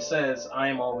celebrate when he says, I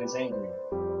am always angry,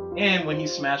 and when he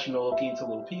smashed Loki into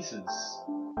little pieces.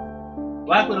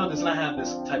 Black Widow does not have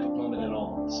this type of moment at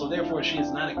all, so therefore she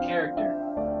is not a character.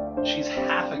 She's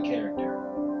half a character.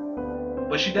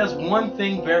 But she does one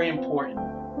thing very important,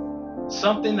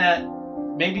 something that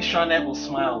maybe Shawnette will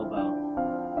smile about.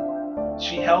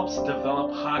 She helps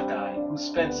develop Hawkeye, who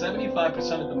spent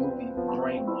 75% of the movie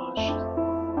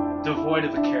brainwashed, devoid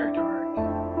of a character arc.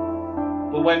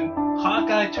 But when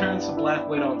Hawkeye turns to Black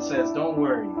Widow and says, don't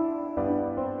worry,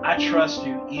 I trust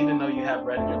you even though you have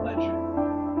red in your ledger,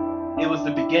 it was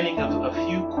the beginning of a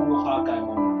few cool Hawkeye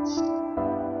moments,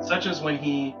 such as when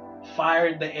he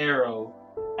fired the arrow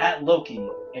at Loki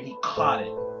and he caught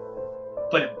it,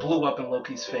 but it blew up in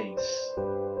Loki's face.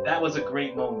 That was a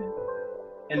great moment.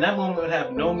 And that moment would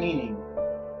have no meaning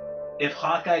if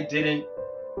Hawkeye didn't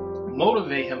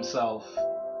motivate himself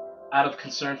out of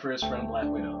concern for his friend Black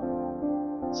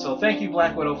Widow. So thank you,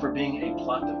 Black Widow, for being a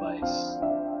plot device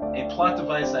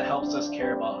that helps us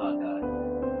care about Hawkeye.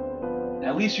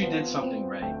 At least you did something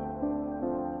right.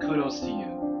 Kudos to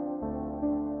you.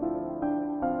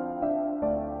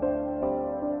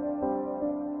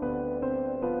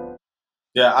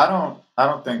 Yeah, I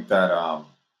don't think that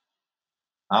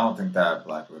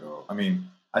Black Widow. I mean,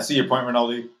 I see your point,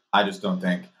 Rinaldi. I just don't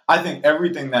think. I think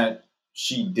everything that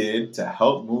she did to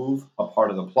help move a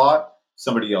part of the plot,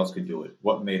 somebody else could do it.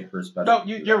 What made her special? No,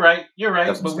 you're right. You're right.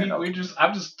 Doesn't But stand out.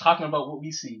 I'm just talking about what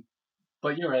we see.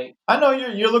 But you're right. I know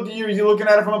you're looking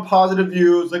at it from a positive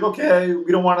view. It's like, okay,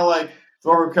 we don't want to like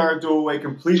throw her character away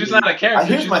completely. She's not a character.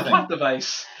 Here's She's my a thing. plot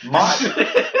device.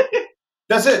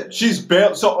 That's it. She's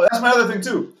bailed. So that's my other thing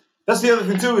too. That's the other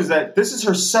thing too, is that this is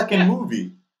her second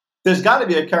movie. There's got to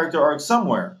be a character arc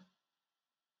somewhere,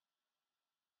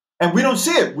 and we don't see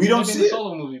it. We don't see a it.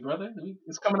 solo movie, brother.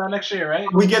 It's coming out next year, right?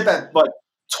 We get that, like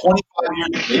 25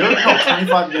 years later. No,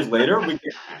 25 years later, we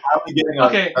get finally getting a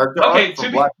character arc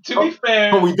from Black to be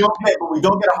fair, but we don't get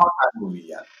a Hawkeye movie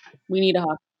yet. We need a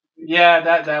Hawkeye.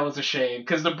 Yeah, that was a shame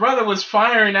because the brother was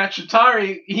firing at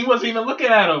Chitauri. He wasn't even looking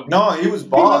at him. No, he was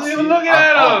boss. He wasn't even looking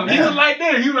at him. He was like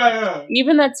this. He was like,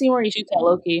 Even that scene where he shoots at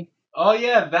Loki. Oh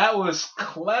yeah, that was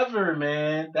clever,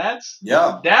 man. That's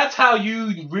how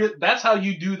you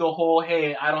do the whole,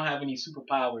 hey, I don't have any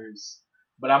superpowers,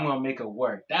 but I'm gonna make it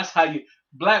work. That's how you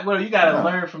Black Widow. You gotta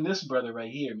learn from this brother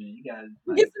right here, man. You gotta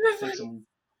get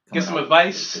some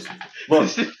advice.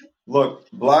 Look,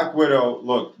 Black Widow.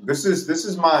 Look, this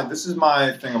is my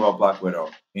thing about Black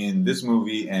Widow in this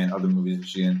movie and other movies that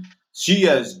she's in. She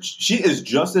is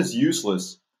just as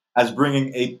useless as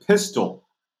bringing a pistol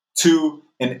to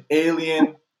an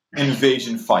alien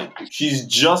invasion fight. She's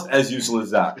just as useless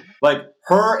as that. Like,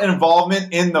 her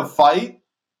involvement in the fight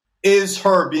is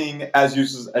her being as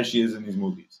useless as she is in these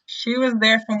movies. She was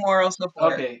there for moral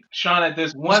support. Okay, Shawnette,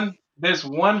 there's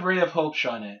one ray of hope,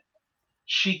 Shawnette.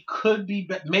 She could be,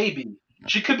 maybe.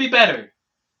 She could be better.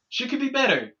 She could be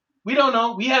better. We don't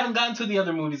know. We haven't gotten to the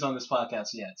other movies on this podcast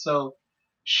yet. So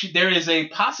there is a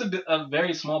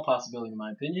very small possibility, in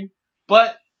my opinion,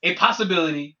 but a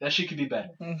possibility that she could be better.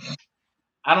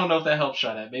 I don't know if that helps,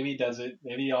 Shawnette. Maybe it doesn't.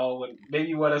 Maybe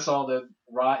you want us all to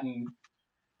rot in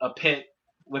a pit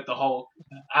with the Hulk.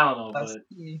 I don't know, but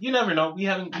you never know. We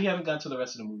haven't gotten to the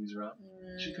rest of the movies, Rob.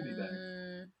 She could be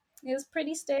better. It was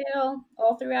pretty stale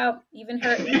all throughout. Even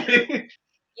her intro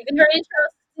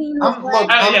scene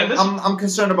was I'm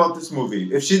concerned about this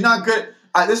movie. If she's not good,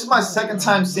 this is my second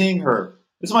time seeing her.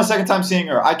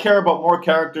 I care about more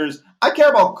characters. I care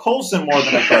about Coulson more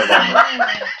than I care about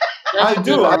her. I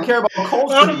do. I care about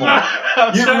Coulson more.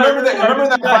 You remember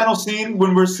that final scene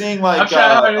when we're seeing like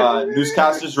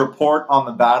newscasters report on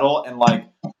the battle and like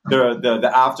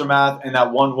the aftermath, and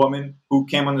that one woman who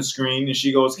came on the screen and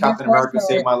she goes, "Captain America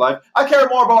saved my life." I care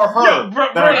more about her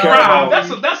than I care about.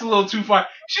 That's a little too far.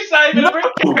 She's not even a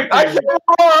real character. I care more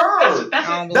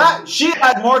about her. She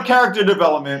had more character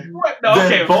development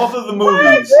than both of the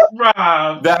movies.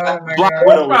 Rob, that Black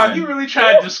Widow was in. You really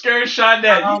tried to discourage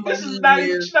Shawnette. This is not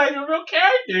even a real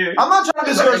character. I'm not trying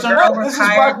to discourage Shawnette. This is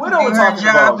Black Widow we're talking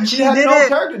about. She had no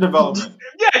character development.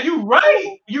 Yeah, you're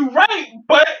right,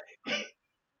 but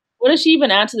what does she even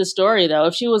add to the story, though?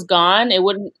 If she was gone, it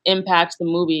wouldn't impact the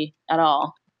movie at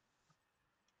all.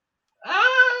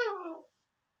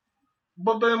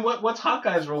 But then what's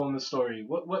Hawkeye's role in the story?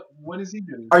 What does he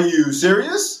do? Are you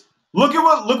serious? Look at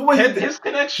what his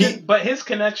connection. But his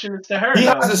connection is to her. He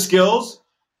has the skills.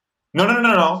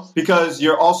 No. Because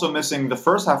you're also missing the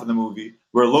first half of the movie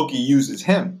where Loki uses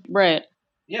him. Right.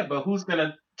 Yeah, but who's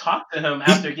gonna talk to him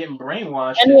after getting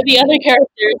brainwashed? And with the other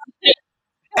characters.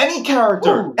 Any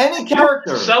character.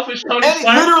 Selfish Tony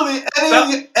Stark. Literally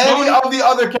any of the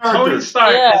other characters. Tony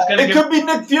Stark. It could be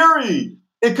Nick Fury.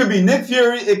 It could be Nick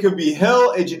Fury. It could be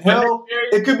Agent Hill.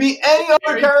 It could be any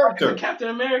other character. Captain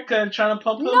America and trying to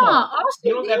pump him up.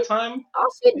 You don't got time. All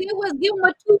she did was give him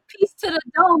a 2-piece to the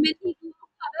dome, and he.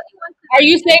 Are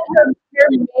you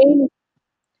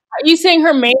saying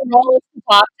her main role is to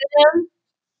talk to him?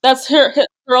 That's her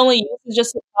only use is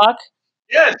just to talk.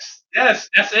 Yes, that's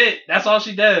it. That's all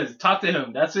she does. Talk to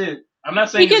him. That's it. I'm not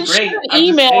saying it's great.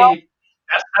 Email.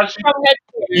 That's how she.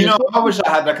 I wish I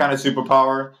had that kind of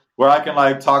superpower where I can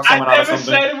like talk someone out of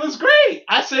something. I never said it was great.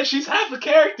 I said she's half a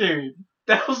character.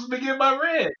 That was the beginning of my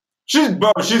rant. She's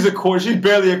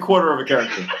barely a quarter of a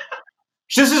character.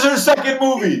 This is her second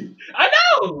movie. I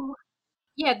know.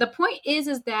 Yeah, the point is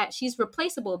that she's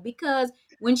replaceable because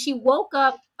when she woke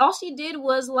up, all she did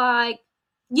was like,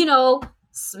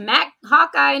 smack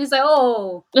Hawkeye and it's like,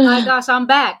 oh my gosh, I'm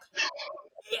back.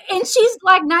 And she's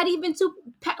like not even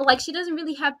she doesn't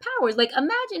really have powers. Like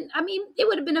imagine, it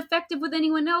would have been effective with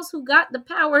anyone else who got the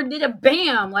power, did a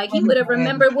bam. Like he would have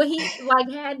remembered what he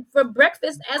had for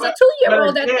breakfast as a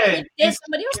 2-year-old that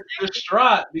somebody else. He's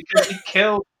distraught because he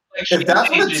killed. If that's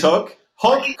what it took,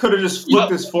 Hulk could have just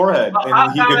flipped his forehead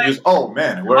and he could just, oh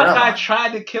man, where am I? Hawkeye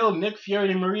tried to kill Nick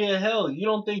Fury and Maria Hill. You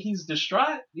don't think he's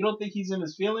distraught? You don't think he's in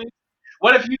his feelings?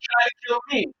 What if you try to kill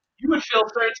me? You would feel a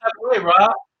certain type of way,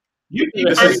 Rob.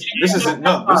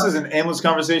 This is an aimless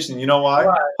conversation. You know why?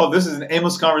 Oh, this is an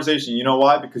aimless conversation. You know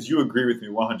why? Because you agree with me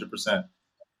 100%.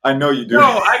 I know you do. No,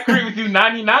 I agree with you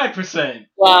 99%.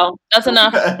 Wow, that's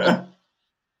enough.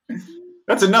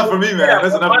 That's enough for me, man. Yeah,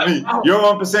 that's enough for me. Your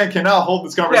 1% cannot hold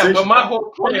this conversation. Yeah, but my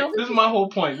whole point. This is my whole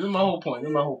point.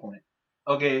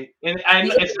 Okay, and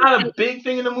it's not a big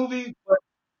thing in the movie, but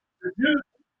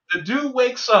the dude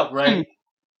wakes up, right?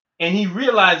 And he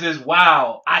realizes,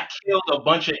 wow, I killed a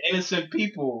bunch of innocent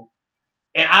people,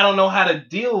 and I don't know how to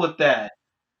deal with that.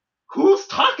 Who's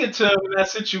talking to him in that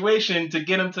situation to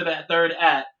get him to that third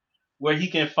act where he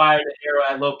can fire the arrow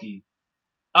at Loki?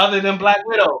 Other than Black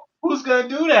Widow, who's gonna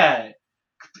do that?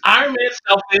 Iron Man's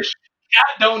selfish.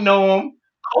 Cap don't know him.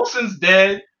 Coulson's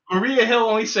dead. Maria Hill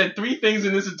only said 3 things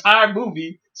in this entire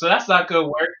movie, so that's not gonna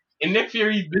work. And Nick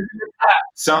Fury busy with that.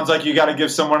 Sounds like you got to give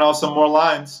someone else some more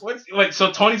lines. Wait,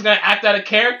 so Tony's gonna act out a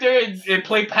character and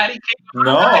play Patty Cake?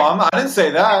 No, I didn't say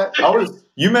that.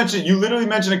 You literally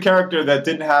mentioned a character that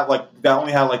didn't have that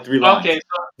only had 3 lines. Okay,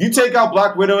 so you take out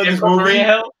Black Widow in this movie. Maria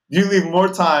Hill? You leave more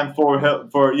time for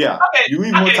yeah. Okay, you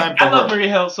leave more time for her. I love Maria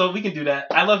Hill, so we can do that.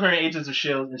 I love her in Agents of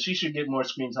S.H.I.E.L.D., and she should get more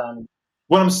screen time.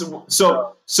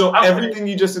 So everything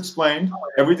you just explained,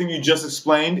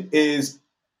 is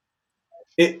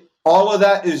it. All of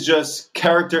that is just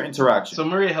character interaction. So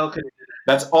Maria Hill could.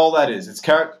 That's all that is. It's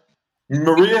character.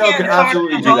 Maria Hill can can't talk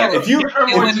absolutely to do that. her. If you, Give her It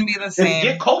more. wouldn't be the Get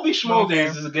same. Colby Schmolders Okay.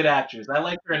 is a good actress. I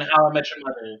like her in How I Met Your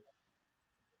Mother.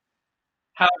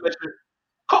 How I Met Your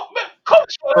Colby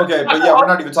Schmolders. okay, but yeah, we're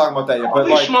not even talking about that yet. But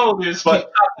Colby like, Schmolders can but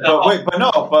top the but Hulk. wait, but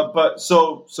no, but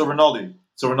so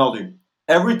Rinaldi,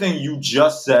 everything you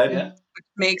just said Yeah.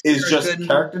 Makes is her a just good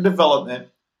character development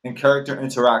and character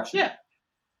interaction. Yeah.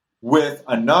 With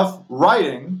enough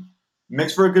writing,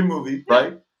 makes for a good movie, Yeah.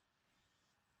 right?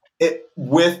 It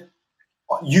with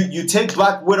you take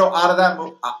Black Widow out of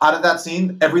that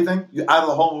scene, everything out of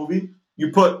the whole movie.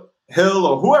 You put Hill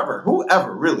or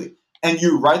whoever really, and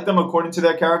you write them according to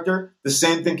their character. The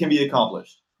same thing can be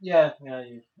accomplished. Yeah.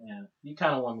 You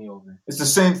kind of won me over. It's the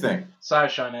same thing. Sorry,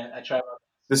 Shawnette. I tried.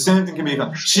 The same thing can be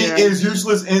accomplished. She Yeah. is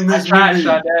useless in I this tried, movie.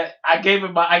 Shawnette. I gave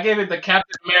it the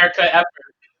Captain America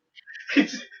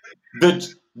effort.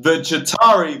 The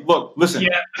Chitauri. Look, listen,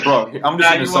 Yeah. bro. I'm just Nah,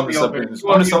 gonna you sum won me this up. over. I'm You gonna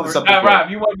won me sum this over. up this way. Rob,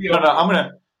 you won me No, over.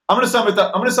 no. I'm gonna sum it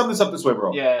up. I'm gonna sum this up this way,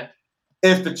 bro. Yeah.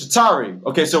 If the Chitauri.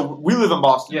 Okay, so we live in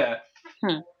Boston. Yeah.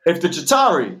 If the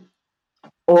Chitauri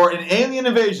or an alien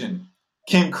invasion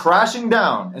came crashing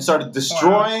down and started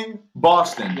destroying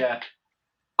Boston, Yeah.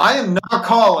 I am not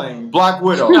calling Black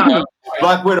Widow. No.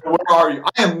 Black Widow, where are you?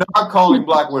 I am not calling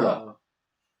Black Widow.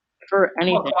 For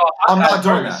anything. I'm not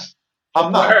doing that. First.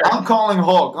 I'm not. I'm calling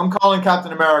Hulk. I'm calling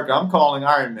Captain America. I'm calling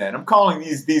Iron Man. I'm calling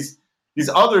these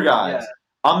other guys. Yeah.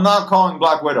 I'm not calling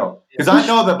Black Widow because I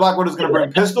know that Black Widow is going to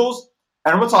bring pistols,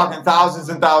 and we're talking thousands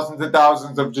and thousands and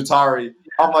thousands of Chitauri.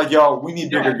 I'm like, yo, we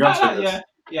need bigger guns for this.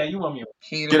 Yeah, you want me.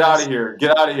 Get out of here.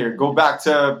 Get out of here. Go back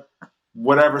to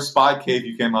whatever spy cave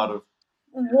you came out of.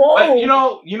 Whoa. But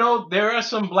you know, there are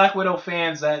some Black Widow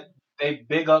fans that they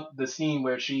big up the scene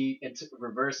where she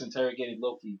reverse interrogated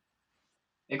Loki.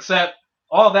 Except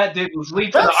all that did was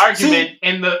lead to the argument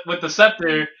with the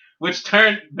scepter, which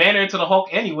turned Banner into the Hulk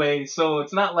anyway. So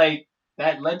it's not like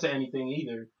that led to anything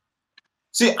either.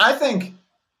 See, I think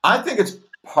it's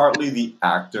partly the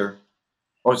actor.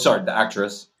 Oh, sorry, the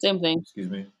actress. Same thing. Excuse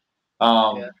me.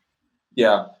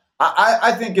 Yeah.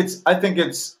 I think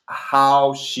it's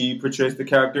how she portrays the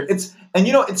character. It's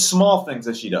small things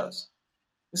that she does.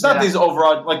 It's not these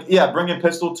overall bringing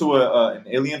pistol to an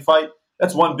alien fight.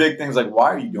 That's one big thing. Is like,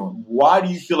 why are you doing? Why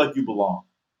do you feel like you belong?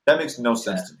 That makes no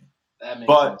sense to me. That makes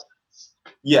no sense.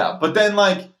 Yeah, but then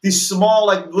like these small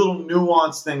like little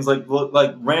nuanced things like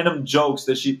random jokes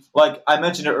that she like I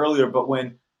mentioned it earlier, but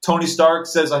when Tony Stark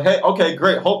says like, hey, okay,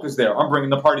 great, Hulk is there. I'm bringing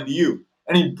the party to you.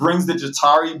 And he brings the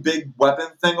Chitauri big weapon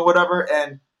thing or whatever,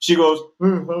 and she goes,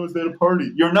 how is that a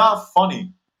party? You're not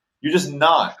funny. You're just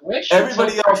not.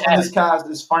 Everybody else in this cast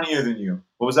is funnier than you.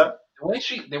 What was that?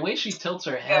 The way she tilts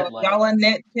her head, like y'all are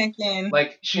nitpicking.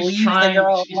 like she's trying.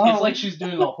 It's like she's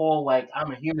doing the whole like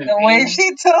I'm a human being. The way she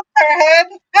tilts her head.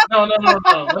 No.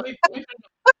 Let me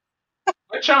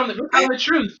we're telling the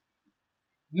truth.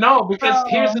 No, because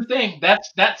here's the thing.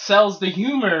 That sells the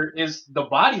humor. Is the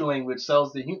body language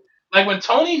sells the humor. Like when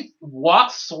Tony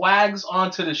swags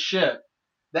onto the ship,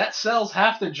 that sells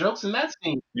half the jokes in that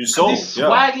scene. He's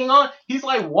swagging on. He's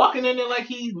like walking in there like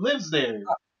he lives there.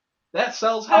 That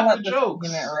sells half the jokes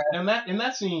in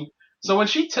that scene. So when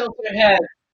she tilts her head,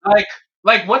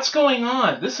 like what's going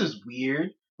on? This is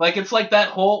weird. Like it's like that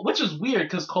whole, which is weird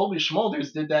because Colby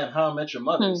Schmolders did that in How I Met Your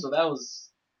Mother. So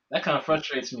that kind of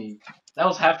frustrates me. That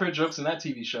was half her jokes in that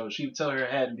TV show. She would tilt her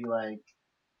head and be like,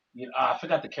 I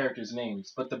forgot the characters'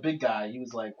 names, but the big guy, he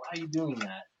was like, why are you doing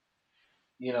that?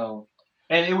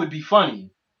 And it would be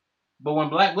funny. But when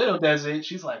Black Widow does it,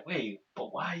 she's like, wait,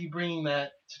 but why are you bringing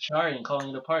that to Chitauri and calling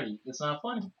it a party? It's not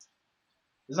funny.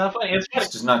 It's not funny. It's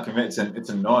just not convincing. It's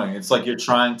annoying. It's like you're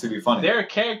trying to be funny. There are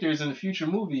characters in the future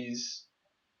movies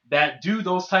that do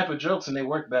those type of jokes and they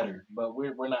work better, but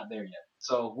we're not there yet.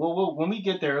 So we'll when we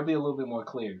get there, it'll be a little bit more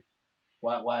clear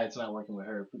why it's not working with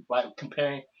her. By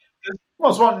comparing.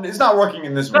 Well, it's not working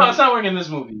in this movie. No, it's not working in this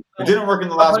movie. It didn't work in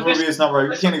the last movie. It's not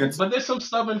working. You can't even. But there's some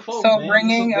stubborn folks. So man.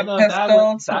 bringing a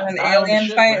pistol to an alien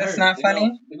fight is not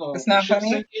funny. It's not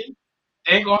funny.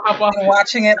 They ain't gonna hop off.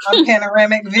 Watching it on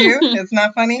panoramic view, it's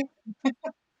not funny.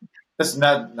 It's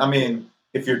not. I mean,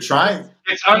 if you're trying,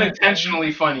 it's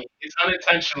unintentionally funny. It's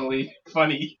unintentionally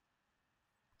funny.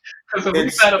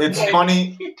 It's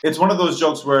funny. It's one of those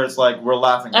jokes where it's like we're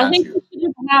laughing at you. I think we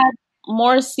should have had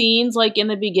more scenes like in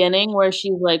the beginning where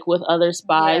she's like with other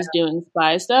spies doing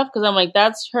spy stuff because I'm like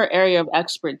that's her area of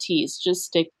expertise. Just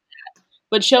stick to that.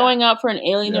 But showing up for an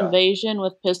alien invasion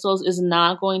with pistols is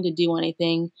not going to do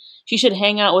anything. She should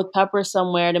hang out with Pepper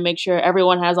somewhere to make sure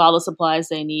everyone has all the supplies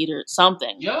they need or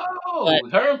something. Yo,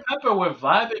 her and Pepper were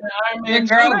vibing in Iron Man. The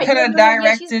girl could have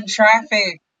directed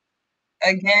traffic.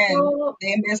 again, So,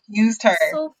 they misused her.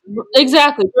 so,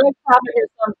 Exactly. Drag Rabbit or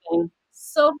something.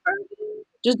 so for me,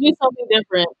 Just do something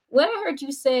different. what I heard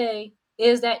you say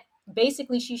is that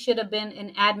basically she should have been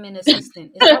an admin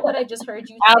assistant. Is that what I just heard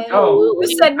you say? No,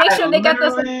 You said make I sure they got the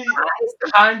literally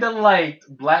supplies. kind of liked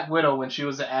Black Widow when she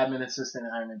was an admin assistant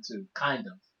in Iron Man 2. Kind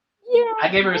of. Yeah, I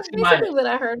gave her a that's C basically minus. what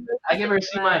I heard. I gave her a C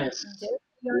Like, minus. just be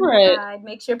on the Right. side,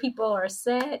 make sure people are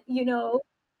set. You know,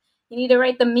 you need to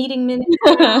write the meeting minutes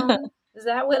down. Is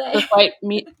that what The I? fight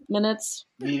minutes.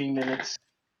 Meeting minutes.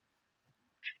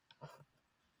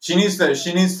 She needs to.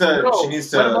 She needs to. No, She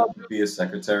needs what to about be a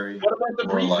secretary what about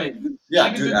the or like, briefing?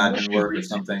 yeah, She do could admin mission work or briefings.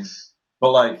 something.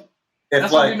 But like,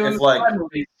 That's what we do in the spy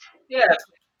movies. Yeah.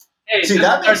 Hey, see this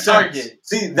that is our makes sense. target.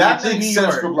 See that It's in makes New sense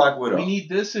York. for Black Widow. We need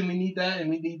this and we need that and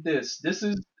we need this. This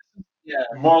is yeah.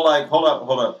 More like, hold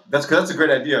up. That's a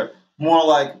great idea. More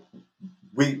like,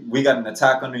 we got an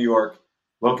attack on New York.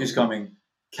 Loki's coming.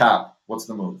 Cap, what's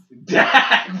the move?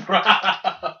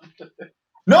 Rob.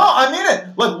 No, I mean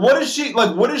it. Like,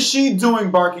 what is she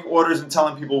doing, barking orders and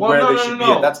telling people where they should be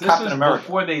at? That's This Captain is America.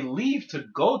 before they leave to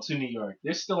go to New York.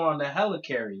 They're still on the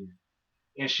helicarrier,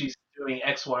 and she's doing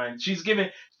X, Y, and she's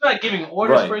not giving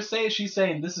orders Right. per se. She's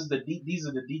saying these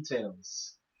are the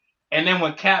details. And then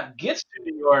when Cap gets to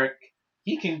New York,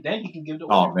 he can give the orders.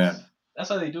 Oh man, That's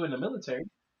how they do it in the military.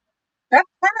 That's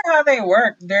kind of how they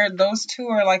work. Those two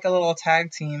are like a little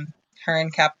tag team. Her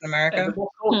and Captain Yeah, America. they're both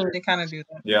soldiers. They kind of do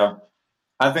that. yeah.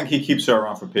 I think he keeps her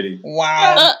around for pity.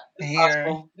 Wow. It's Hater.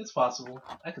 possible. It's possible.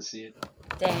 I can see it.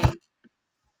 Dang.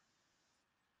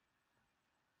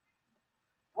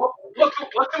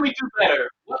 What can we do better?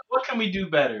 What can we do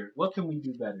better? What can we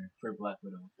do better for Black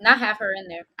Widow? Not have her in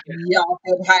there. Y'all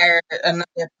could hire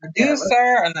another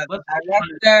producer, another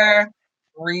director,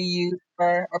 reuse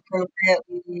her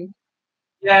appropriately.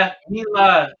 Yeah,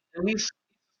 Mila. At least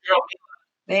girl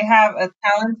They have a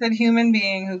talented human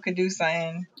being who could do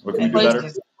something. What can we do Place better?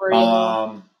 for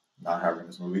you. Not having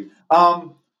this movie.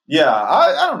 Yeah,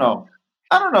 I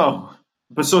don't know.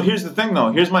 But so here's the thing,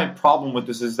 though. Here's my problem with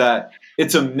this is that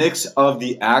it's a mix of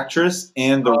the actress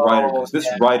and the writer. Because this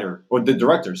writer, or the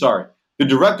director, sorry, the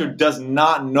director does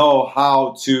not know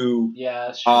how to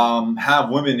that's true. have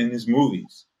women in his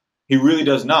movies. He really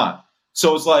does not.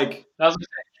 So it's like, I was gonna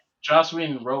say, Joss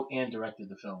Whedon wrote and directed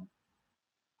the film.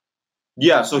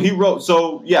 yeah. So he wrote.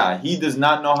 So yeah, he does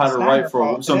not know how It's to not write her for.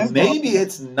 fault. So It is maybe fault.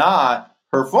 it's not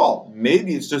her fault.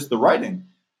 Maybe it's just the writing.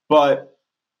 But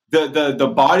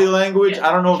the body language,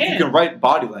 I don't know if you can write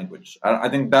body language. I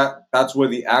think that's where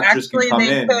the actress Actually, can come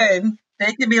they in. could.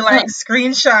 They could be like,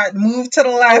 screenshot, move to the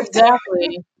left,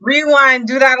 Exactly. rewind,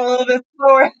 do that a little bit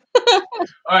slower. All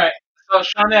right, so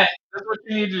Shawnette, this is what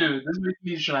you need to do. This is what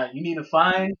you need, Shawnette. You need to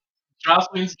find Joss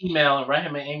Whedon's email and write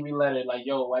him an angry letter like,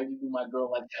 "Yo, why you do my girl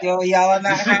like that?" Yo, y'all are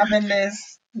not having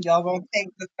this. Y'all gonna take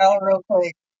this L real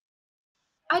quick.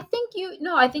 I think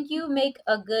you make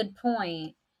a good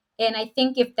point. And I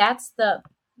think if that's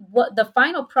what the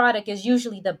final product is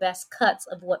usually the best cuts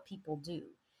of what people do.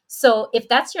 So if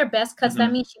that's your best cuts,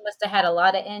 that means she must have had a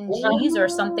lot of NGs or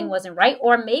something wasn't right.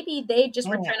 Or maybe they just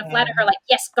were trying to flatter her like,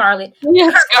 yes, Scarlett.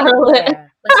 Yes, Scarlett. Yeah,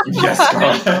 let's do Yes,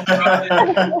 that. Scarlett.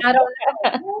 I don't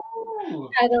know. Ooh.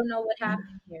 I don't know what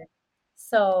happened here.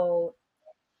 So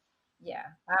yeah,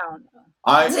 I don't know.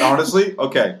 I honestly,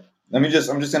 okay. I'm just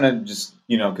gonna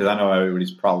because I know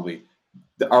everybody's probably,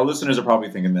 our listeners are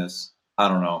probably thinking this. I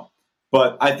don't know,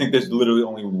 but I think there's literally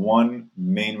only one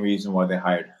main reason why they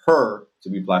hired her to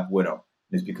be Black Widow,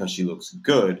 and it's because she looks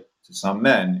good to some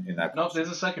men in that. No, there's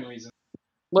a second reason.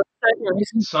 What's the second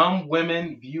reason? Some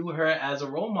women view her as a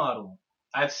role model.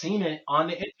 I've seen it on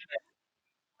the internet.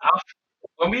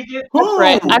 When we get Who?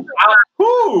 Right.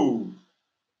 Who?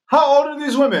 How old are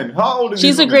these women? How old are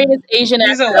She's these the women? greatest Asian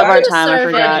She's actor a of our what? time. I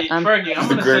forgot. Fergie, I'm She's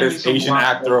the gonna greatest send you some Asian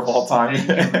actor of all time.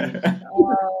 Fergie,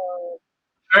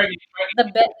 The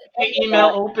keep the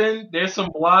email open. There's some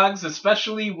blogs,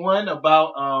 especially one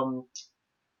about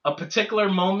a particular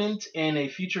moment in a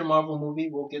future Marvel movie.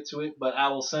 We'll get to it, but I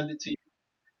will send it to you.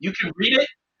 You can read it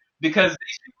because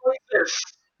these people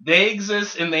exist. They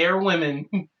exist and they are women,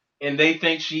 and they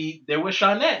think they're with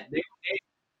Shawnette.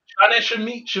 Shawnette should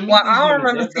meet. Well, these I don't women.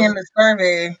 remember seeing the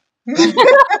survey.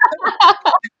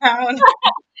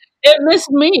 It missed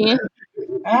me.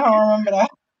 I don't remember that.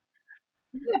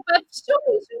 Yeah, but show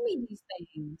me these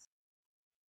things.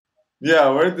 Yeah,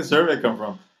 where did the survey come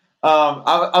from?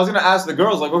 I was going to ask the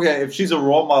girls, like, okay, if she's a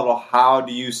role model, how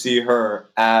do you see her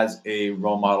as a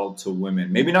role model to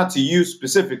women? Maybe not to you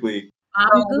specifically. I'm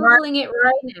Googling it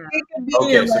right now. She could be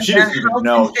Okay, so like she a doesn't even health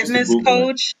know. and She's fitness Googling it.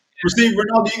 coach. You see,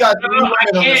 Ronaldo, you got three women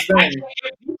on this I thing. can't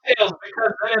give details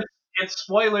because then it's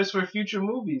spoilers for future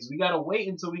movies. We gotta wait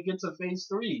until we get to Phase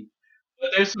 3.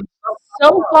 But there's some stuff.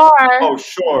 So far, Oh,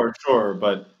 sure,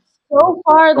 but the hold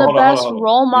on, best hold on.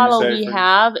 role What were you model saying, we Figgy?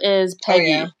 have is Oh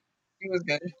yeah, Peggy. he was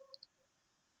good.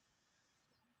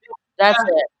 That's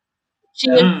it. She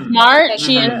Yeah. is smart. Okay,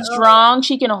 She Mhm. is strong.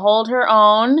 She can hold her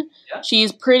own. Yeah.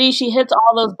 She's pretty. She hits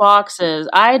all those boxes.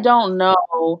 I don't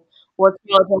know what's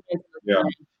going on. Yeah.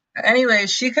 Anyway,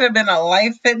 she could have been a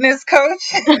life fitness coach.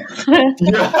 She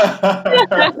Yeah.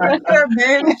 could have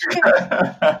been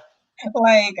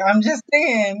like, I'm just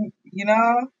saying, you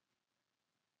know,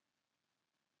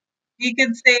 he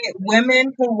could say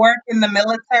women who work in the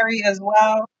military as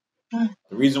well.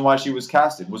 The reason why she was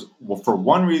casted was for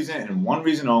one reason and one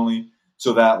reason only,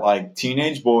 so that like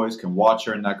teenage boys can watch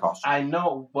her in that costume. I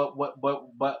know, but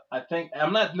I think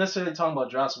I'm not necessarily talking about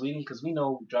Joss Whedon because we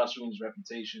know Joss Whedon's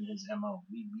reputation, his MO.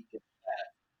 We get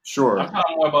Sure. I'm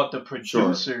talking more about the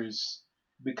producers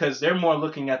because they're more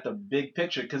looking at the big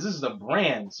picture because this is a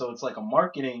brand, so it's like a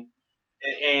marketing.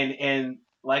 And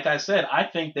like I said, I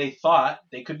think they thought,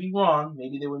 they could be wrong,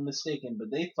 maybe they were mistaken,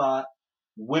 but they thought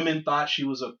women thought she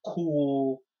was a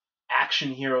cool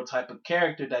action hero type of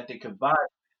character that they could vibe.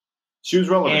 She was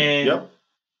relevant. And Yep.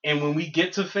 and when we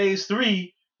get to Phase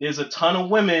 3, there's a ton of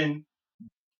women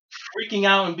freaking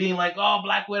out and being like, "Oh,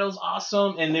 Black Widow's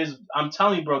awesome!" And I'm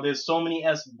telling you, bro, there's so many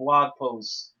blog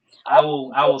posts. I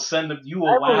will send them. You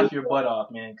will laugh your butt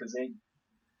off, man, because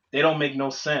they don't make no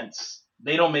sense.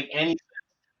 They don't make any sense.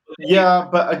 Yeah,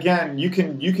 but again, you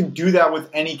can do that with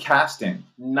any casting.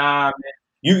 Nah, man.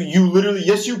 You literally,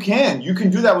 yes, you can. You can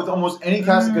do that with almost any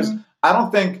casting because I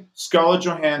don't think Scarlett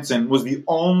Johansson was the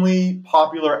only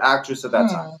popular actress at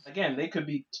that time. Again, they could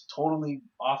be totally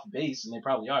off base, and they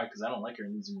probably are because I don't like her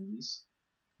in these movies.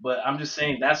 But I'm just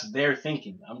saying that's their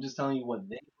thinking. I'm just telling you what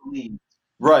they believe.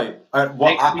 Right.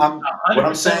 What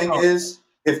I'm saying is,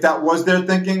 if that was their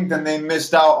thinking, then they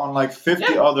missed out on like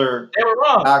 50 other They were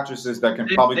wrong. actresses that can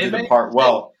probably do the made part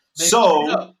well. They screwed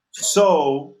up.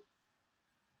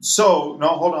 So no,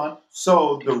 hold on.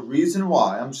 So the reason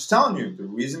why, I'm just telling you,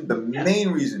 the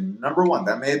main reason, number one,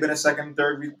 that may have been a second and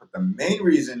third reason, but the main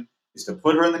reason is to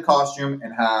put her in the costume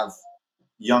and have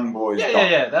young boys.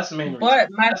 Yeah, that's the main reason. But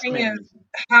my thing is,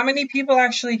 how many people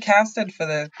actually casted for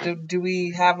this? Do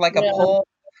we have like a poll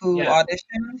who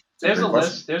auditioned? There's a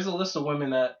list. There's a list of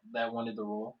women that wanted the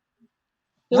role.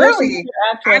 Really?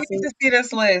 I need to see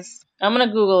this list. I'm gonna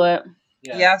Google it.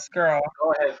 Yeah. Yes, girl.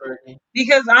 Go ahead, Fergie.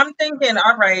 Because I'm thinking,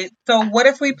 all right, so what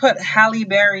if we put Halle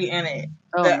Berry in it?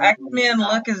 The X-Men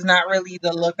look is not really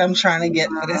the look I'm trying to get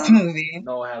for this movie.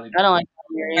 No Halle Berry. I don't like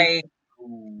Halle Berry.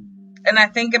 And I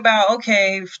think about,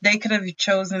 okay, they could have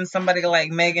chosen somebody like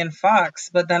Megan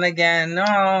Fox, but then again,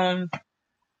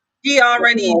 she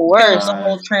already did the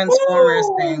whole Transformers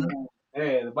thing.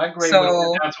 Yeah, my grade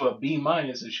went down to a B-,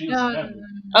 and she was better.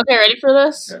 Okay, ready for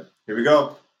this? Okay, here we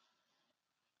go.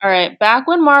 All right. Back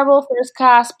when Marvel first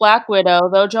cast Black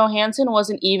Widow, though Johansson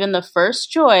wasn't even the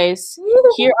first choice,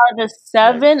 here are the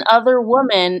 7 other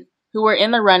women who were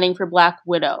in the running for Black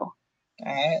Widow.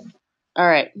 All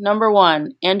right. Number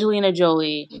 1, Angelina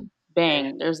Jolie.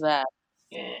 Bang. There's that.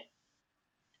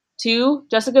 2,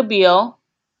 Jessica Biel.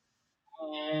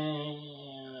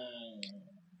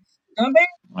 Don't they?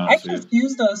 I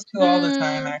confuse those two all the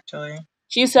time, actually.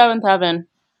 She's 7th heaven.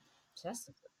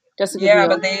 Jessica Biel.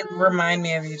 But they remind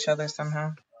me of each other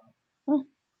somehow.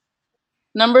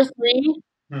 Number 3,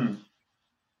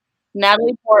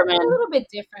 Natalie Portman. A little bit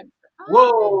different.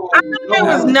 Whoa! I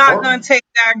was not going to take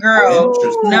that girl.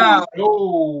 No.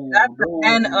 That's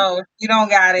an N-O. You don't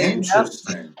got it.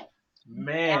 Interesting.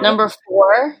 Man. Number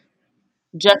 4,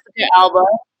 Jessica Alba.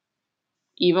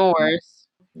 Even worse.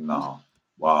 No.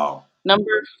 Wow.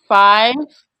 Number 5,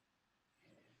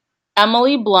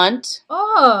 Emily Blunt.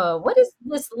 Oh, what is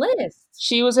this list?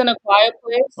 She was in A Quiet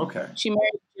Place. Okay. She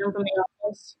married Jim from The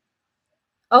Office.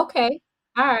 Okay.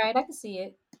 All right, I can see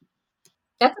it.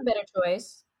 That's a better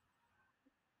choice.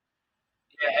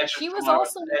 Yeah, she was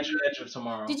also Edge of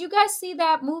Tomorrow. Did you guys see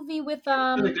that movie with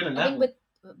really good in that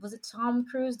was it Tom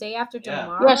Cruise, Day After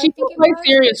Tomorrow? Yeah, she played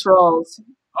serious roles.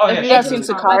 Oh, If you guys seen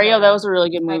Sicario, that was a really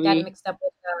good movie. I got it mixed up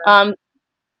with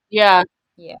yeah.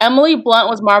 Emily Blunt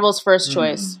was Marvel's first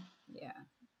choice. Yeah.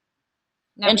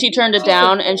 And she turned it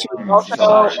down, and she was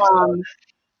also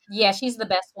yeah, she's the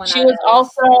best one. She was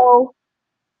also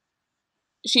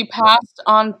she passed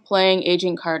on playing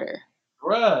Agent Carter.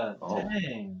 Bruh,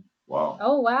 dang. Wow.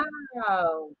 Oh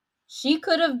wow. She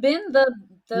could have been the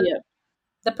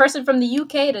person from the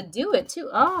UK to do it too.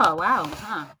 Oh wow.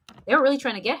 Huh. They were really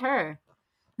trying to get her.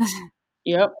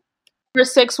 Yep. Number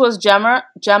 6 was Gemma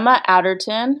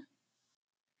Arterton.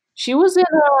 She was in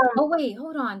Oh wait,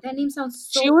 hold on. That name sounds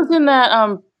so. she was in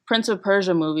that Prince of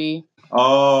Persia movie.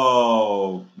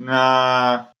 Oh,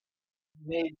 nah.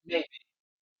 Maybe.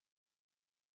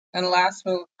 And last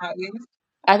but not least,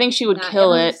 I think she would Nah,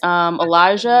 kill Emily's- it.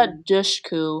 Elijah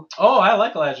Dushku. Oh, I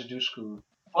like Elijah Dushku,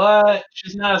 but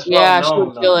she's not as well Yeah, she known.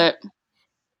 would kill it.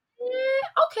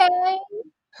 Okay.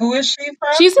 who is she from?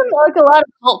 She's in like a lot of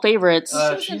cult favorites.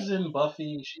 She's in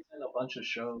Buffy. She's in a bunch of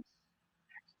shows.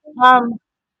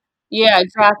 Yeah,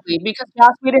 exactly. Because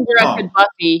Joss Whedon directed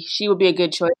Buffy, she would be a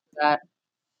good choice for that.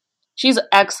 She's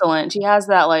excellent. She has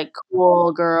that like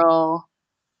cool girl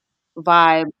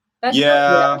vibe. That's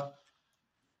Yeah.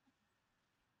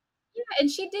 Yeah, and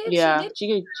she did. Yeah, She she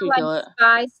did could like kill it.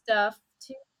 spy stuff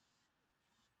too.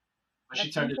 But she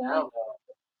At some turned it point. down,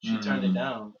 though. She turned it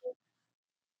down.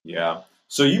 Yeah.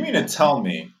 So you mean to tell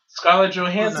me? Scarlett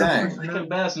Johansson Dang. was second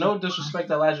best. No disrespect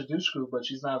to Elijah Dushku, but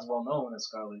she's not as well known as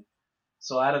Scarlett.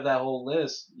 So out of that whole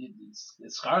list,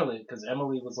 it's Scarlett, because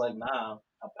Emily was like, nah,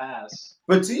 I'll pass.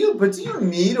 But do you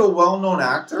need a well-known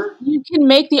actor? You can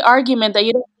make the argument that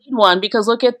you don't need one because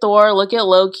look at Thor, look at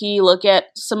Loki, look at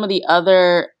some of the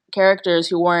other characters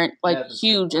who weren't like Yeah, that's a good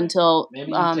huge point. until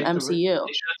Maybe you take MCU.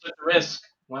 They should have took the risk.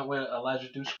 Went with Elijah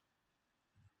Dushku.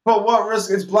 But what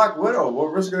risk? It's Black Widow. What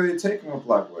risk are they taking with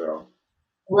Black Widow?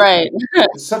 Right.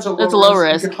 It's such a low It's a low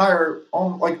risk. risk. You can hire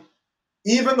like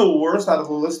even the worst out of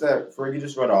the list that Fergie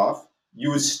just read off.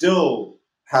 You would still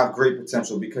have great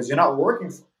potential because you're not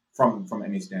working from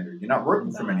any standard. You're not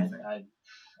working from anything.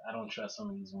 I don't trust some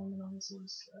of these women on this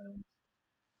list.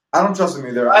 I don't trust them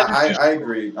either. I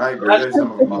agree. There's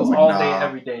some of them I was like, all nah. day,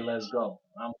 every day. Let's go.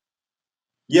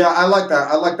 Yeah, I like that.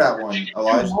 I like that one. She can do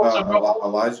most of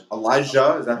her-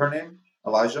 Elijah. Is that her name?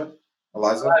 Eliza.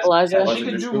 Elijah. She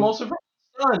can do most of her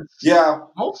stunts. Yeah.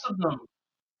 Most of them.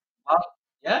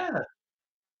 Yeah.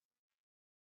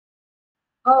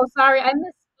 Oh, sorry, I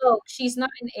misspoke. She's not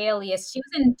an Alias. She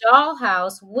was in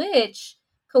Dollhouse, which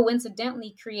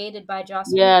coincidentally created by Joss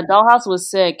Yeah, Whedon. Dollhouse was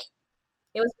sick.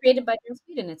 It was created by Joss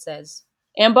Whedon, it says.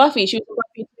 And Buffy. She was in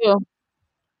Buffy too.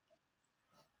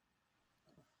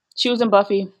 She was in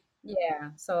Buffy.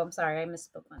 Yeah, so I'm sorry, I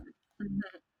misspoke on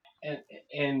that.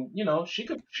 And you know, she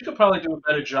could probably do a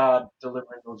better job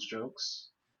delivering those jokes.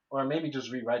 Or maybe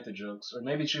just rewrite the jokes. Or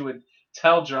maybe she would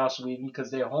tell Joss Whedon,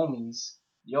 because they're homies,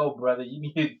 yo, brother, you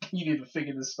need to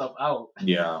figure this stuff out.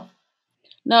 Yeah.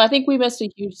 No, I think we missed a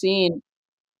huge scene.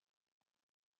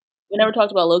 We never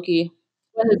talked about Loki.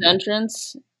 With his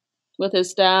entrance, with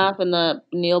his staff and the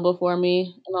kneel before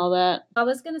me and all that. I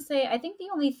was gonna say, I think the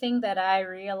only thing that I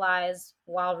realized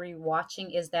while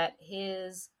rewatching is that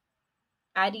his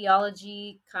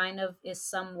ideology kind of is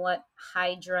somewhat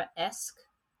Hydra-esque.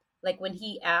 Like when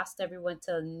he asked everyone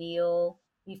to kneel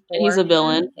before He's a him,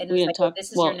 villain. and it We was didn't like, talk. oh, this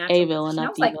is your Well, natural a villain, position. I not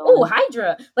was the like, villain. oh,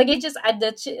 Hydra! Like it just, I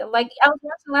was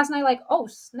watching last night, like, oh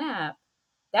snap,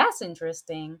 that's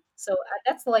interesting. So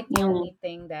that's like the only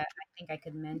thing that I think I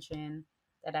could mention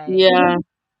that Yeah.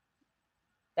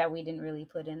 that we didn't really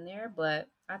put in there, but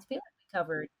I feel like we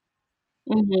covered.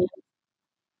 hmm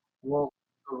Well,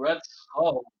 the Red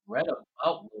Skull read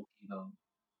about Loki, though.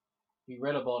 He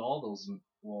read about all those.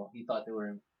 Well, he thought they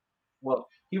were. Well,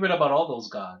 he read about all those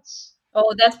gods.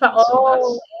 Oh, that's probably. So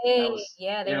Oh, that hey, was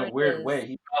yeah, in there a it weird is. way.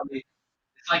 He probably.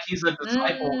 It's like he's a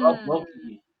disciple of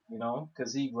Loki, you know,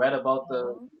 because he read about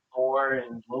the Thor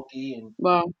and Loki, and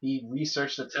Wow. he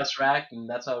researched the Tesseract, and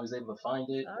that's how he was able to find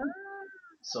it. Ah,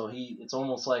 So it's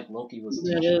almost like Loki was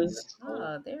There it teaching is. Red Skull.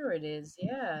 oh, there it is.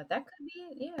 Yeah, that could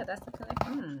be. Yeah, that's the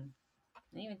connection. I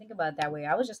didn't even think about it that way.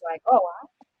 I was just like, oh,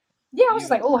 yeah, I was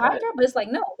just like, oh, Hydra, but it's like,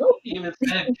 no, Loki. He even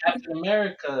said, Captain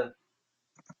America,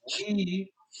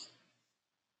 we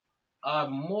are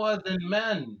more than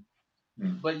men,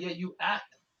 but yet you act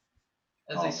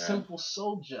as a simple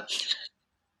soldier.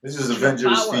 This is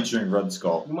Avengers featuring Red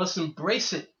Skull. You must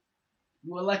embrace it.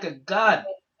 You are like a god.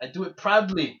 I do it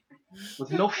proudly,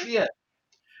 with no fear.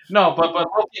 No, but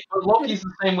Loki's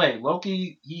the same way.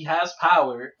 Loki, he has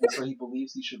power, so he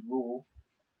believes he should rule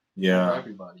over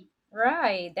everybody.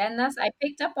 Right. Then I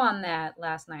picked up on that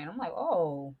last night. I'm like,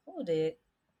 oh, hold it.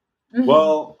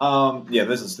 Well, yeah,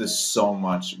 there's so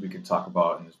much we could talk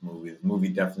about in this movie. The movie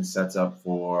definitely sets up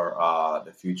for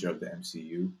the future of the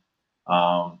MCU.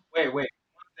 Wait, one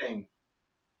thing.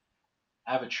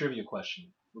 I have a trivia question.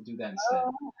 We'll do that instead.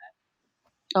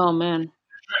 Oh man.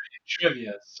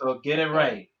 Trivia. So get it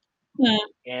right.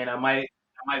 And I might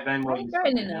Venmo you. You're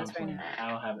in the notes right now. I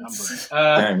don't have it. I'm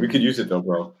broke. Dang, we could use it though,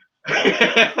 bro.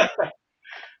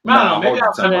 No, maybe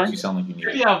hold the 10 bucks. You sound like you need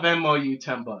maybe it. I'll Venmo you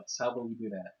 $10. How about we do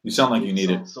that? You sound like you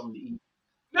need it. Something to eat.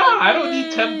 No, I don't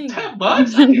need $10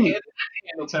 bucks. I can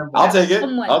handle $10. I'll take it.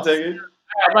 Someone. I'll take it.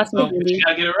 All right, About some but you Hindi.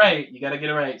 gotta get it right. You gotta get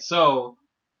it right. So,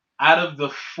 out of the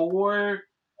 4,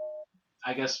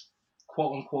 I guess,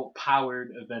 quote unquote,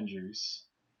 powered Avengers,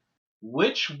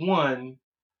 which one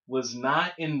was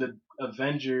not in the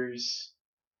Avengers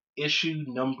issue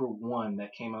number 1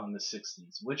 that came out in the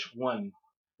 60s? Which one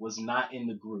was not in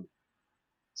the group?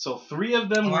 So 3 of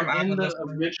them Oh, were I'm out in of the this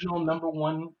one. original number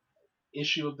 1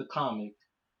 issue of the comic,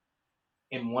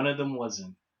 and one of them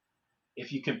wasn't.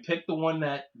 If you can pick the one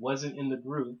that wasn't in the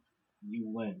group, you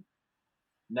win.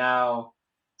 Now,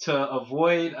 to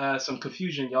avoid some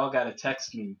confusion, y'all gotta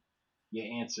text me your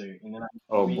answer, and then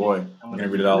Oh read boy, it. I'm gonna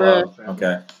read it out Bruh. loud.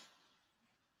 Okay.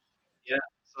 Yeah.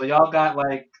 So y'all got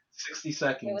like 60 They will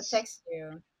seconds. text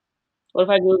you. What if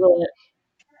I Google it?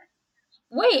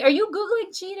 Wait, are you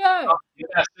Googling cheetah? You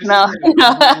got 60 No.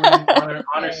 seconds.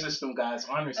 Honor Okay. system, guys.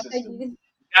 Honor I thought system. you- We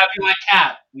gotta be like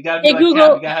Cap. We gotta be Hey, like Cap.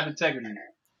 Google. We gotta have integrity.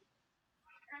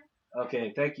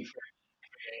 Okay, thank you for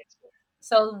your answer.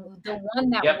 So the one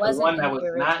that Yep, the wasn't one in that the was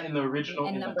original, not in the original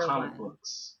and in the number comic 1.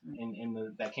 books in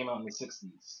the that came out in the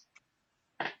 60s.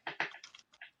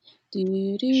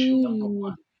 Issue number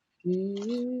 1.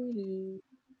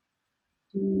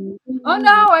 Oh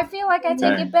no, I feel like I take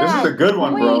Dang. it back. This is a good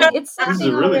one, bro. Wait, it's This is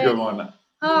sending a really already. good one.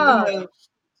 Oh.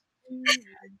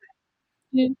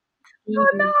 Oh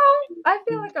no, I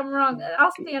feel like I'm wrong.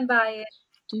 I'll stand by it.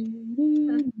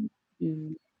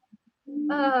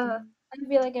 I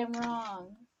feel like I'm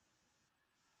wrong.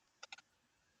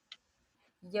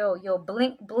 Yo,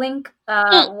 blink,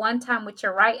 one time with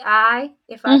your right eye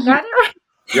if I got it right.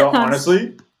 Yo,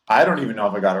 honestly, I don't even know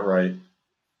if I got it right.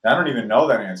 I don't even know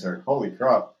that answer. Holy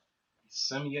crap.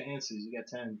 Send me your answers. You got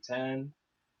 10. 10.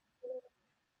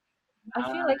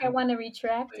 I feel like I want to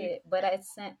retract it, but I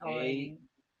sent already.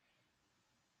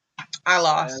 I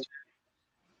lost.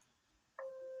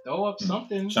 Throw up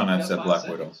something. Sean You had got said 5 Black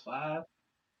seconds. Widow. 5,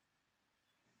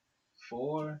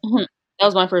 4. That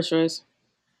was my first choice.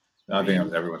 I think that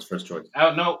was everyone's first choice.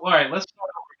 Oh no! All right, let's start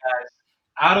over, guys.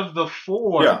 Out of the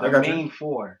 4, Yeah, I the got you. main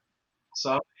 4.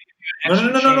 So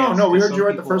No. We heard you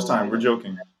right the first time. We're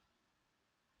joking.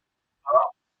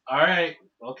 All right.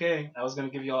 Okay. I was gonna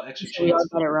give you all extra So we all chance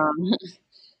got it wrong.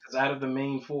 because out of the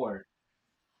main 4.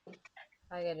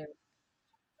 I got it.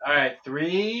 All right.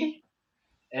 3.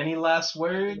 Any last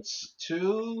words?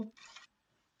 2.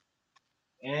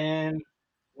 And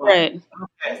 1. Right.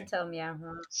 Okay. Just tell me I'm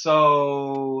wrong.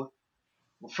 So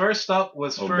first up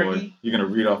was Oh Fergie, boy. You're going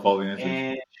to read off all the answers?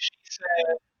 and she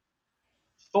said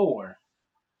Thor.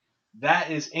 That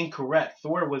is incorrect.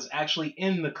 Thor was actually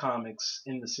in the comics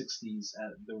in the 60s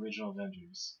at the original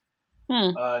Avengers.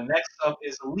 Next up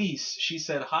is Elise. She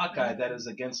said Hawkeye. That is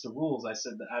against the rules. I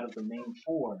said that out of the main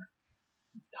 4,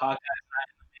 Hawkeye's not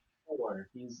in the main 4.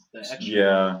 He's the extra.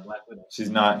 Yeah. Black Widow.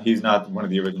 He's not one of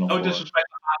the original No 4. disrespect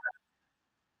to Hawkeye.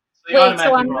 So you're Wait, so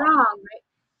I'm automatically wrong, right?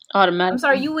 Automatic. I'm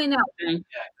sorry, you went out. Yeah, 'cause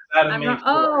out of I'm main wrong. 4.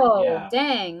 Oh, Yeah.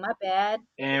 dang, my bad.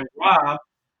 And Rob.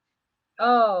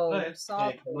 Oh, Okay,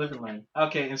 salty. live and learn.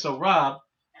 Okay, and so Rob,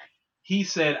 he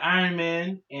said Iron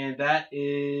Man, and that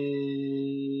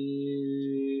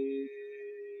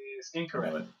is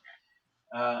incorrect.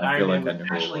 I feel Iron like I Man knew was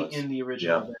who it actually was. in the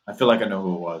original. Yeah, I feel like I know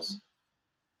who it was.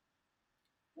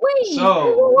 Wait,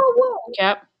 So- whoa.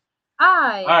 Cap. All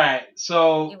right,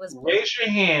 so It was- raise your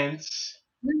hands.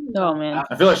 Oh man.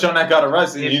 I feel like Shawnette got it right,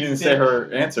 so If you you didn't say think-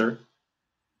 her answer.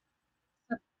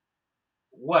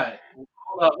 What?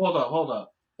 Hold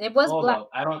up. It was Hold Black. up.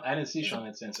 I didn't see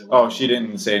Seanette's answer. Oh, she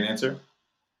didn't say an answer?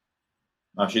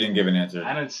 Oh, she didn't give an answer.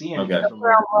 I didn't see anything Okay. from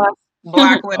her.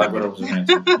 Black Black Widow Widow. was her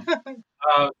answer.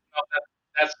 No,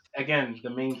 that's again the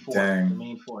main 4. Dang. The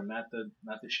main 4, not the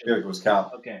I shit. feel like it was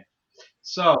Cal. Okay.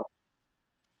 So,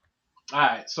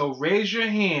 alright, so raise your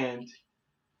hand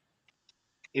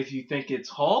if you think it's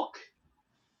Hulk,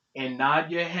 and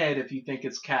nod your head if you think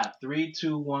it's Cap. 3,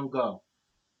 2, 1, go.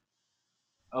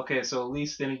 Okay, so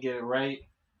Elise didn't get it right.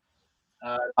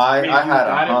 I you had a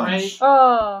got it hunch.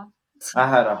 Oh, I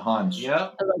had a hunch.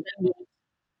 Yep. dang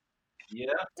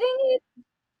it.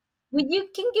 Well, you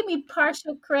can give me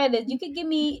partial credit. You could give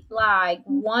me like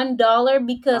 $1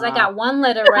 because I got one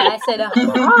letter right. I said a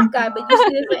Hawkeye, but you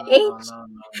said it's an H.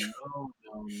 No.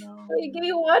 So you give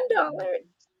me $1.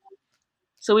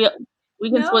 So we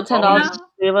can No? split $10 Oh, between the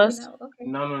three of us. No, okay.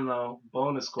 No.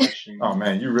 Bonus question. Oh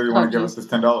man, you really want to give us this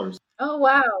 $10? Oh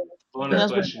wow. Bonus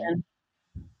That's what question.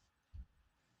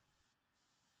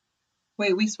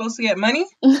 Wait, we supposed to get money?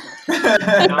 Now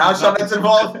Shawnette's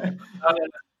involved.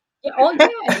 Yeah, oh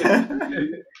yeah.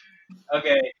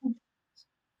 Okay.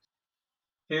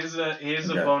 Here's a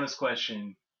Okay. bonus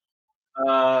question.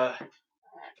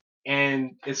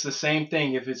 And it's the same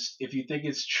thing. If you think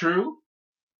it's true,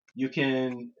 You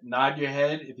can nod your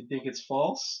head if you think it's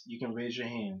false. You can raise your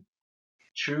hand.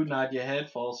 True, nod your head.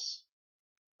 False,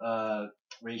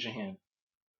 raise your hand.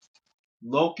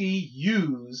 Loki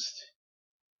used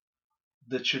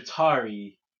the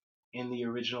Chitauri in the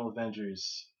original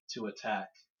Avengers to attack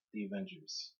the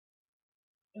Avengers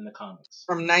in the comics.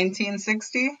 From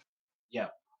 1960? Yeah.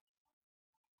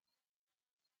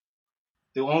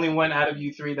 The only one out of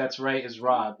you three that's right is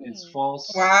Rob. It's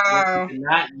false. Wow. Loki did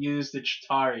not use the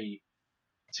Chitauri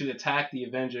to attack the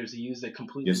Avengers. He used a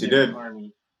completely Yes, he different did.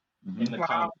 army Mhm. in the Wow.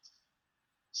 comics.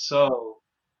 So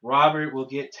Robert will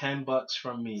get $10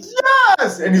 from me.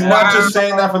 Yes, and he's not just Wow.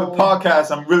 saying that for the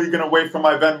podcast. I'm really gonna wait for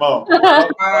my Venmo.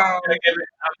 Wow.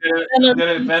 I'm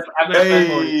gonna Venmo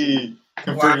it to you. Hey,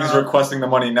 confirming he's Wow. requesting the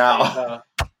money now.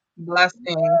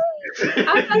 Blessings.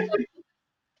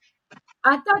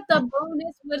 I thought the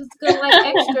bonus was good, like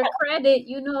extra credit.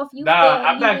 You know, if you Nah, feel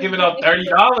I'm you not didn't giving get out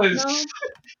 $30. extra- no?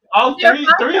 All Yeah,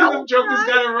 three of them jokers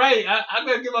got it right. I'm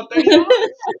gonna give out $30.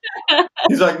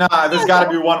 He's like, nah, there's got to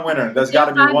be one winner. There's got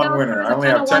to be one winner. I only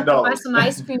have want to buy $10. some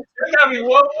ice cream. There gotta be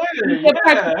one winner. You get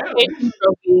Yeah. participation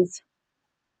trophies.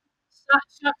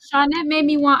 Shawnette made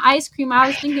me want ice cream. I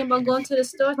was thinking about going to the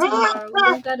store tomorrow. We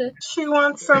don't gotta. She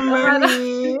wants some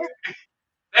money.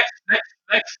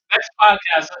 Next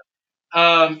podcast.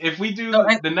 If we do No,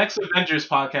 the next Avengers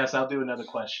podcast, I'll do another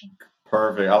question.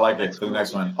 Perfect. I like it for the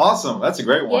next one. Awesome. That's a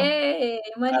great one. Yay,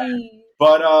 money.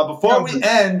 But before we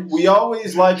end, we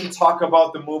always like to talk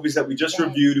about the movies that we just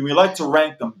reviewed, and we like to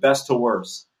rank them best to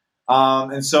worst.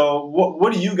 And so,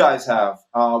 what do you guys have?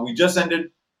 We just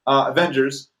ended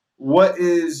Avengers. What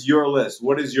is your list?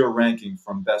 What is your ranking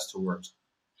from best to worst?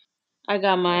 I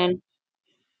got mine.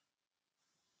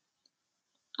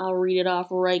 I'll read it off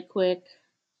right quick.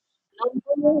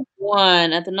 Number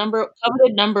one, at the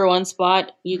coveted number one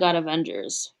spot, you got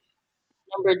Avengers.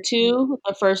 Number two,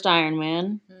 the first Iron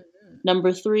Man. Mhm.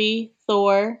 Number three,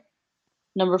 Thor.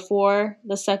 Number four,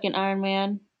 the second Iron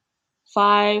Man.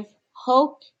 5,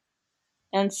 Hulk.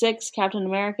 And 6, Captain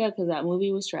America, because that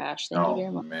movie was trash. Thank you very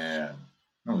Oh much. man,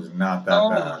 it was not that Oh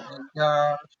bad. my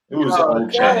god. It was Oh,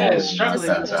 okay. yeah, It it's was not struggling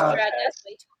that with bad. That's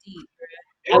way too deep.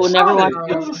 It I was would never solid. watch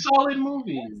It was a solid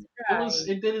movie. Right.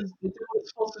 It did what it's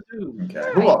supposed to do. Okay,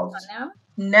 All who right, else? now.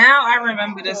 Now I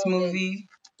remember this movie.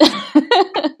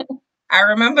 I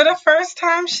remember the first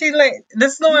time she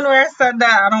this is the one where I said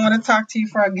that I don't want to talk to you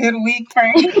for a good week,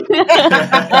 Frank.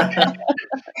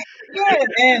 Good,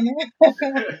 man.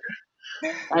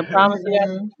 I promise you,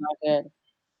 Mhm. it's not good.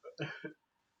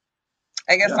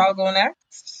 I guess Yeah. I'll go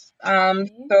next.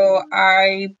 So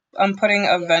I'm putting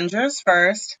Avengers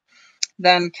first,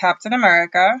 then Captain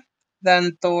America,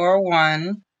 then Thor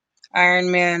 1, Iron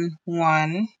Man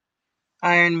 1,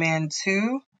 Iron Man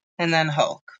 2, and then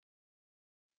Hulk.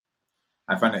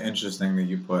 I find it interesting that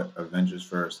you put Avengers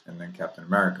first and then Captain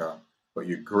America, but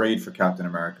your grade for Captain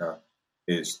America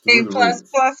is through A the plus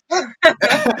roof. plus.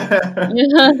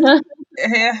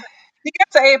 Yeah, he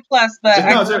gets an A plus, but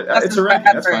No, it's a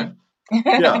ranking. That's fine.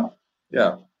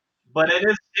 Yeah, But it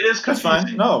is that's confusing.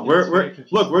 fine. No, It is very we're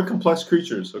confusing. we're complex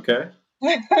creatures. Okay.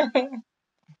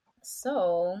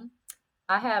 So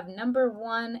I have number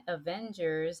 1,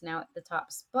 Avengers, now at the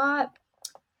top spot.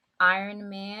 Iron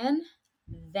Man,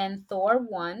 then Thor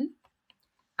 1,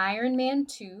 Iron Man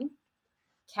 2,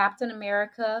 Captain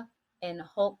America, and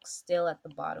Hulk still at the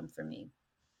bottom for me.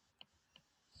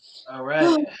 All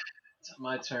right, it's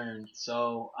my turn.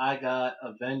 So I got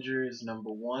Avengers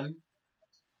number 1,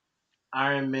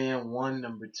 Iron Man 1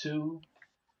 number 2,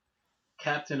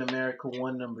 Captain America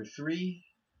 1 number 3,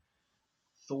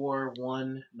 Thor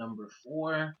 1 number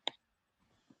 4,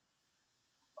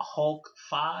 Hulk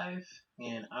 5,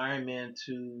 and Iron Man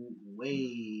 2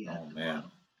 way at Oh the man.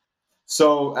 bottom.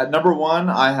 So at number 1,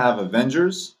 I have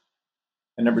Avengers.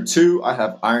 And number 2, I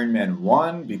have Iron Man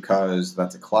 1 because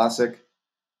that's a classic.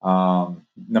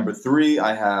 Number 3,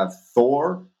 I have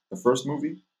Thor, the first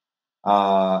movie.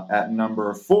 At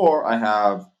number 4, I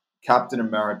have Captain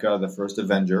America, the first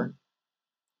Avenger.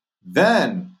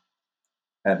 Then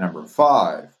at number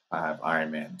 5, I have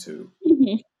Iron Man 2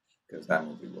 because that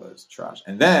movie was trash.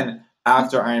 And then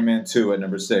after Iron Man 2 at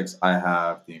number 6, I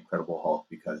have The Incredible Hulk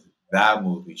because that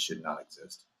movie should not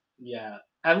exist. Yeah,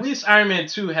 at least Iron Man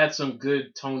 2 had some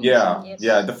good tone. Yeah, Yes.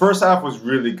 yeah. The first half was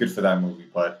really good for that movie,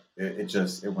 but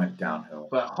it went downhill.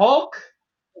 But Hulk,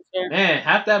 man,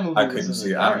 half that movie I was couldn't in the see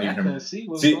it. dark. I don't couldn't even see.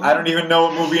 What was see. going I don't on. even know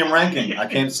what movie I'm ranking. I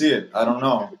can't see it. I don't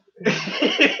know.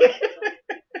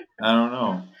 I don't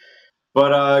know.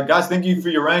 But guys, thank you for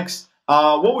your ranks.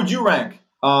 What would you rank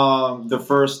the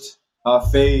first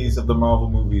phase of the Marvel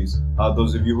movies.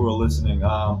 Those of you who are listening,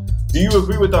 do you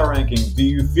agree with our ranking? Do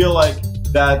you feel like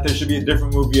that there should be a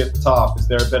different movie at the top? Is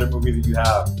there a better movie that you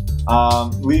have?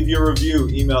 Leave your review,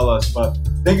 email us. But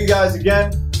thank you guys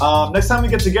again. Next time we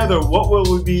get together, what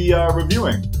will we be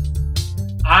reviewing?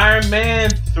 Iron Man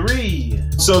 3.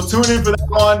 So tune in for that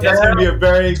one. That's going to be a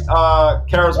very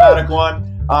charismatic one.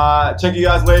 Check you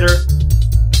guys later.